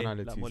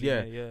personalities.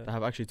 That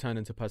have actually turned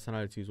into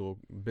personalities or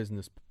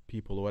business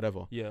people or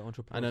whatever. Yeah,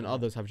 entrepreneurs. And then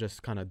others have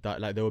just kind of died.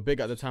 Like they were big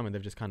at the time and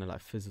they've just kind of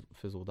like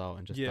fizzled out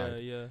and just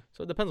died. Yeah.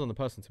 So it depends on the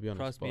person, to be honest.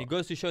 Trust me, it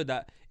goes to show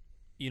that,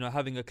 you know,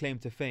 having a claim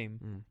to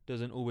fame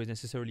doesn't always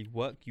necessarily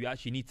work. You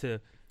actually need to,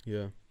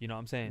 you know what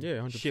I'm saying? Yeah,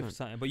 100%. Shift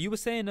something. But you were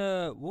saying,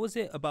 what was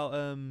it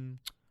about?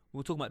 We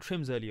were talking about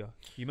trims earlier.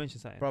 You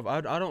mentioned something. Bruv,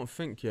 I don't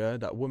think,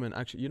 that women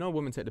actually... You know,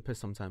 women take the piss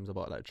sometimes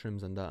about, like,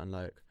 trims and that and,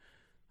 like...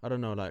 I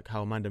don't know, like,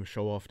 how man them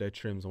show off their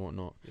trims and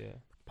whatnot. Yeah.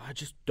 But I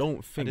just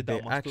don't think I did that they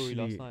on my actually...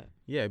 story last night.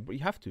 Yeah, but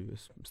you have to.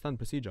 It's standard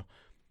procedure.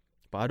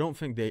 But I don't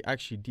think they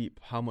actually deep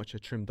how much a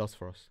trim does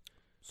for us.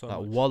 So like,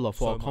 much. wallah, for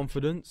So our much.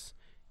 confidence,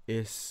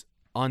 it's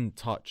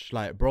untouched.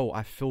 Like, bro,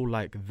 I feel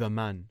like the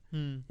man.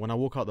 When I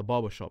walk out the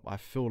barber shop, I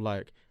feel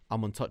like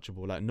I'm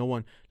untouchable. Like, no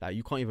one... Like,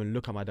 you can't even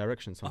look at my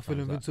direction sometimes. I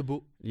feel invincible.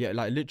 Like, yeah,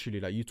 like, literally,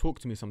 like, you talk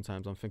to me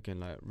sometimes, I'm thinking,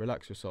 like,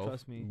 relax yourself.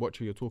 Trust me. Watch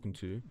who you're talking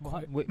to.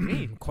 Wait,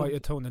 me? Quiet your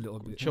tone a little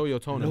bit. Chill your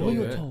tone a Lower little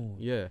your bit. tone.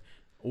 Yeah.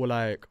 Or,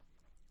 like,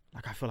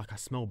 I feel like I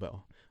smell better.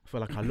 I feel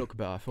like I look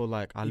better. I feel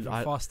like Even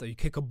faster. You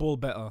kick a ball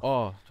better.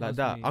 like Trust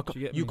that. me. Do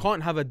you get You me?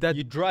 can't have a dead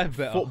You drive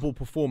better. football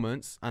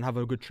performance and have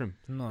a good trim.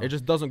 No. It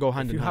just doesn't go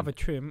hand if in you have hand. a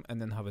trim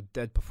and then have a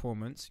dead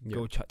performance, Yeah.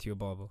 go chat to your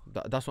barber.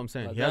 That's what I'm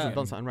saying. Like He hasn't that.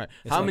 done something right.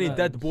 It's How like many that.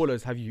 dead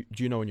ballers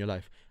do you know in your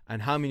life?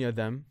 And how many of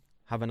them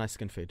have a nice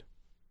skin fade?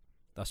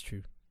 That's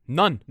true.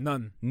 None.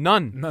 None.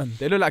 None.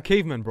 They look like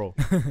cavemen, bro.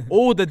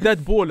 All the dead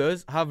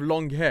ballers have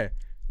long hair.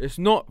 It's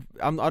not...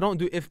 I don't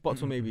do if,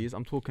 buts, or maybes.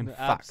 I'm talking The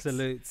facts.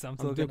 absolutes. I'm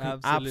talking talking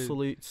absolutes.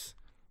 absolutes.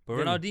 But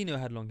Yeah. Ronaldinho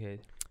had long hair.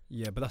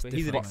 Yeah, but that's But different.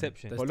 he's an man.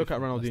 exception. That's But look at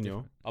different. That's Ronaldinho.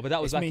 different. Oh, but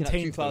that was It's back in like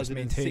maintained, though. It's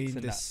 2006 maintained and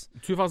that. this.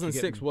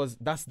 2006 me?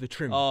 that's the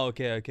trim. Oh,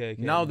 okay.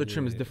 Now the Yeah,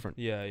 trim is yeah. different.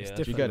 Yeah, It's yeah. Do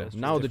you different. get though, it? it's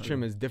Now the different.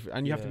 trim is different,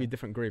 and you have to Yeah. be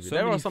different gravy. So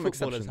There many are some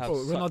footballers exceptions. have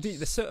Oh, such- Ronaldinho,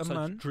 the certain such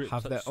man drip,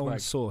 have such their own swag.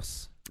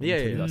 sauce. Yeah, Let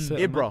me tell you yeah. that.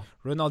 Certain Ibra.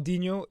 man-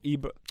 Ronaldinho,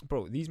 Ibra,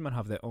 bro, these men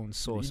have their own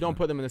sauce. You don't man.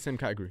 put them in the same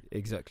category.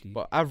 Exactly.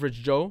 But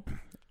average Joe,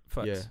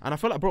 Facts. yeah. And I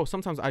feel like, bro,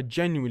 sometimes I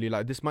genuinely,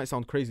 like, this might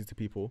sound crazy to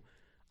people.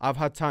 I've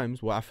had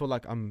times where I feel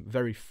like I'm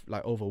very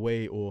like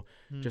overweight or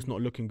just not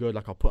looking good.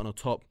 Like I'll put on a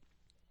top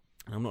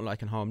and I'm not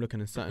liking how I'm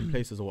looking in certain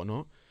places or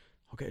whatnot.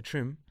 I'll get a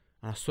trim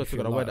and I swear You to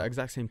God, I feel wear the lighter.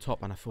 exact same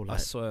top and I feel I like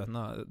swear,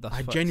 no, that's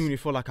I facts. genuinely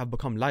feel like I've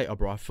become lighter,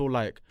 bro. I feel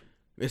like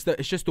it's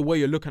just the way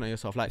you're looking at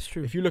yourself. Like It's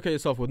true. if you look at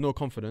yourself with no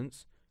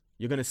confidence,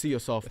 you're gonna see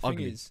yourself The thing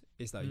ugly.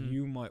 is that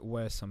you might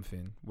wear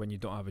something when you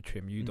don't have a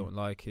trim, you Mm. don't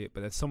like it,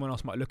 but then someone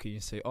else might look at you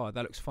and say, "Oh,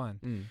 that looks fine."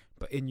 Mm.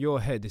 But in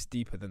your head, it's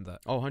deeper than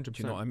that. Oh, 100%.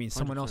 Do you know what I mean?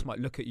 Someone else 100%. might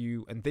look at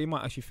you and they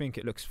might actually think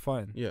it looks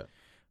fine, Yeah,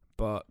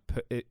 but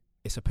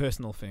it's a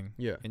personal thing,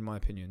 yeah. in my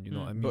opinion. You know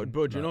what I mean? But do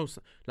you Like,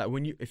 know,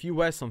 like if you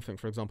wear something,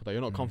 for example, that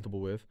you're not Mm. comfortable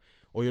with,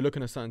 or you're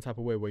looking a certain type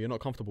of way where you're not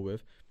comfortable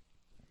with,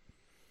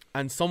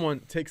 and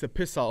someone takes a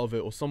piss out of it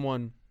or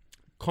someone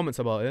comments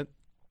about it,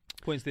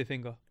 Points their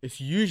finger. it's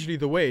usually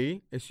the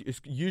way. It's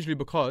usually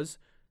because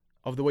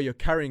of the way you're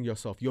carrying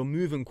yourself. You're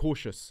moving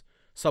cautious.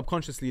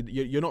 Subconsciously,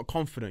 you're not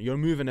confident. You're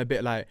moving a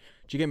bit like,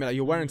 do you get me? Like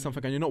you're wearing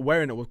something and you're not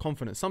wearing it with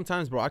confidence.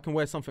 Sometimes, bro, I can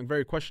wear something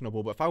very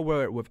questionable, but if I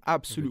wear it with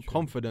absolute true.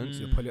 confidence,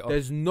 you pull it off.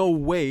 there's no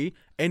way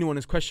anyone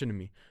is questioning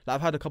me. Like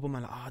I've had a couple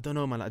man like, I don't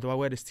know, man. Like, do I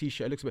wear this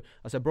t-shirt? It looks a bit.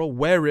 I said, bro,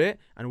 wear it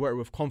and wear it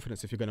with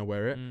confidence if you're gonna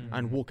wear it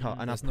and walk out.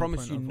 And I There's no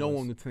promise point you, no otherwise.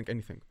 one would think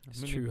anything.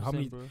 It's true. How 100%,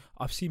 many? bro.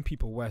 I've seen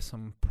people wear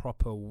some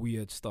proper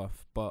weird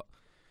stuff, but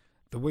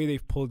the way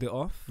they've pulled it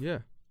off, Yeah,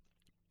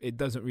 it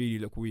doesn't really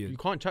look you weird.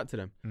 can't chat to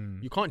them.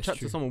 Mm, You can't it's chat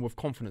true. to someone with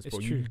confidence, It's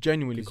bro. true. You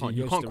genuinely 'Cause can't.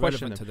 you're You just can't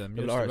question irrelevant them. to them.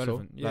 You're You're like, just alright, so,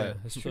 irrelevant. Yeah,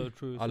 like, it's So true.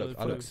 true. I look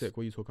true. sick.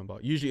 What are you talking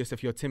about? Usually, it's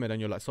if you're timid and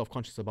you're like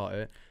self-conscious about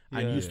it,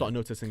 and Yeah. you start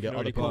noticing it, You're other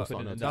already people start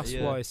confident in noticing.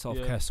 that, That's yeah. why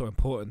self-care is so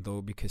important,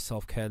 though, because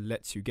self-care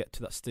lets you get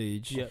to that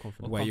stage Yeah.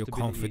 Confidence. where you're Comfortability,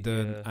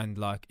 confident yeah. and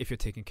like if you're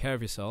taking care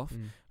of yourself,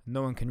 Mm.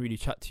 no one can really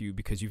chat to you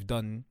because you've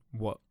done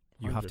what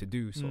you have 100. to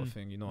do, sort of Mm.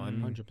 thing. You know what I Mm.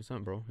 mean?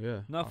 100%, bro.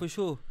 Yeah. No, for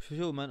sure,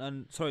 man.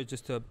 And sorry,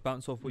 just to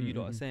bounce off what you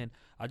lot are Mhm. saying,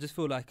 I just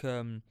feel like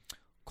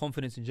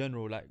confidence in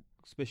general, like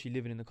especially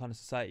living in the kind of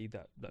society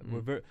that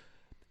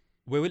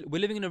we're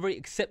living in a very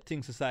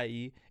accepting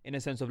society in a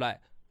sense of like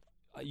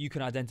you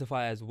can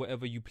identify as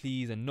whatever you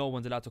please and no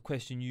one's allowed to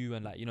question you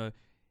and like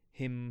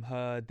him,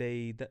 her,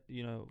 they, that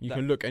You that-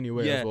 can look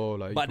anywhere yeah, as well.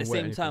 Like, but at you the can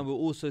wear same time anything. we're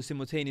also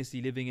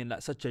simultaneously living in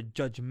like such a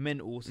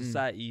judgmental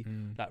society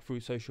like through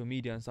social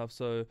media and stuff.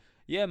 So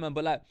yeah, man,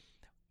 but like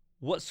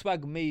what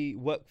swag may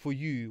work for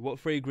you, what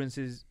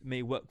fragrances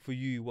may work for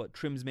you, what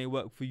trims may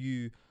work for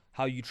you,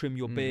 how you trim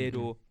your beard,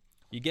 or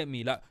you get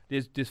me, like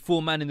there's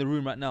 4 men in the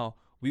room right now,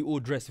 we all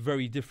dress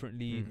very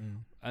differently,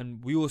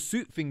 and we all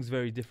suit things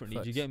very differently.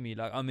 Do you Facts. get me?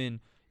 Like,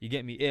 you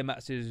get me, Air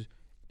Maxes,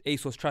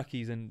 ASOS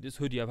trackies, and this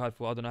hoodie I've had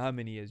for I don't know how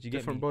many years. Do you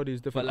different get me?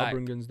 bodies, different like,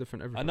 upbringings,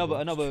 different everything. bro.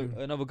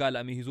 Another guy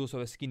like me who's also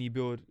a skinny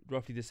build,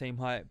 roughly the same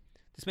height.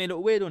 This may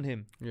look weird on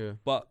him, Yeah,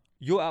 but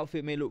your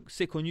outfit may look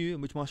sick on you,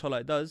 which mashallah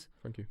it does.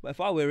 thank you. But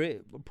if I wear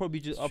it, I'll probably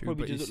It's just true, but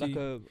look you like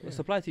a yeah.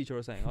 supply teacher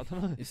or something. I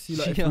don't know. You see,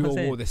 like, if You know we what all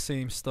I'm wore the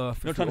same stuff.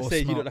 I'm not if trying we to all say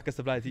you smart- look like a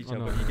supply teacher, Oh,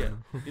 no, but you no, get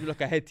no. you look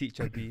like a head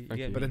teacher. You Thank get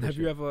you. me? But then, have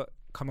you Appreciate ever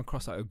come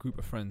across like a group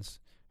of friends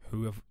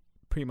who have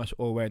pretty much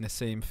all wearing the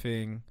same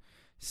thing,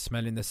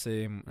 smelling the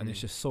same, and it's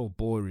Mm. just so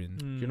boring?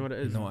 Do you know what it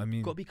You is, know what I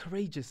mean? Got to be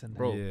courageous and that.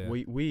 bro? Yeah.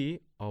 We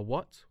are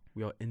what?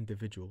 We are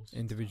individuals.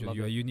 Individual, Love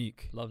you are it.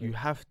 unique. Love You it.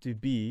 have to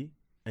be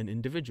an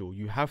individual.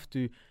 You have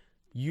to.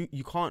 You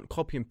can't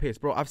copy and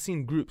paste, bro. I've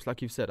seen groups,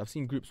 like you've said. I've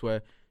seen groups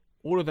where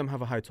all of them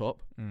have a high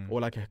top Mm. or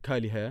like a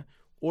curly hair.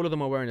 All of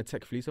them are wearing a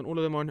tech fleece, and all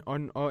of them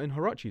are in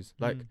Harachis.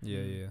 Like,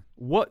 Yeah.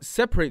 what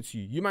separates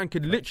you? You man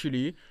could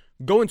literally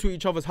go into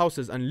each other's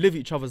houses and live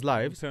each other's Your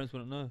lives, parents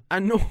wouldn't know.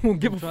 and no one will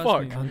give a Trust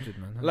fuck. me. 100,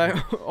 man. 100.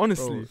 Like, Bro,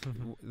 honestly.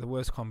 the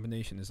worst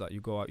combination is that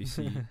you go out, you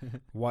see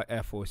white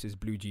Air Forces,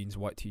 blue jeans,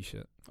 white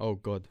t-shirt. Oh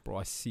God. Bro,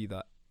 I see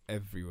that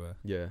everywhere.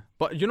 Yeah,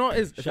 but you know what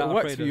is? If Shout it out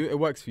works for Fredo. you, it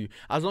works for you.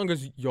 As long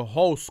as your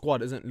whole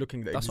squad isn't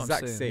looking the That's what I'm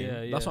exact saying.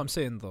 same. Yeah. That's what I'm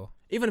saying, though.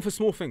 Even for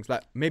small things,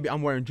 like maybe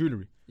I'm wearing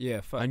jewelry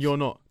Yeah, facts. and you're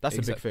not. That's a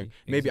big Exactly, thing.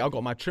 Maybe I got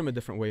exactly. my trim a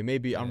different way.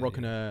 Maybe I'm Yeah,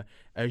 rocking a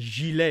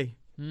gilet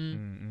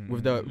Mm.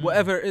 with the Mm.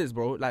 whatever it is,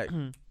 bro. Like,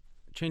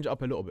 change it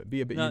up a little bit.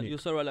 Be a bit No, unique. you're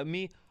so right. Like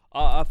me,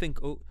 I think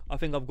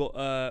I've got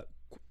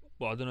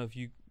well, I don't know if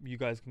you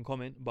guys can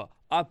comment, but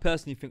I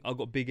personally think I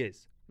got big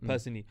ears Mm.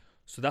 personally.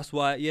 So that's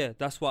why I Never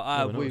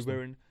avoid noticed them.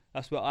 wearing.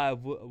 That's why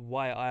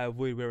I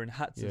avoid wearing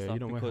hats and Yeah, stuff you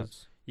don't wear because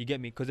hats. you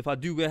get me. Because if I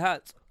do wear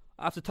hats,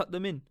 I have to tuck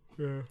them in.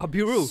 Yeah. I'll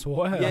be real.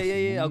 Swear.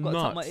 Yeah. I've got to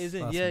tuck my nuts. ears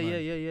in. That's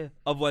Yeah. mad.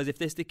 Otherwise, if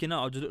they're sticking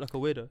out, I'll just look like a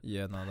weirdo.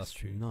 Yeah, no, that's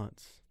true.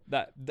 Nuts.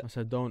 That I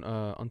said, don't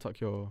untuck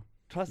your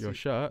trust me.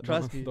 shirt.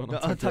 Trust don't, me. Don't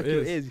Don't untuck untuck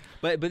your ears.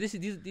 But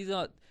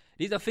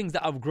these are things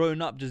that I've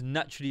grown up just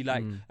naturally.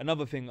 Like Mm.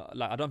 another thing,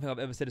 like I don't think I've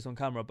ever said this on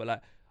camera, but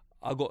like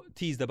I got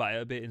teased about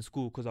it a bit in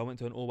school because I went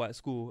to an all-white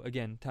school.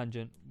 Again,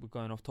 tangent. We're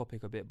going off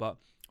topic a bit, but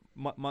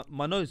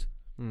my nose.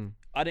 Mm.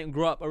 I didn't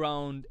grow up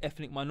around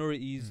ethnic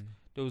minorities. Mm.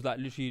 There was like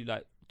literally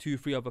like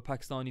 2-3 other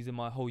Pakistanis in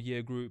my whole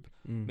year group.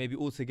 Mm. Maybe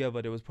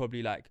altogether there was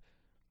probably like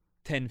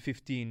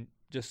 10-15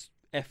 just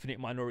ethnic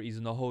minorities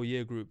in the whole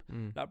year group.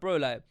 Mm. Like bro,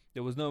 like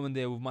there was no one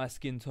there with my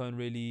skin tone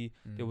really.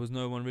 Mm. There was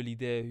no one really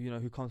there,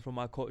 who comes from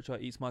my culture,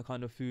 eats my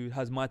kind of food,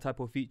 has my type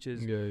of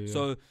features. Yeah.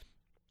 So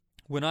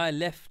when I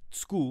left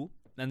school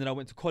and then I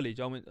went to college,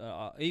 I went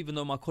even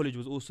though my college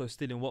was also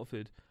still in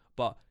Watford,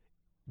 but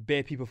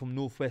bare people from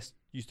Northwest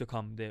used to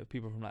come there,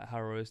 people from like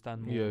Harrow,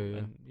 Stanmore,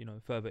 Yeah.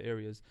 and further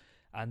areas.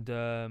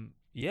 And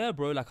yeah,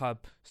 bro, like I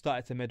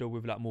started to meddle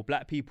with like more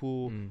black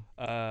people,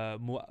 Mm.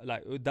 more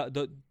like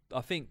that. I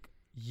think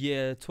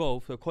year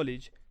 12 for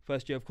college,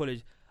 first year of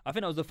college, I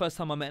think that was the first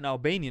time I met an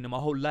Albanian in my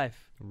whole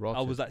life. I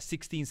Rotted. was like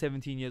 16,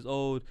 17 years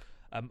old.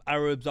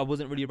 Arabs, I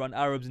wasn't really around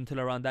Arabs until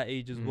around that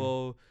age as Mm.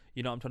 well.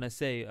 You know what I'm trying to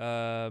say?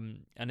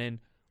 And then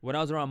when I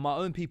was around my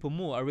own people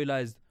more, I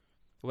realized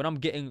when I'm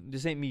getting,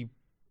 this ain't me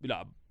be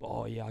like,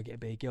 oh yeah, I get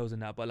big girls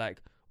and that. But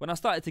like when I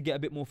started to get a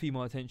bit more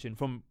female attention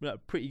from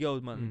like, pretty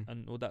girls, man,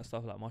 and all that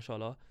stuff, like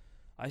mashallah,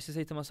 I used to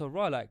say to myself,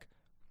 right, like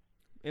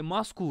in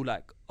my school,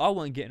 like I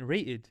wasn't getting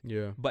rated.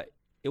 Yeah. But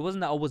it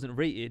wasn't that I wasn't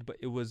rated, but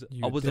it was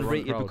You I were wasn't different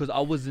rated crowd. because I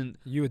wasn't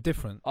You were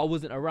different.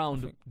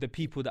 around think- the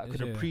people that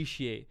could Yeah.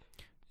 appreciate.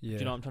 Yeah. Do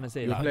you know what I'm trying to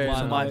say? You're Like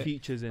playing my like-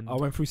 features and I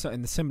went through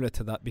something similar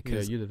to that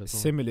because you did as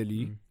well.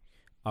 similarly, Mm.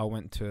 I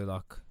went to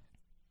like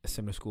a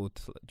similar school.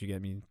 Do you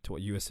get me? To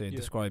what you were saying, Yeah.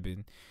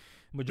 describing.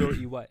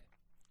 majority white.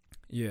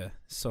 Yeah.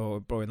 So,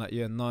 bro, in like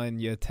year 9,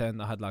 year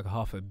 10, I had like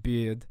half a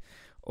beard,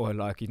 or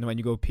like when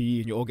you go PE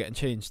and you're all getting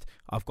changed,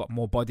 I've got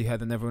more body hair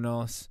than everyone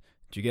else.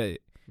 Do you get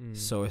it? Mm.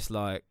 So it's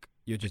like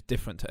you're just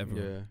different to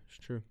everyone. Yeah, it's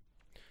true.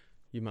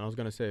 You man, I was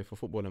gonna say for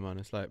footballer, man,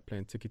 it's like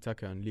playing tiki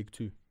taka in League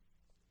 2.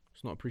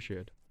 It's not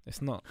appreciated.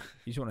 It's not.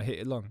 You just want to hit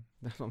it long.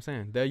 That's what I'm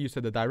saying. They're used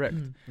to the direct.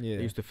 Yeah.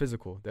 They're used to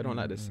physical. They don't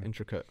like this Mm.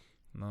 intricate.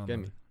 No, Get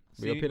man. me?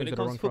 See, You're when appealing it to the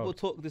comes wrong to football crowd.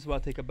 talk, this is where I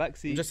take a back I'm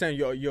seat. just saying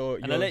you're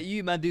And I let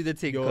you man do the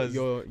thing because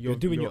You're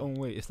doing your own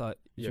way. It's like,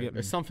 do Yeah, you get me?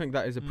 it's something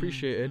that is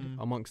appreciated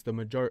mm. amongst the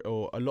majority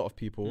or a lot of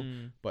people,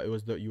 but it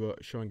was that you were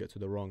showing it to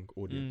the wrong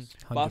audience.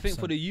 But I think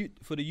for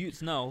 100%. the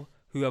youths now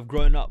who have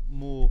grown up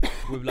more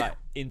with like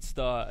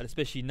Insta and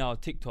especially now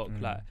TikTok,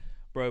 like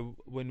bro,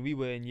 when we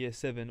were in year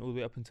 7 all the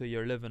way up until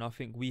year 11, I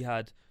think we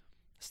had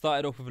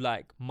started off with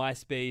like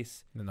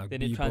MySpace, Then, like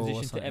then it Bebo or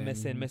transitioned to something,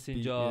 MSN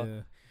Messenger,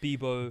 yeah.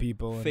 Bebo,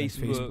 Bebo, and then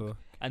Facebook.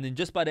 And then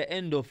just by the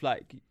end of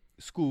like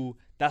school,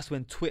 that's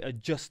when Twitter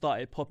just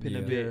started popping a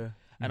Yeah. bit.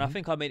 And I Mhm.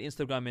 think I made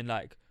Instagram in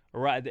like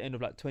right at the end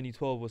of like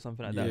 2012 or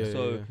something like that. Yeah,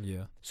 So yeah.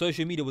 Yeah.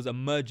 social media was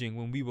emerging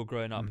when we were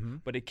growing up.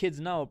 Mhm. But the kids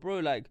now, bro,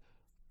 like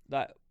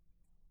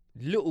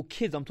little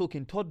kids, I'm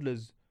talking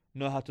toddlers,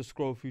 know how to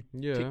scroll through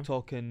Yeah.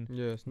 TikTok and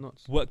Yeah, it's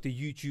nuts. work the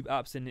YouTube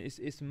apps, and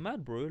it's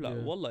mad, bro. Like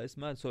Yeah. wallah, it's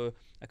mad. So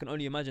I can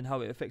only imagine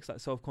how it affects like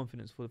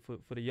self-confidence for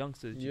the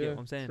youngsters. Do you get what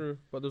I'm saying? True.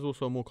 But there's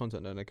also more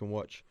content that they can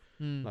watch,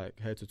 Mm. like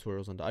hair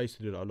tutorials. And I used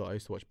to do that a lot. I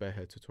used to watch bare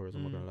hair tutorials.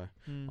 I'm not gonna lie.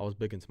 Mm. I was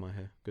big into my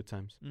hair. Good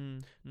times.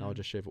 Mm. Now I'll Mm.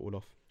 just shave it all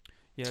off.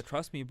 Yeah,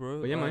 trust me, bro.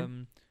 But yeah,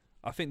 man.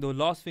 I think the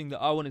last thing that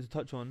I wanted to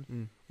touch on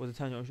Mm. was a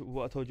tangent on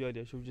what I told you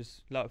earlier. Should we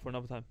just allow it for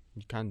another time?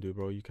 You can do,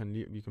 bro. You can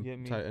leave. You can Yeah,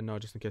 me. tie it in now,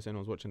 just in case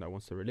anyone's watching that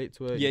wants to relate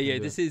to it. Yeah, you yeah.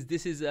 can do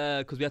This is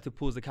because we had to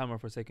pause the camera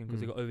for a second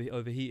because it got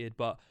overheated.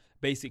 But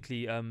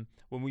basically, when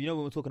we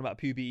we're talking about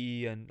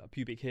puberty and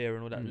pubic hair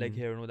and all that, leg Mm.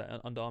 hair and all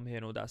that, underarm hair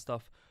and all that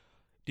stuff.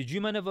 Did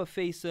you man ever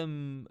face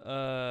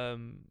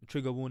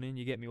trigger warning?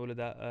 You get me, all of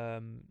that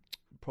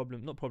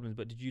not problems,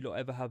 but did you lot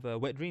ever have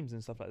wet dreams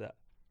and stuff like that,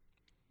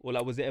 or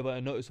like was it ever a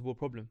noticeable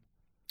problem?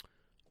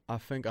 I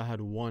think I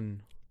had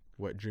one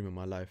wet dream in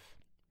my life,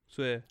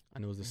 Swear,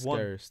 and it was the One.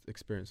 scariest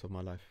experience of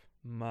my life.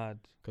 mad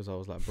Because I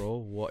was like, bro,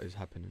 what is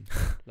happening?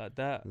 like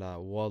that. Like,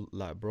 what?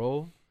 Like,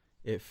 bro,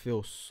 it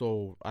feels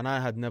so. And I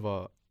had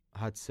never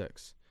had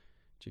sex.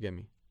 Do you get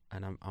me?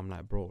 And I'm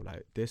like, bro,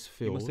 like this You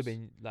feels. must have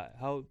been like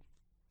how.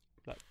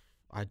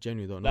 I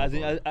genuinely don't know. Like, as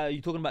in, bro. are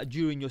you talking about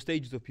during your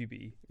stages of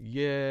puberty?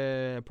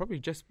 Yeah, probably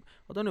just.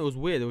 I don't know. It was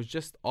weird. It was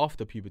just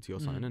after puberty or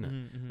something,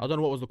 innit? I don't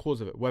know what was the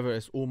cause of it. Whether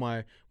it's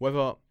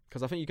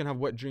because I think you can have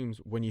wet dreams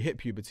when you hit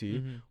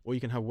puberty, or you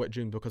can have wet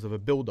dreams because of a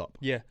build up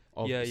Yeah,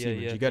 of yeah,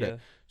 semen. yeah. Do you get it?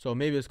 So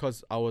maybe it's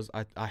because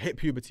I hit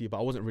puberty, but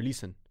I wasn't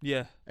releasing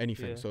Yeah,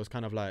 anything. Yeah. So it's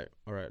kind of like,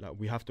 all right, like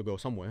we have to go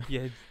somewhere.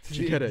 yeah.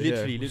 Do you get it? Literally,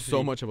 Yeah. literally.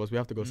 So much of us, we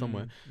have to go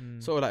somewhere.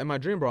 Mm. So like in my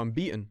dream, bro, I'm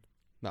beaten,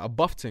 like a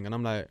buffeting, and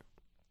I'm like,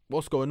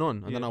 what's going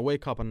on? And then Yeah. I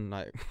wake up and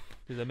like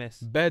There's a mess.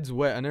 bed's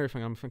wet and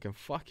everything. I'm thinking,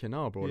 fucking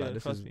hell, bro. Yeah,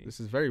 Like trust me. this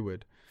is very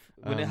weird.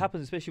 When it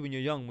happens, especially when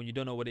you're young, when you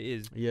don't know what it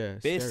is. Yeah,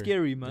 But it's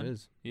scary, It man.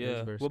 is. It Yeah.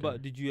 is very What about? scary.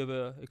 Did you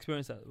ever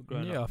experience that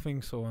growing Yeah, I up?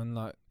 think so. And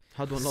like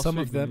Had one last some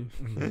week, of them,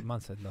 didn't man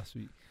said last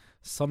week,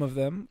 some of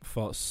them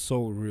felt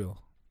so real.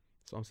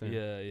 That's what I'm saying.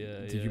 Yeah, yeah.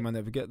 Did you man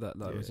ever get that?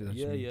 Like, Yeah. was it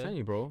Yeah, actually- yeah. Tell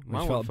you, bro. It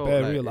Mine felt felt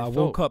bare like, real. it I felt-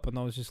 woke up and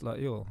I was just like,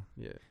 yo,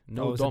 Yeah,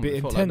 was a dom, bit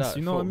it felt intense, Like that.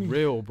 you It know what I felt mean?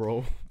 Real,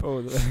 bro. bro,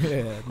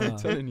 yeah, I'm nah.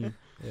 telling you.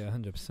 Yeah,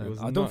 It 100%. was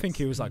I don't think nuts.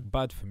 it was like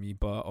bad for me,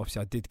 but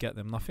obviously I did get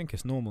them. And I think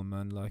it's normal,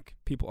 man. Like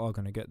people are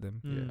gonna get them.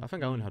 Yeah, I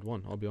think I only had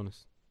one. I'll be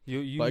honest.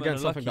 You But man again, are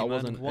something that I lucky,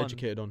 man, wasn't one.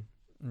 educated on.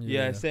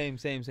 Yeah, same.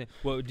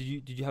 Well,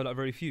 did you have like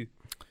very few?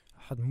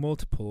 I had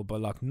multiple,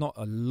 but like not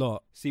a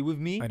lot, See, with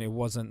me, and it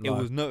wasn't it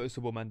like was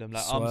noticeable, man. Like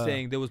I'm Swear.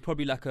 saying, there was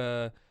probably like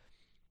a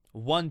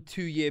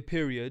 1-2 year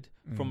period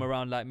from Mm.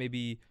 around like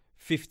maybe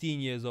 15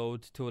 years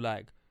old till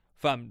like,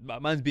 fam,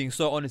 like, man's being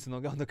so honest and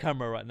on the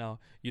camera right now.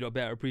 You don't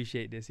better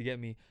appreciate this. You get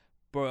me,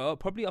 bro?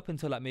 Probably up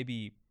until like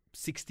maybe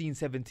 16,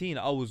 17,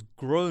 I was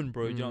grown,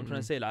 bro. Do you know what I'm trying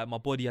to say? Like my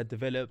body had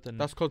developed, and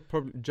That's cause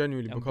probably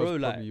genuinely And because bro,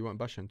 like- probably you weren't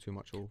bashing too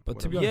much or. But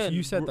to be whatever. honest, Yeah,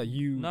 you said bro- that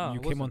you nah, you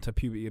I came wasn't. onto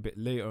puberty a bit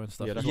later and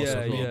stuff. Yeah, that's like what that,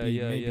 I so said.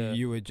 Yeah, maybe yeah.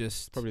 you were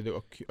just Probably the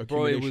bro,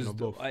 accumulation of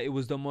both. it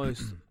was the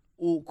most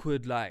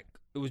awkward. Like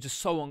it was just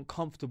so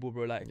uncomfortable,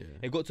 bro. Like Yeah.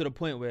 it got to the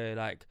point where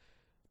like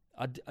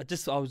I was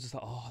just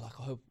like, oh, like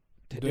I hope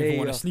you don't even today.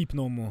 want to sleep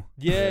no more.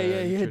 Yeah,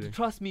 Yeah, yeah. literally.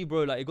 Trust me,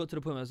 bro. Like it got to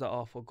the point where I was like,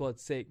 oh, for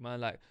God's sake,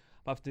 man. Like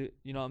I have to,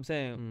 you know what I'm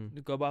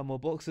saying? Go buy more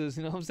boxes.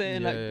 You know what I'm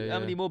saying? Yeah, like yeah, how yeah.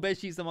 many more bed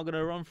sheets am I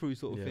gonna run through,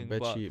 sort of Yeah, thing?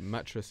 bed But sheet,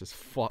 mattress is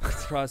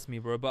fucked. trust me,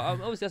 bro. But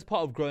obviously that's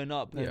part of growing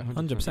up. Yeah, and, 100%.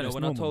 you know, It's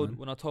when normal,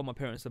 man. I told my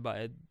parents about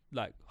it,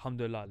 like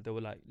alhamdulillah, they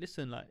were like,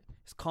 listen, like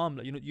it's calm,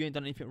 like you ain't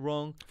done anything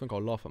wrong. I think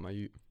I'll laugh at my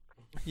youth.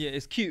 Yeah,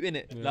 it's cute,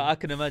 innit? Yeah. Like I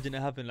can imagine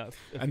it happen. Like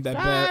And they're,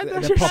 Ah, they're,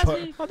 that's they're just-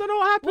 proper. I don't know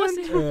what What's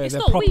happened. it? Yeah, It's they're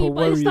not proper weed,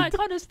 but it's like worried.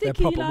 kind of sticky. They're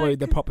proper like, worried.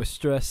 They're proper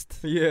stressed.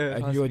 Yeah. And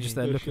Trust you're me. just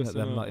there They're looking at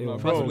stressing them out. like, yo,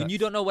 Like, trust bro, me, when you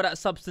don't know what that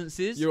substance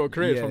is, You're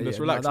great Yeah, from this.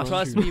 yeah, Relax. no, man.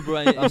 trust true. me,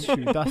 bro. That's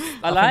true. That's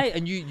I lie,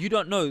 and you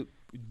don't know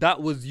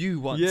that was you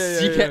once.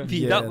 Yeah, You yeah, get yeah. me?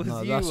 yeah, That was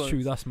no, you that's once.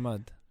 true. That's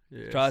mad.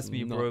 Yeah, Trust it's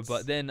me, bro. nuts.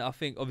 But then I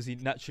think obviously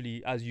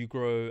naturally as you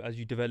grow, as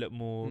you develop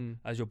more,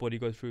 as your body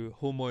goes through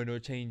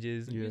hormonal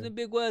changes, Yeah. using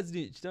big words,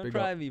 Nietzsche. Don't Big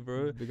try up. me,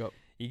 bro. Big up.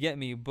 You get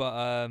me?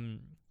 But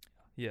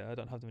yeah, I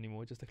don't have them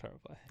anymore. Just to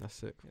clarify. That's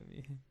sick.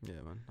 You get me?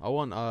 Yeah, man. I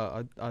want.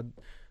 I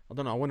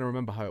don't know. I want to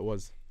remember how it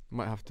was.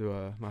 Might have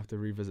to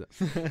revisit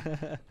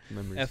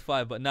memories.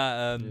 F5. But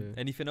nah. Yeah.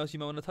 Anything else you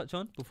might want to touch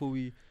on before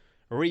we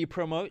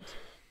re-promote?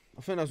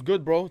 I think that's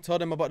good, bro. Tell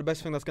them about the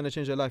best thing that's gonna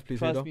change their life, please.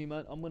 Trust Rado. me,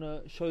 man. I'm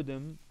gonna show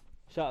them.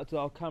 Shout out to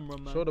our camera,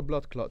 man. Show the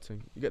blood clot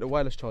thing. You get the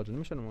wireless charger. Let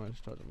me show them the wireless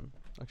charger, man.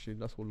 Actually,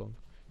 that's all long.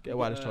 Get a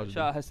wireless charger.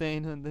 Shout out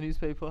Hussein on the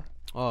newspaper.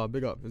 Oh,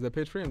 big up. Is there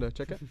page 3 in there?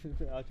 Check it.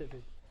 I'll check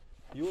it.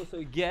 You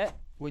also get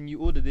when you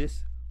order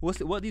this. What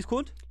are these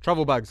called?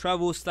 Travel bags.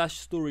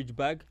 Travel/storage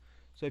bag.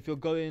 So if you're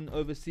going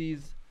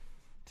overseas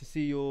to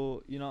see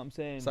your, you know what I'm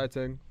saying,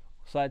 Sighting.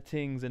 side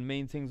things and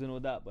main things and all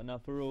that. But now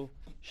for real,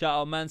 shout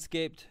out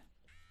Manscaped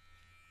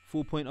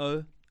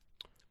 4.0,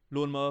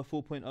 Lawnmower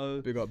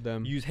 4.0. Big up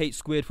them. Use Hate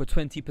Squared for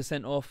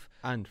 20% off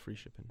And free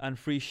shipping. and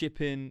free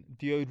shipping,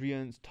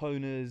 deodorants,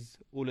 toners,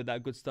 all of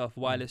that good stuff.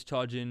 Wireless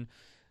charging.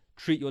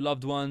 Treat your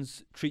loved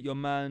ones. Treat your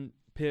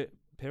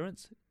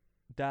parents.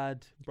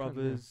 dad,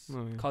 brothers,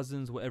 Oh, yeah.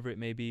 cousins, whatever it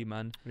may be,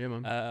 man. Yeah,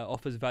 man.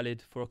 Offers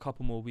valid for a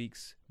couple more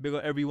weeks. Big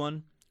up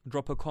everyone.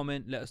 Drop a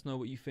comment. Let us know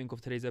what you think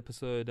of today's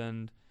episode,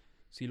 and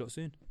see you lot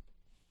soon.